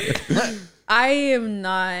replace that. I am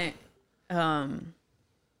not.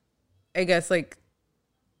 I guess like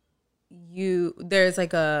there's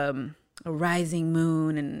like a rising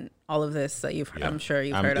moon and all of this that I'm sure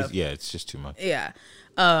you've heard of. Yeah, it's just too much. Yeah.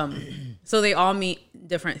 So they all mean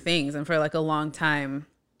different things, and for like a long time,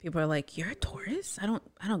 people are like, "You're a Taurus? I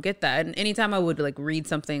don't get that." And anytime I would like read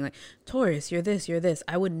something like Taurus, you're this,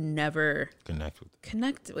 I would never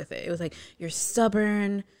connect with it. It was like, you're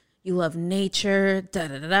stubborn, you love nature, da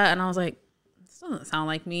da da da, and I was like, this doesn't sound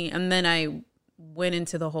like me. And then I went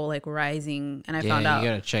into the whole like rising, and I found out you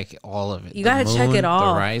gotta check all of it. You gotta check it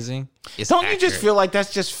all. The rising. Don't you just feel like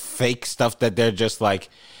that's just fake stuff that they're just like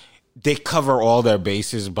they cover all their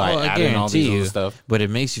bases by adding all these little stuff? But it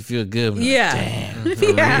makes you feel good. Yeah. Damn, for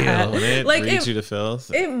real. It Like, reads you to filth.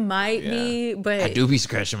 It might be, but I do be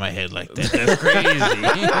scratching my head like that. That's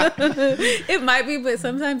crazy. it might be, but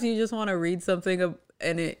sometimes you just want to read something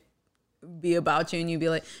and it be about you, and you be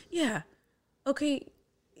like, yeah, okay,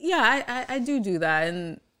 yeah, I do that,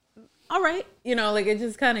 and all right, like it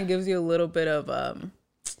just kind of gives you a little bit of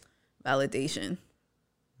validation.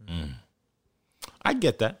 I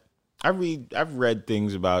get that. I've read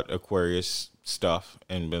things about Aquarius stuff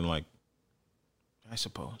and been like, I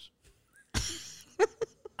suppose.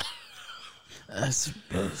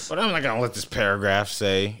 But I'm not gonna let this paragraph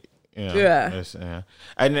say, Yeah.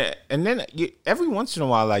 And then every once in a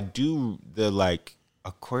while I do the like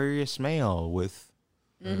Aquarius male with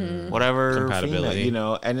whatever compatibility,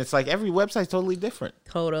 female, and it's like every website's totally different.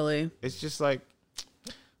 Totally. It's just like,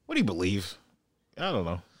 what do you believe? I don't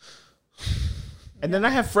know. And then I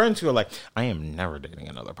have friends who are like, I am never dating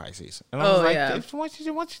another Pisces. And I was like, why don't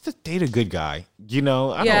you just date a good guy? I don't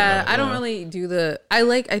know. I don't really do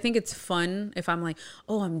I think it's fun if I'm like,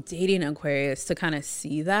 oh, I'm dating an Aquarius, to kind of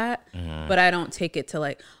see that. But I don't take it to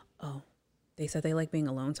like, oh, they said they like being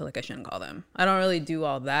alone, so like I shouldn't call them. I don't really do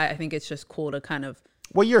all that. I think it's just cool to kind of.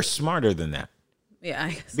 Well, you're smarter than that. Yeah,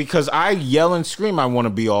 I guess. Because I yell and scream, I want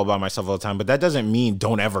to be all by myself all the time, but that doesn't mean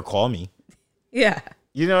don't ever call me. Yeah.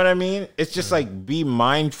 You know what I mean? It's just like, be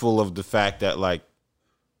mindful of the fact that like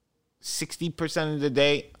 60% of the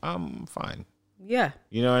day, I'm fine. Yeah.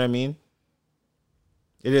 You know what I mean?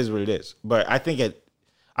 It is what it is. But I think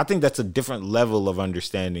that's a different level of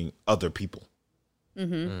understanding other people.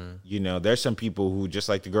 There's some people who, just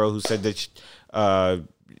like the girl who said that,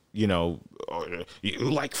 you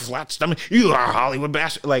like flat stomach, you are a Hollywood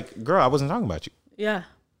bastard. Like, girl, I wasn't talking about you. Yeah.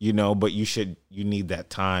 But you need that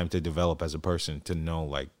time to develop as a person to know,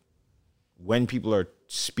 like, when people are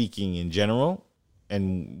speaking in general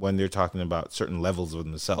and when they're talking about certain levels of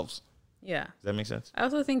themselves. Yeah. Does that make sense? I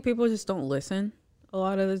also think people just don't listen a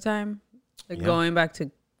lot of the time. Like, going back to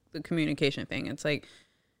the communication thing, it's like,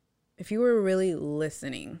 if you were really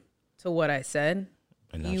listening to what I said,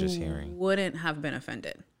 and not just hearing, wouldn't have been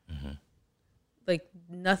offended. Like,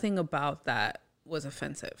 nothing about that was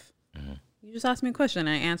offensive. You just asked me a question and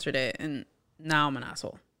I answered it, and now I'm an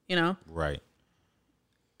asshole, Right.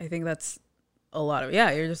 I think that's a lot of,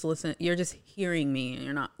 you're just listening. You're just hearing me and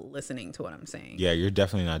you're not listening to what I'm saying. Yeah, you're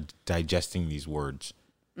definitely not digesting these words.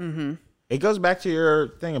 It goes back to your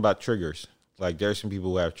thing about triggers. Like, there's some people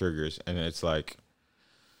who have triggers, and it's like,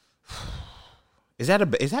 is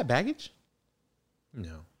that baggage?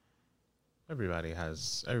 No.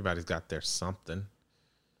 Everybody's got their something.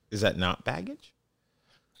 Is that not baggage?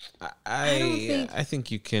 I think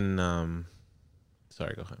you can.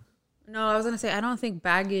 Sorry, go ahead. No, I was gonna say I don't think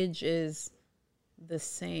baggage is the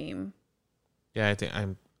same. Yeah,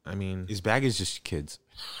 I mean, is baggage just kids?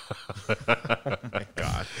 Oh my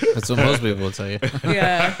God, that's what most people will tell you.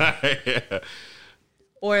 Yeah.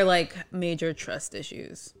 Or like major trust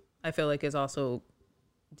issues, I feel like is also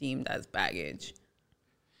deemed as baggage.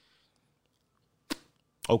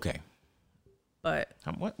 Okay. But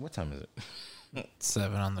what time is it?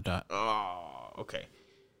 7 on the dot. Oh, okay.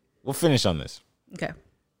 We'll finish on this. Okay.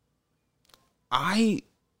 I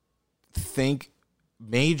think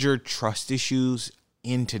major trust issues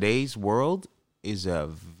in today's world is a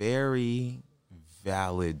very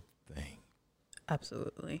valid thing.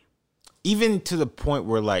 Absolutely. Even to the point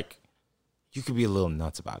where, like, you could be a little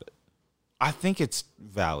nuts about it. I think it's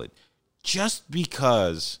valid. Just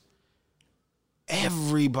because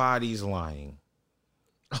everybody's lying.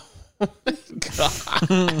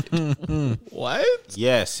 God. What?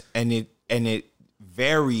 Yes, and it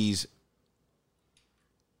varies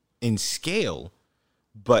in scale,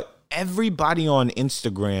 but everybody on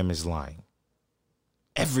Instagram is lying.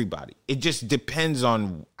 everybody. It just depends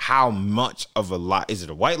on how much of a lie. Is it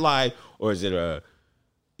a white lie or is it a,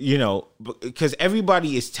 because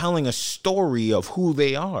everybody is telling a story of who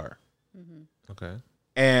they are. Okay.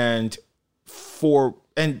 And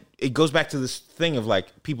it goes back to this thing of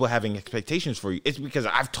like people having expectations for you. It's because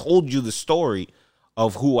I've told you the story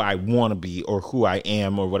of who I want to be or who I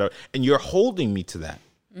am or whatever, and you're holding me to that.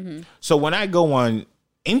 So when I go on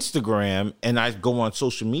Instagram and I go on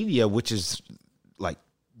social media, which is like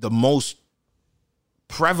the most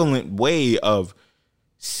prevalent way of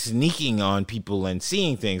sneaking on people and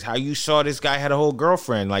seeing things, how you saw this guy had a whole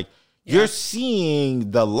girlfriend, like you're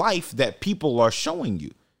seeing the life that people are showing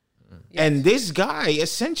you. Yes. And this guy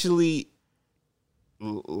essentially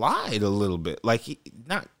lied a little bit, like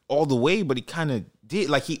not all the way, but he kind of did,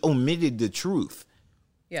 like he omitted the truth.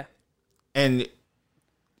 Yeah. And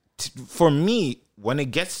for me, when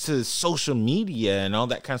it gets to social media and all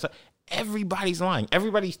that kind of stuff, everybody's lying.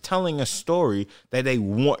 Everybody's telling a story that they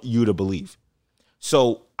want you to believe.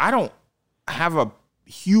 So I don't have a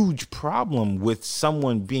huge problem with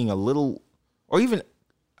someone being a little, or even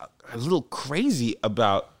a little crazy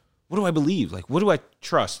about, what do I believe? Like, what do I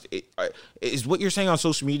trust? Is what you're saying on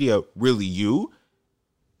social media really you?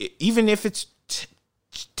 Even if it's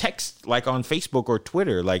text, like on Facebook or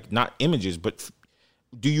Twitter, like not images, but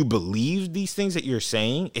do you believe these things that you're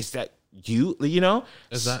saying? Is that you,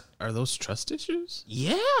 are those trust issues?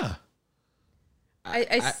 Yeah.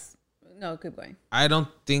 No, keep going. I don't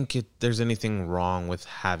think there's anything wrong with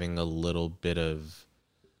having a little bit of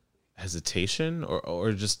hesitation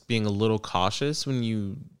or just being a little cautious when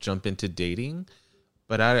you jump into dating.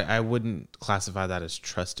 But I wouldn't classify that as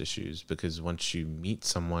trust issues, because once you meet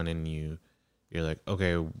someone and you're like,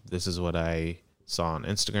 okay, this is what I saw on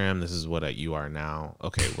Instagram, this is what you are now.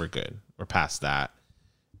 Okay, we're good. We're past that.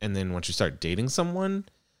 And then once you start dating someone,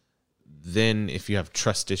 then if you have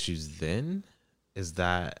trust issues, then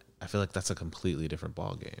I feel like that's a completely different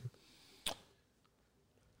ball game.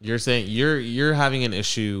 You're saying you're having an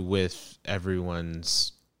issue with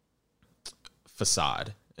everyone's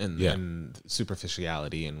facade and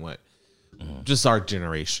superficiality and what just our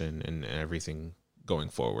generation and everything going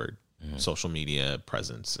forward, social media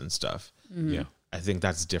presence and stuff. Yeah. I think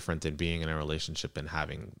that's different than being in a relationship and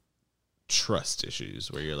having trust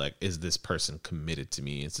issues where you're like, is this person committed to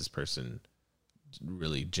me? Is this person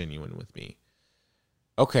really genuine with me?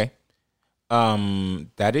 Okay.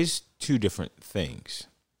 That is two different things.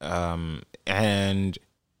 And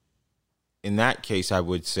in that case, I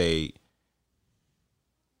would say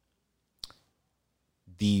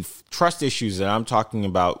the trust issues that I'm talking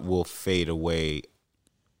about will fade away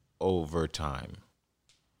over time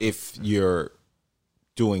if you're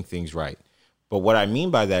doing things right. But what I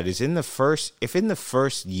mean by that is in the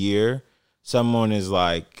first year, someone is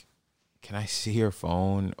like, can I see your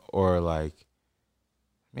phone? Or like,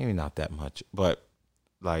 maybe not that much, but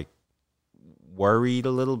like worried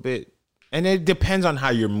a little bit. And it depends on how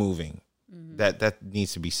you're moving. That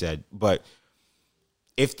needs to be said. But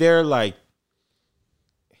if they're like,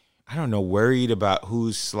 I don't know, worried about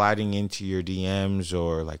who's sliding into your DMs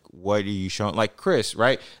or like, what are you showing? Like Chris,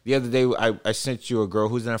 right? The other day, I sent you a girl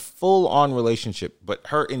who's in a full-on relationship, but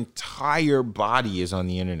her entire body is on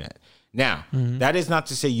the internet. Now, that is not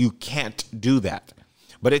to say you can't do that,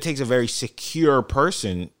 but it takes a very secure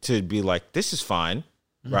person to be like, this is fine,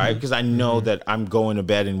 right? Because I know that I'm going to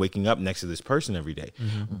bed and waking up next to this person every day.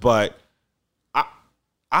 But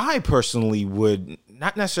I personally would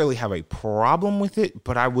not necessarily have a problem with it,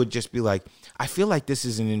 but I would just be like, I feel like this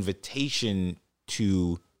is an invitation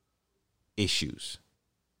to issues.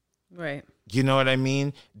 Right. You know what I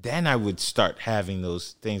mean? Then I would start having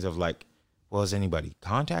those things of like, well, is anybody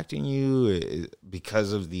contacting you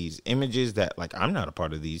because of these images that like I'm not a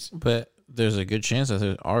part of these? But there's a good chance that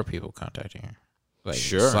there are people contacting her. Like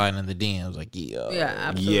sliding in the DMs like, yeah,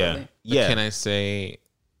 absolutely. Yeah. Can I say,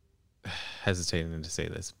 hesitating to say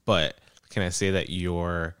this, but can I say that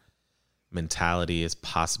your mentality is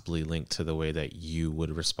possibly linked to the way that you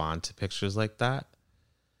would respond to pictures like that?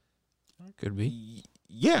 Could be.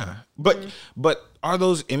 Yeah. But are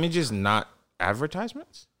those images not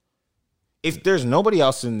advertisements? If there's nobody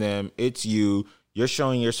else in them, it's you're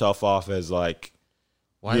showing yourself off as like,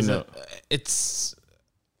 why is it? It's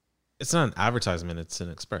not an advertisement, it's an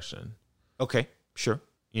expression. Okay, sure.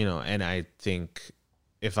 And I think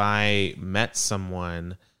if I met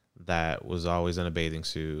someone that was always in a bathing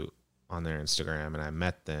suit on their Instagram and I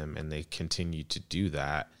met them and they continue to do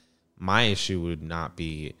that, my issue would not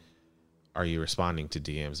be, are you responding to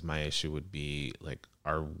DMs? My issue would be like,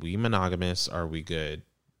 are we monogamous? Are we good?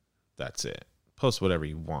 That's it. post whatever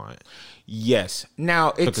you want. Yes. Now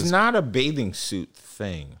it's Because- not a bathing suit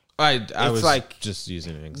thing. I was like- just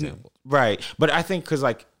using an example. Right. But I think because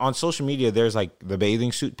like on social media, there's like the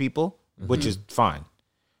bathing suit people, which is fine.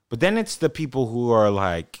 But then it's the people who are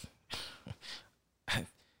like,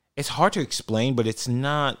 it's hard to explain, but it's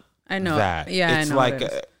not I know. that. Yeah, it's I know like what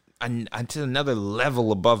it is. until another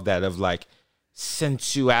level above that of like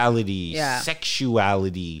sensuality, Yeah.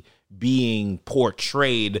 sexuality being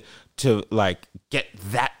portrayed to like get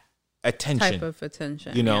that attention. Type of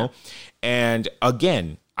attention. You know? And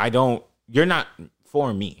again, you're not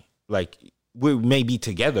for me. Like we may be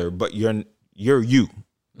together, but you're you.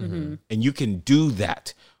 And you can do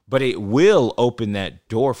that. But it will open that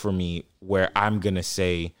door for me where I'm going to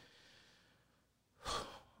say,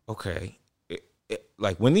 okay,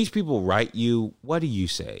 like when these people write you, what do you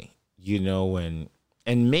say? You know, and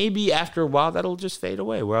maybe after a while that'll just fade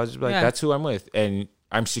away where I was just like, Yeah. that's who I'm with. And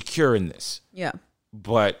I'm secure in this. Yeah.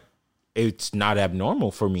 But it's not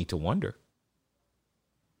abnormal for me to wonder.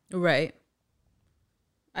 Right.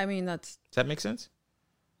 I mean, that's Does that make sense?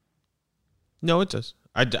 No, it does.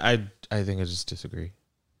 I think I just disagree.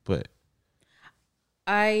 But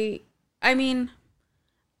I mean,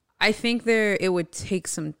 I think it would take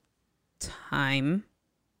some time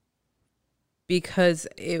because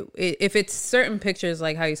if it's certain pictures,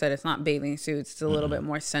 like how you said, it's not bathing suits, it's a little bit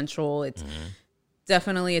more sensual. It's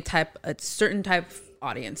definitely a certain type of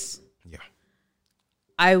audience. Yeah.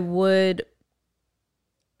 I would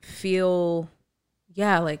feel,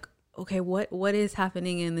 like, okay, what is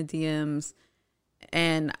happening in the DMs?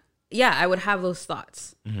 And yeah, I would have those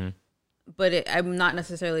thoughts. But I'm not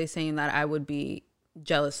necessarily saying that I would be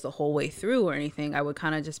jealous the whole way through or anything. I would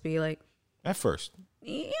kind of just be like, At first.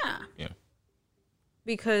 yeah. Yeah.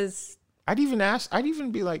 Because I'd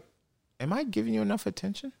even be like, am I giving you enough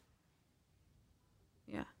attention?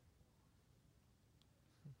 yeah.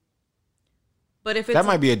 But if it's That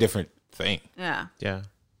might be a different thing. yeah. yeah,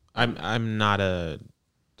 I'm not a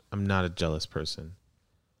jealous person,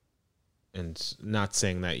 and not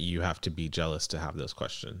saying that you have to be jealous to have those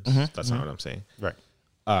questions. That's not what I'm saying. Right.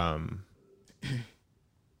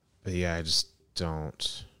 But yeah, I just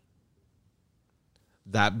don't.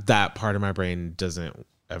 That part of my brain doesn't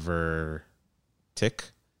ever tick.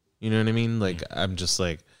 You know what I mean? Like I'm just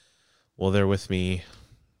like, well, they're with me,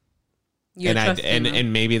 You're trusting them.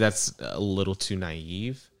 and maybe that's a little too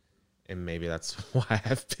naive, and maybe that's why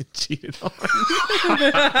I've been cheated on.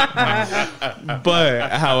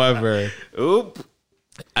 But however,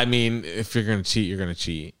 I mean, if you're gonna cheat, you're gonna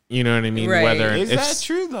cheat. You know what I mean? Right. Whether Is it's- that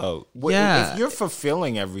true though? Yeah. If you're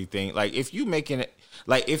fulfilling everything, like if you making it,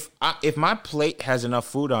 like if my plate has enough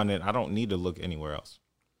food on it, I don't need to look anywhere else.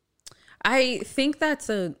 I think that's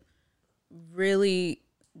a really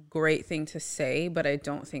great thing to say, but I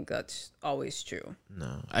don't think that's always true.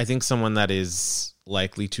 No, I think someone that is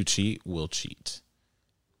likely to cheat will cheat.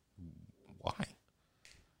 Why?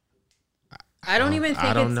 I don't even think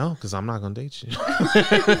I don't it's, know because I'm not gonna date you.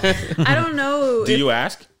 I don't know. Do you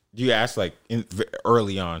ask? Do you ask like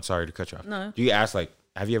early on? Sorry to cut you off. No. Do you ask like,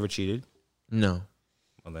 have you ever cheated? No,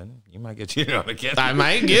 Well, then you might get cheated on again. I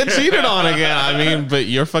might get cheated on again. I mean, but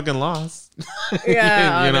you're fucking lost.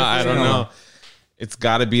 Yeah, you know, I honestly. don't know. It's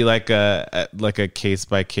got to be like a case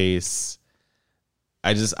by case.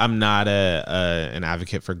 I'm not an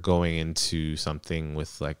advocate for going into something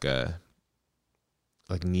with like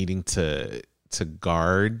needing to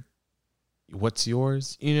guard what's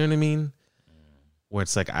yours. You know what I mean? Where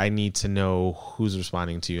it's like I need to know who's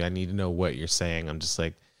responding to you. I need to know what you're saying. I'm just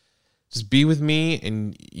like, just be with me,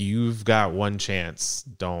 and you've got one chance.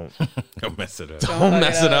 Don't mess it up. don't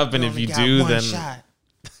mess it up. And if you do, then shot.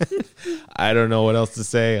 I don't know what else to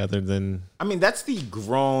say other than I mean, that's the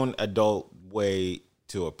grown adult way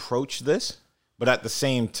to approach this, but at the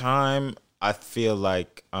same time, I feel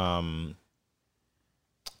like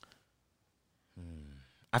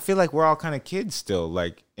we're all kind of kids still,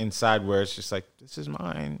 like inside, where it's just like, this is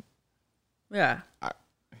mine, Yeah.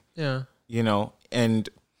 yeah. you know. And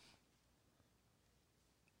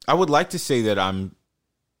I would like to say that I'm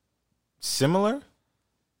similar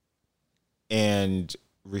and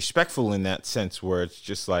respectful in that sense, where it's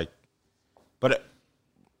just like, but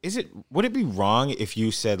would it be wrong if you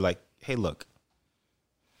said like, hey, look,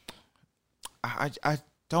 I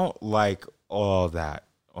don't like all that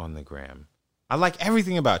on the gram. I like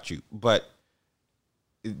everything about you, but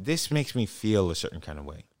this makes me feel a certain kind of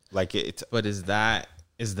way. Like it's But is that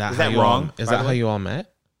how that you wrong, All, is by that the how way? you all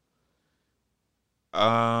met?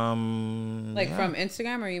 Like yeah. from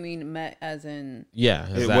Instagram, or you mean met as in? Yeah.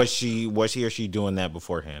 Is that- Was he or she doing that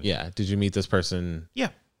beforehand? Yeah. Did you meet this person? Yeah.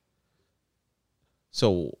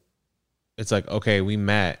 So It's like, okay, we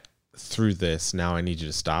met through this. Now I need you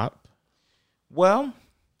to stop. Well,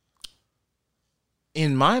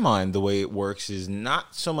 in my mind, the way it works is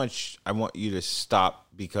not so much I want you to stop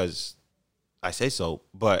because I say so,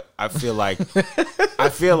 but I feel like I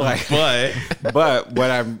feel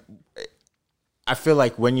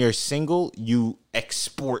like when you're single, you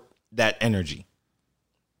export that energy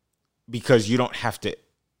because you don't have to,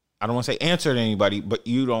 I don't want to say answer to anybody, but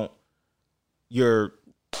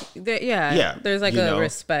there's like a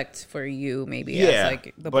respect for you maybe as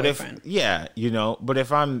like the boyfriend. But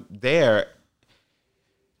if I'm there,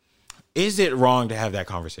 is it wrong to have that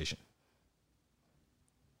conversation?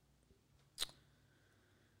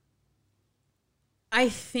 I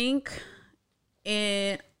think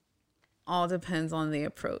it all depends on the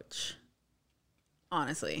approach,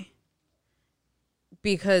 honestly.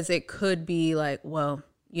 Because it could be like, well,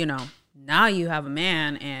 now you have a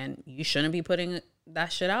man and you shouldn't be putting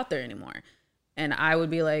that shit out there anymore. And I would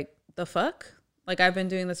be like, the fuck? Like, I've been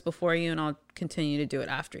doing this before you and I'll continue to do it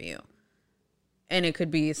after you. And it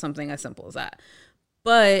could be something as simple as that.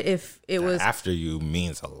 But if it was... After you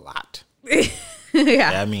means a lot.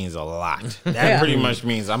 Yeah. That means a lot. That pretty much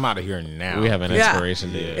means I'm out of here now. We have an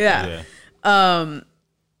expiration date. Yeah.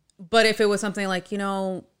 But if it was something like,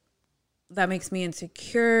 that makes me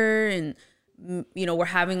insecure and, we're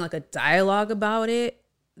having like a dialogue about it,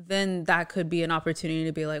 then that could be an opportunity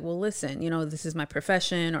to be like, well, listen, this is my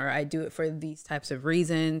profession or I do it for these types of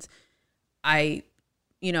reasons. I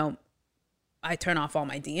turn off all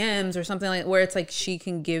my DMs or something like where it's like she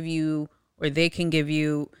can give you or they can give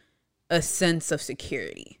you a sense of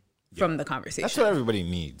security from the conversation. That's what everybody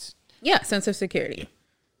needs. Yeah, sense of security. Yeah.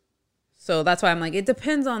 So that's why I'm like, it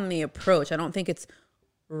depends on the approach. I don't think it's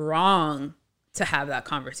wrong to have that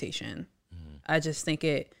conversation. Mm-hmm. I just think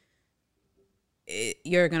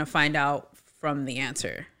you're going to find out from the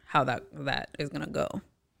answer how that is going to go.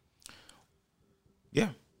 Yeah.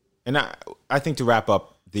 And I think to wrap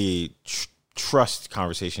up the trust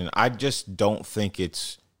conversation, I just don't think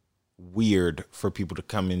it's weird for people to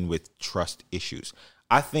come in with trust issues.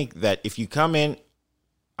 I think that if you come in,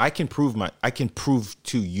 I can prove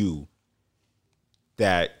to you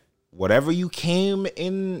that whatever you came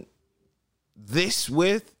in this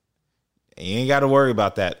with, you ain't got to worry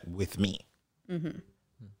about that with me. Mm-hmm.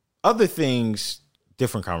 Other things,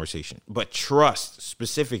 different conversation. But trust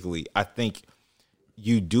specifically, I think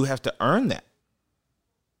you do have to earn that.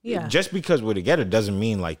 Yeah. Just because we're together doesn't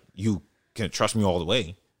mean like you can trust me all the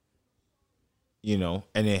way. And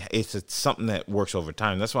it's something that works over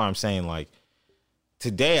time. That's why I'm saying like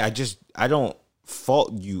today, I don't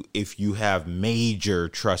fault you if you have major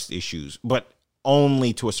trust issues, but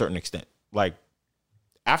only to a certain extent. Like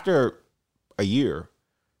after a year,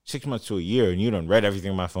 6 months to a year, and you done read everything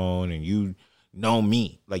on my phone and you know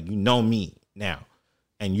me, like me now,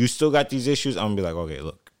 and you still got these issues, I'm gonna be like, okay,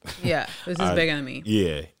 look. Yeah, this is bigger than me.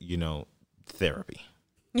 Yeah, therapy.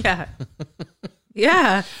 Yeah.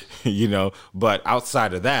 Yeah. But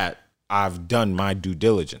outside of that, I've done my due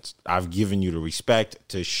diligence. I've given you the respect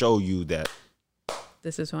to show you that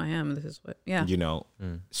this is who I am. This is what, yeah.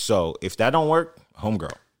 So if that don't work,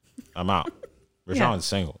 homegirl, I'm out. Rashawn's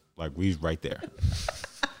single. Like, we right there.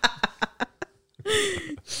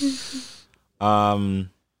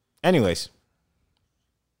 Anyways,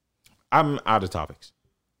 I'm out of topics.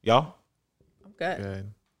 Y'all? I'm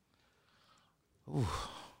good. Ooh.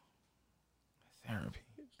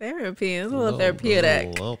 Therapy. It's a little therapeutic. A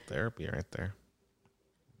little therapy right there.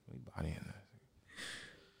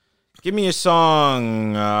 Give me a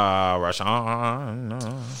song, Rashawn.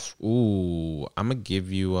 Ooh, I'm gonna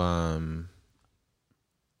give you Run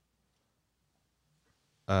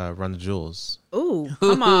the Jewels. Ooh,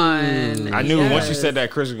 come on. I knew once you said that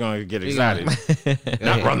Chris was gonna get excited.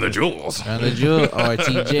 Not Run the Jewels. Run the Jewels.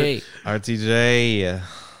 RTJ. RTJ.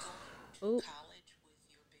 Ooh.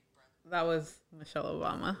 That was Michelle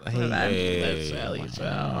Obama. Hey.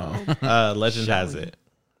 Legend has it.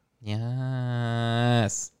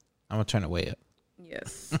 Yes. I'm gonna turn it way up.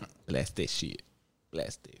 Yes. Blast that shit.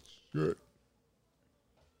 Blast that shit.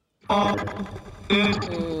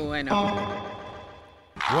 Ooh, I know.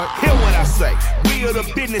 What? Hear what I say. We are the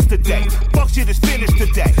business today. Fuck shit is finished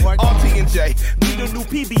today. RT&J, we the new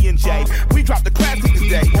PB&J. We dropped the classic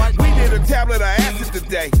today. We did a tablet of acid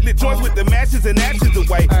today. Lit joints with the matches and ashes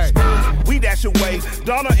away. We dash away.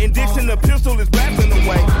 Donna and Dixon, the pistol is blasting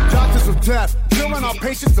away. Doctors of death, killing our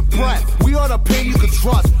patients of breath. We are the pain you can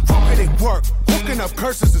trust. Crooked at work, hooking up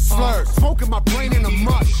curses and slurs. Smoking my brain in a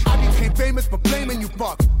mush. I became famous for blaming you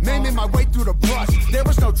fucks. Naming my way through the brush. There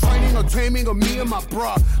was no training or taming of me and my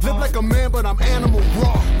bra. Live like a man, but I'm animal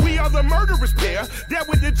raw. We are was a murderous pair. That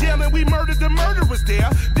with the jail and we murdered the murderers there.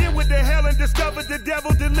 Then with the hell and discovered the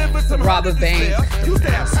devil delivered some Rob a bank. Used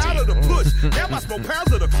to have powder to push. Now I smoke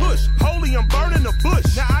pounds of the kush. Holy, I'm burning the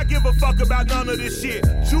bush. Now I give a fuck about none of this shit.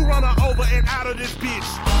 You run her over and out of this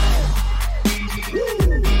bitch.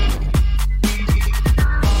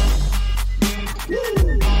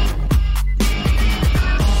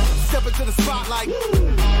 Step into the spotlight.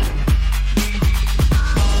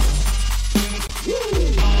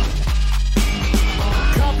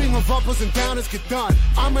 Copying of uppers and downers get done.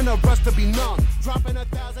 I'm in a rush to be numb. Dropping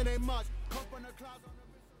 1,000 ain't much.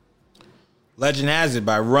 Legend Has It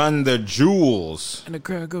by Run the Jewels. And the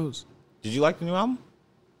crowd goes. Did you like the new album?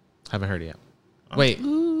 Haven't heard it yet. Wait.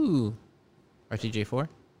 Ooh. RTJ4?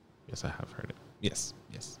 Yes, I have heard it. Yes.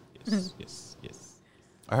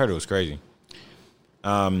 I heard it was crazy.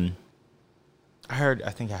 I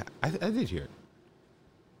think I did hear it.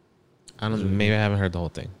 I don't know. Maybe I haven't heard the whole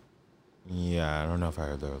thing. Yeah, I don't know if I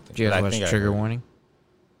heard the whole thing. Did you guys watch Trigger Warning?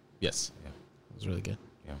 Yes. Yeah. It was really good.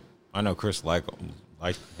 Yeah. I know Chris liked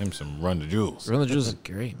him some Run the Jewels. Run the Jewels is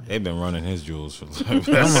great, man. They've been running his jewels for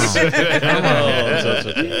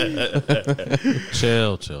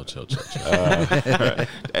Chill.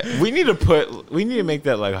 We need to make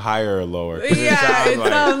that like higher or lower. Yeah, it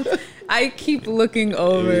sounds. I keep looking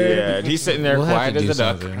over. Yeah, and he's sitting there We'll quiet have to as a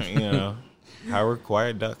duck. do something. You know how our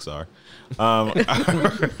quiet ducks are.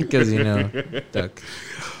 Because duck.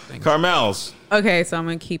 Carmel's. Okay, so I'm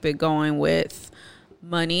gonna keep it going with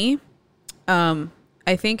Money.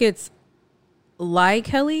 I think it's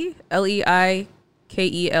Leikeli,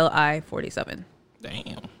 Leikeli 47.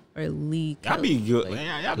 Damn. Or Lee. Y'all be good.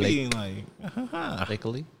 Y'all be like.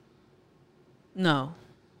 Leikeli? No.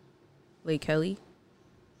 Leikeli.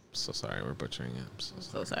 So sorry, we're butchering it. I'm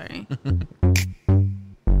So sorry.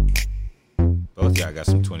 Both y'all got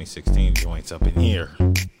some 2016 joints up in here.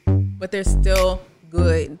 But they're still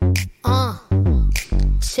good.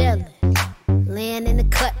 Chillin', laying in the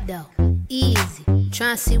cut though, easy.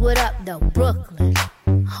 Tryna see what up though, Brooklyn,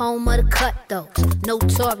 home of the cut though,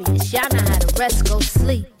 notorious. Y'all know how the rest go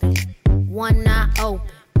sleeping. One eye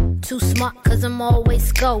open, too smart 'cause I'm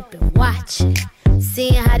always scoping, watching,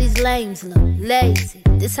 seeing how these lames look, lazy.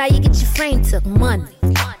 This how you get your frame took, money.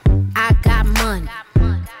 I got money.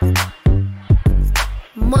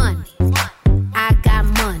 Money, I got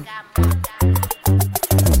money.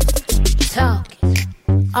 Talking,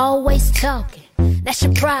 always talking. That's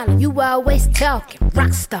your problem, you always talking.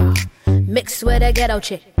 Rockstar, mixed with a ghetto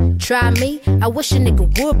chick. Try me, I wish a nigga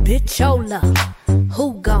would, bitch, hold up.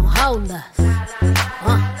 Who gon' hold us?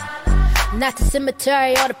 Not the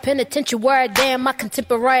cemetery or the penitentiary. Damn, my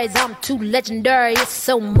contemporaries, I'm too legendary. It's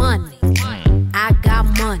so money. I got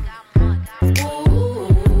money.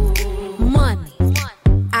 Money.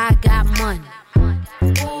 I got money.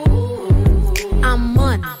 I'm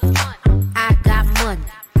money. I got money.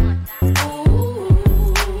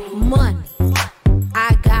 Money.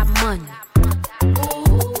 I got money.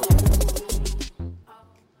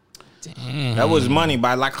 Damn. That was Money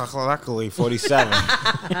by Luckily 47.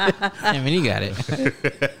 I mean, you got it.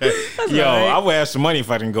 Yo, I would have some money if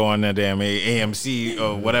I didn't go on that damn AMC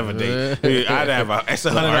or whatever day. I'd have an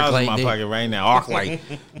extra $100 in my pocket right now. ArcLight.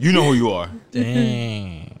 You know who you are.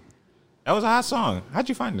 Dang. That was a hot song. How'd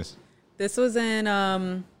you find this? This was in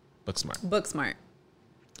Booksmart. Booksmart.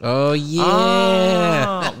 Oh,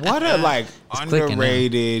 yeah. What a like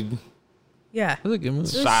underrated Yeah. It was a good movie.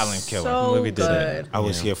 silent killer. So Movie did good. I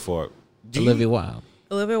was here for it. Olivia Wilde.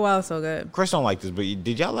 Olivia Wilde, so good. Chris don't like this, but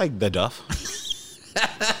did y'all like The Duff?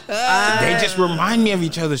 They just remind me of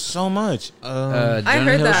each other so much. I Jonah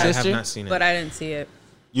heard Hill's that, I have sister? not seen it. but I didn't see it.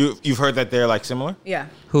 You've heard that they're like similar? Yeah.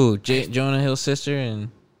 Who? Jonah Hill's sister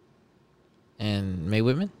and Mae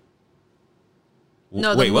Whitman?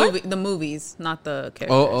 No, Wait, the what? movie, the movies, not the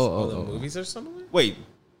characters. The movies are similar? Wait,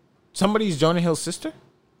 somebody's Jonah Hill's sister?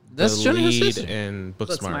 That's the Jonah Hill's lead sister. in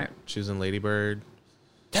Booksmart. Booksmart. She was in Lady Bird.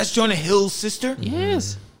 That's Jonah Hill's sister?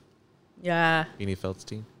 Yes. Yeah. Beanie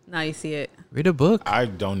Feldstein. Now you see it. Read a book. I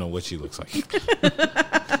don't know what she looks like.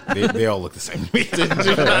 they all look the same to me.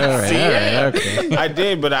 All right, okay. I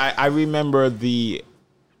did, but I remember the...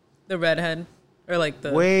 The redhead. Or like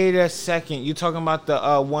the... Wait a second. You talking about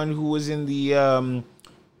the one who was in the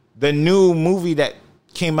new movie that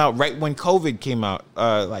came out right when COVID came out?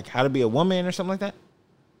 Like How to Be a Woman or something like that?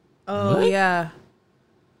 Oh, What? yeah.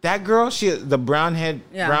 That girl, the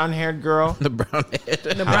brown-haired girl. The brown head.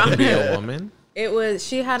 The How to brown Be a hair. Woman? It was...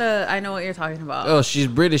 She had a... I know what you're talking about. Oh, she's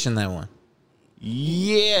British in that one.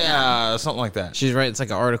 Yeah, something like that. She's right. It's like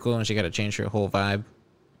an article, and she got to change her whole vibe.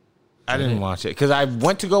 I didn't watch it because I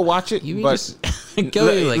went to go watch it, You but just-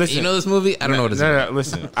 Kelly, like, listen. you know this movie? I don't know what it's about. No,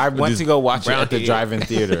 listen. I went to go watch it at the drive-in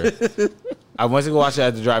theater. I went to go watch it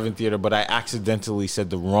at the drive-in theater, but I accidentally said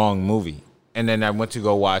the wrong movie. And then I went to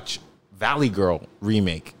go watch Valley Girl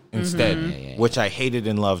remake instead, which I hated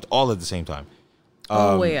and loved all at the same time.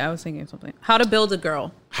 Oh, wait, I was thinking something. How to Build a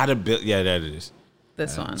Girl. How to build? Yeah, that is.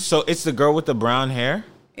 This one. So it's the girl with the brown hair.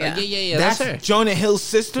 Yeah. Yeah. That's her. Jonah Hill's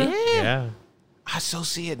sister. Yeah. I so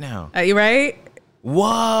see it now. Are you right?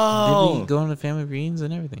 Whoa! Did we go on the family reunions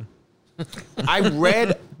and everything? I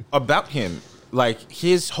read about him, like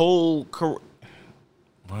his whole career.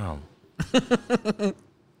 Wow. Look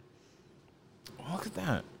at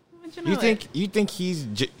that. You think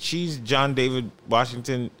she's John David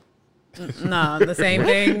Washington? No, the same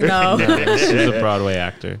thing. No. She's a Broadway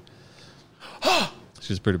actor.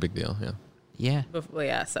 She's a pretty big deal. Yeah. Yeah. Well,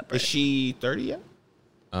 yeah, separate. Is she 30 yet?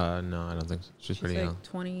 No, I don't think so. She's pretty like young.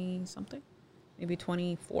 20 something, maybe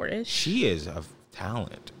 24ish. She is of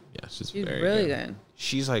talent. Yeah, she's She's very really good.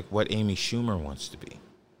 She's like what Amy Schumer wants to be.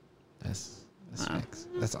 That's facts.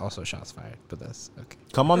 That's also shots fired, but that's okay.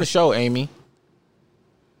 Come on the show, Amy.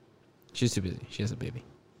 She's too busy. She has a baby.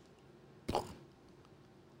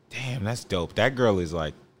 Damn, that's dope. That girl is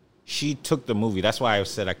like, she took the movie. That's why I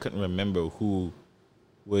said I couldn't remember who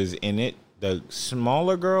was in it. The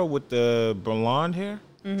smaller girl with the blonde hair?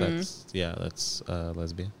 That's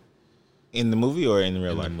lesbian. In the movie or in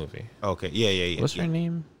real life? In the movie. Okay, yeah. What's her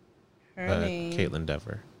name? Her name. Caitlin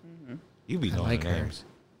Dever. You be knowing like the her. names.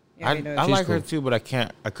 Yeah, I like her too, but I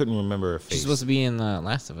couldn't remember her face. She's supposed to be in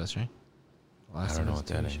Last of Us, right? I don't know what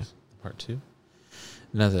that is. Part 2?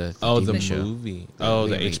 No, the the TV show. movie. Oh,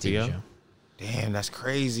 the remake TV HBO. show. Damn, that's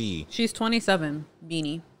crazy. She's 27.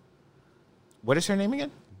 Beanie. What is her name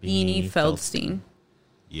again? Beanie Feldstein.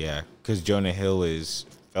 Yeah, because Jonah Hill is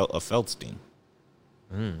a Feldstein.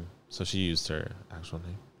 So she used her actual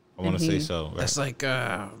name. I want to say so. Right? That's like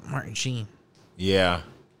Martin Sheen Yeah.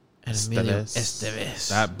 and Emilio Estevez.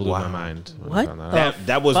 That blew my Wow. mind. when I What found that the out.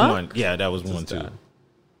 That was fuck? one. Yeah, that was one too. dad.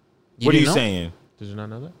 What are you know? saying? Did you not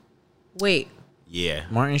know that? Wait. Yeah.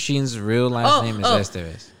 Martin Sheen's real last name is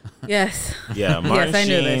Estevez. Yes. Yeah, Martin I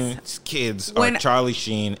knew this. Sheen's kids When- are Charlie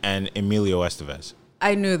Sheen and Emilio Estevez.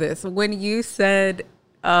 I knew this. When you said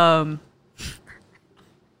when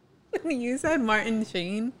you said Martin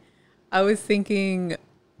Sheen, I was thinking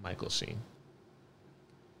Michael Sheen.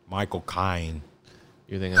 Michael Caine.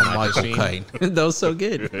 You're thinking of Michael Sheen. That was so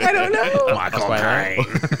good. I don't know. Michael Caine.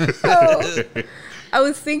 Oh. I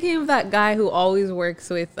was thinking of that guy who always works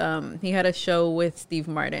with he had a show with Steve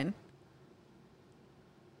Martin.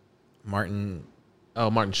 Martin Oh,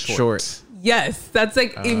 Martin Short. Short. Yes, that's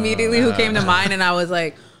like immediately who came to mind, and I was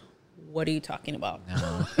like, "What are you talking about?"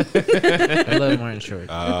 No. I love Martin Short.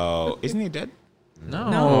 Oh, isn't he dead?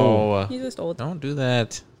 No. He's just old. Don't do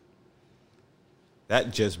that.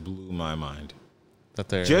 That just blew my mind. That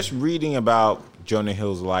they're Just reading about Jonah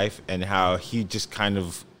Hill's life and how he just kind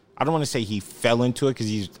of, I don't want to say he fell into it because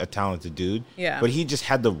he's a talented dude. Yeah. But he just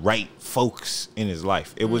had the right folks in his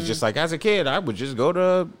life. It was just like, as a kid, I would just go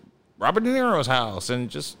to Robert De Niro's house and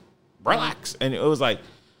just relax. And it was like,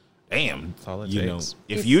 damn, That's all it you know, takes.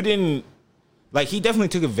 if you didn't, like, he definitely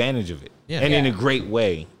took advantage of it. Yeah. And in Yeah. a great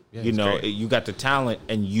way. Yeah, You it's know, great. you got the talent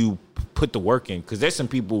and you put the work in. Because there's some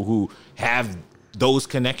people who have those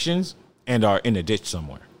connections and are in a ditch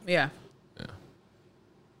somewhere. Yeah.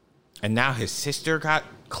 And now his sister got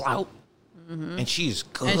clout. And she's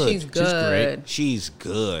good. And she's good. She's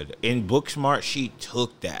good. In Booksmart, she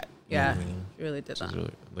took that. Yeah. She really did she's that.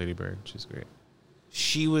 really Lady Bird. She's great.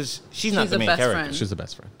 She's not the a main best character. friend. She's the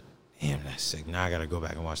best friend. Damn, that's sick. Now I gotta go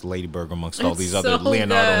back and watch Lady Bird amongst all It's these other so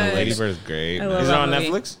Leonardo good. Lady movies. Bird is great. I man. love Is it that on movie.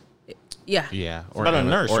 Netflix? Yeah. Yeah, or about a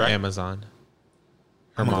nurse, or right? Amazon.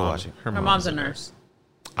 I'm gonna go watch it. Her mom's a nurse.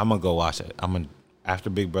 I'm gonna go watch it. After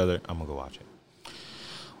Big Brother, I'm gonna go watch it.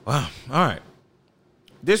 Wow. All right.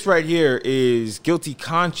 This right here is Guilty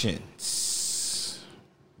Conscience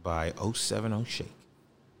by 070 Shake.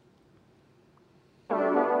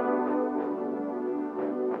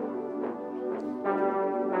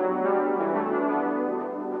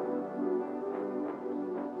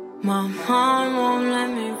 My mind won't let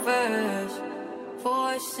me rest.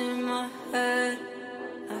 Voice in my head,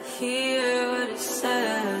 I hear what it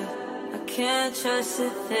says. I can't trust a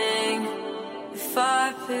thing. If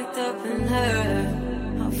I picked up and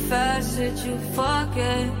heard, how fast did you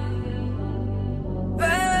forget?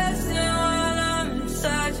 Resting while I'm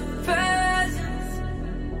inside your presence.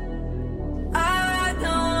 I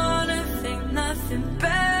don't wanna think nothing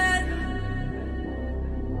bad.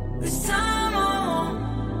 This time I won't.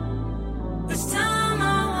 This time I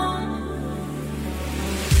won't.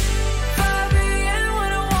 5 a.m.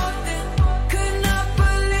 when I walked in, couldn't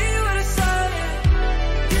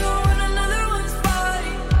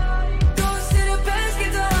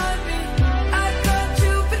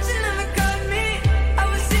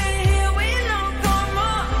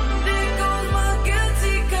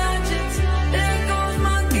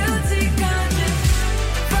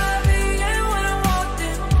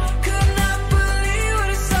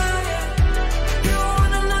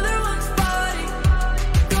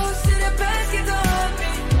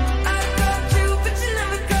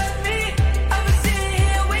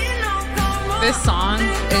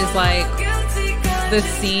the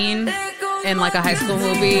scene in like a high school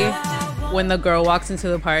movie when the girl walks into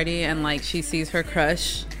the party and like she sees her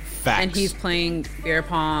crush. Facts. And he's playing beer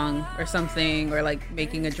pong or something, or like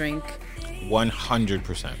making a drink.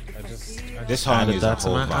 100%. This song is a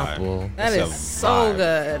whole vibe. That is so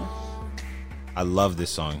good. I love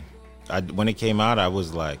this song. When it came out, I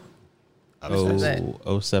was like,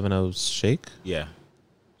 Oh, 70 Shake? Yeah. Is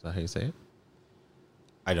that how you say it?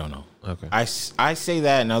 I don't know. Okay. I say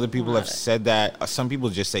that, and other people have said that. Some people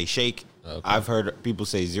just say shake. Okay. I've heard people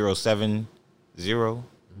say 070,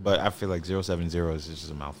 but I feel like 070 is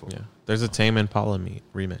just a mouthful. Yeah. There's a Tame Impala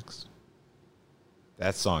remix.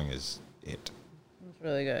 That song is it. It's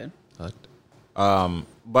really good. I liked it.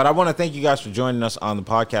 But I want to thank you guys for joining us on the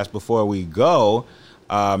podcast. Before we go,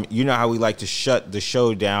 you know how we like to shut the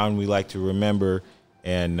show down. We like to remember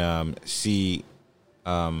and see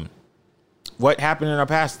what happened in our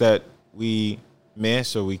past that we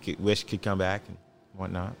miss or we wish could come back and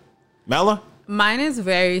whatnot. Mela? Mine is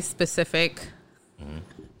very specific.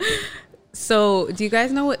 So, do you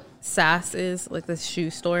guys know what SAS is? Like the shoe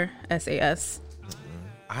store, SAS?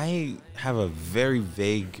 I have a very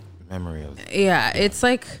vague memory of it. Yeah, it's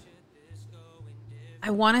like,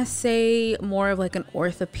 I want to say more of like an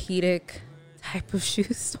orthopedic type of shoe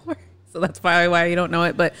store. So that's probably why you don't know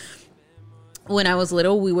it. But when I was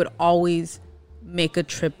little, we would always make a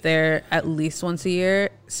trip there at least once a year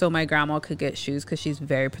so my grandma could get shoes because she's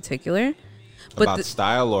very particular. But about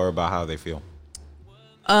style or about how they feel?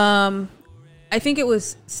 I think it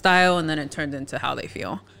was style and then it turned into how they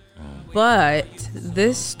feel. But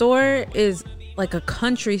this store is like a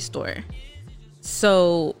country store.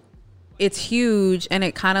 So it's huge and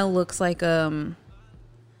it kind of looks like a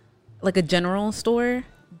general store,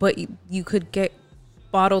 but you could get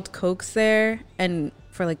bottled Cokes there and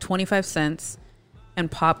for like 25 cents and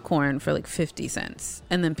popcorn for like 50 cents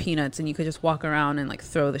and then peanuts, and you could just walk around and like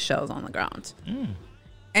throw the shells on the ground.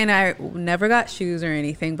 And I never got shoes or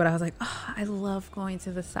anything, but I was like, oh, I love going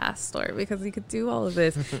to the SAS store because you could do all of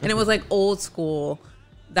this. And it was like old school.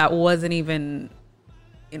 That wasn't even,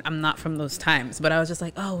 I'm not from those times, but I was just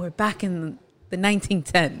like, oh, we're back in the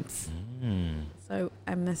 1910s. So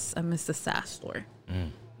I miss the SAS store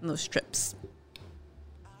and those trips.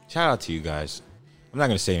 Shout out to you guys. I'm not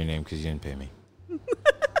going to say your name because you didn't pay me.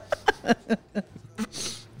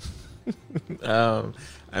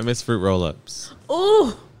 I miss fruit roll-ups.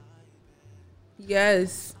 Oh,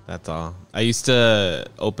 yes. That's all. I used to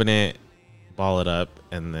open it, ball it up,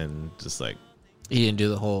 and then just like... You didn't do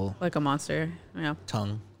the whole... Like a monster, yeah.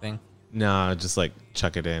 Tongue thing? No, just like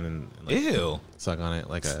chuck it in and like, ew, suck on it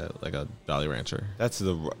like a Jolly Rancher. Because That's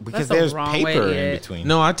the there's wrong way paper to eat in it. between.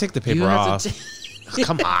 No, I'd take the paper off.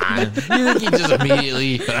 Come on. You think you just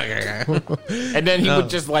immediately... And then he would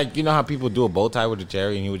just like, you know how people do a bow tie with a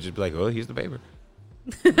cherry, and he would just be like, oh, here's the paper.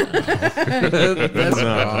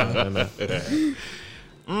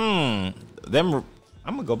 I'm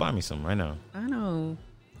gonna go buy me some right now. I know.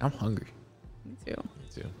 I'm hungry. Me too.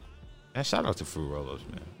 And shout out to Fruit Roll-Ups,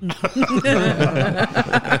 man.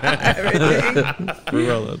 Fruit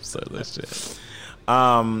roll-ups are this shit.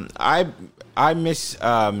 I miss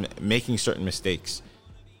making certain mistakes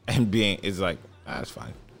and being it's like that's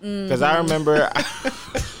fine because I remember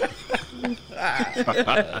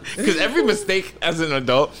because every mistake as an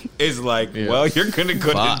adult is like well you're gonna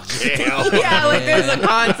go to jail. Yeah, like there's a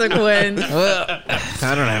consequence.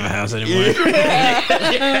 I don't have a house anymore.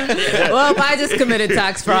 Well, I just committed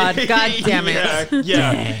tax fraud. God damn it.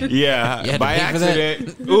 Yeah. By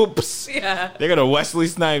accident. Oops. Yeah. They're gonna Wesley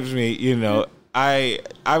Snipes me. You know, I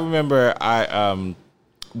remember I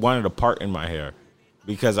wanted a part in my hair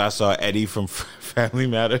because I saw Eddie from Family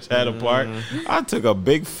Matters had a part. I took a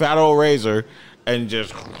big fat old razor and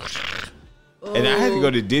just. And I had to go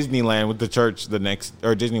to Disneyland with the church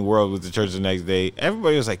or Disney World with the church the next day.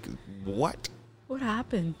 Everybody was like, "What? What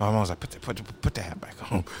happened?" My mom was like, "Put the hat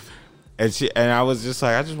back on." And I was just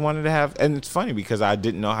like, I just wanted to have. And it's funny because I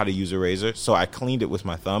didn't know how to use a razor, so I cleaned it with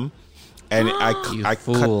my thumb, and I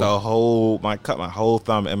cut my whole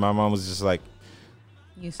thumb. And my mom was just like,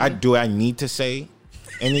 "Do I need to say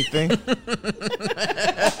anything?"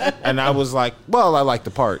 And I was like, "Well, I like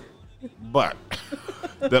the part, but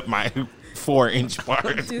my 4-inch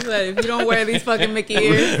part." She said, "If you don't wear these fucking Mickey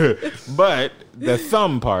ears." But the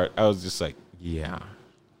thumb part, I was just like, yeah.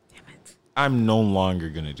 Damn it. I'm no longer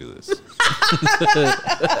going to do this.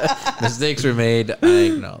 Mistakes were made. I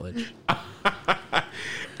acknowledge.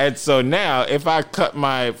 And so now, if I cut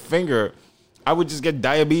my finger, I would just get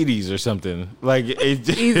diabetes or something. Like it,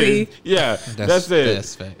 Easy. Yeah, that's it.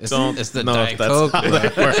 That's fact. It's the Diet Coke. how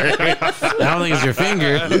that works. I don't think it's your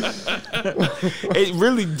finger. It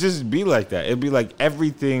really just be like that. It'd be like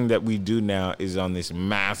everything that we do now is on this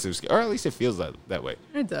massive scale, or at least it feels that way.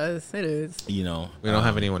 It does. It is. You know, We don't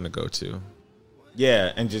have anyone to go to.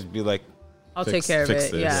 yeah, and just be like, I'll take care of Fix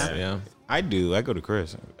it. this. Yeah. Yeah. I do. I go to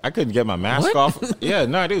Chris. I couldn't get my mask What? off. Yeah,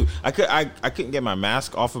 no, I do. I couldn't get my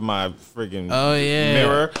mask off of my freaking Oh, yeah.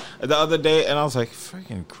 mirror the other day, and I was like,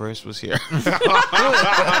 freaking Chris was here. That's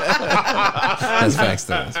facts,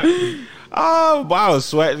 though. Oh, wow, I was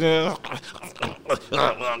sweating.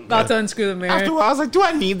 About to unscrew the mirror. After a while, I was like, do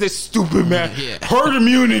I need this stupid man? Yeah. Herd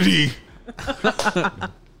immunity.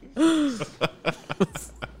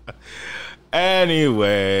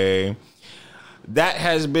 Anyway, that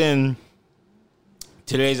has been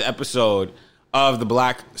today's episode of the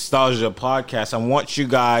Black Nostalgia Podcast. I want you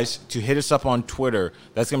guys to hit us up on Twitter.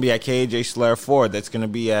 That's going to be at KJ Slayer 4. That's going to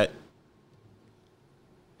be at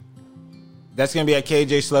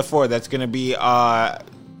KJ Slayer 4. That's going to be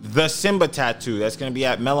the Simba tattoo. That's going to be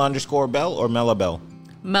at Mella_Bell or Mella Bell.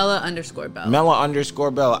 Mella_Bell.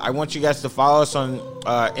 Mella_Bell. I want you guys to follow us on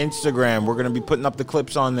Instagram. We're going to be putting up the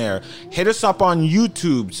clips on there. Hit us up on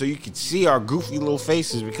YouTube so you can see our goofy little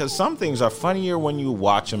faces, because some things are funnier when you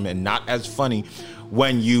watch them and not as funny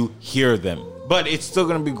when you hear them. But it's still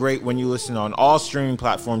going to be great when you listen on all streaming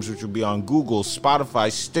platforms, which will be on Google,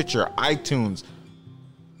 Spotify, Stitcher, iTunes,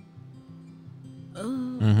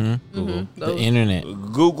 The internet.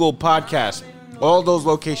 Google Podcast. All those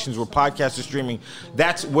locations where podcasts are streaming.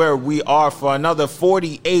 That's where we are for another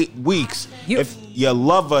 48 weeks. If you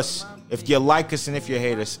love us, if you like us, and if you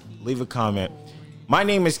hate us, leave a comment. My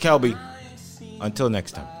name is Kelby. Until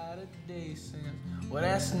next time. Well,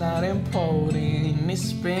 that's not important.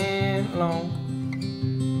 It's been long.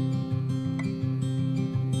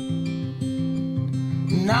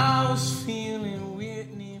 Now I was feeling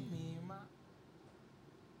Whitney. What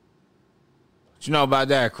you know about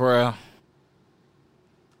that, Corell?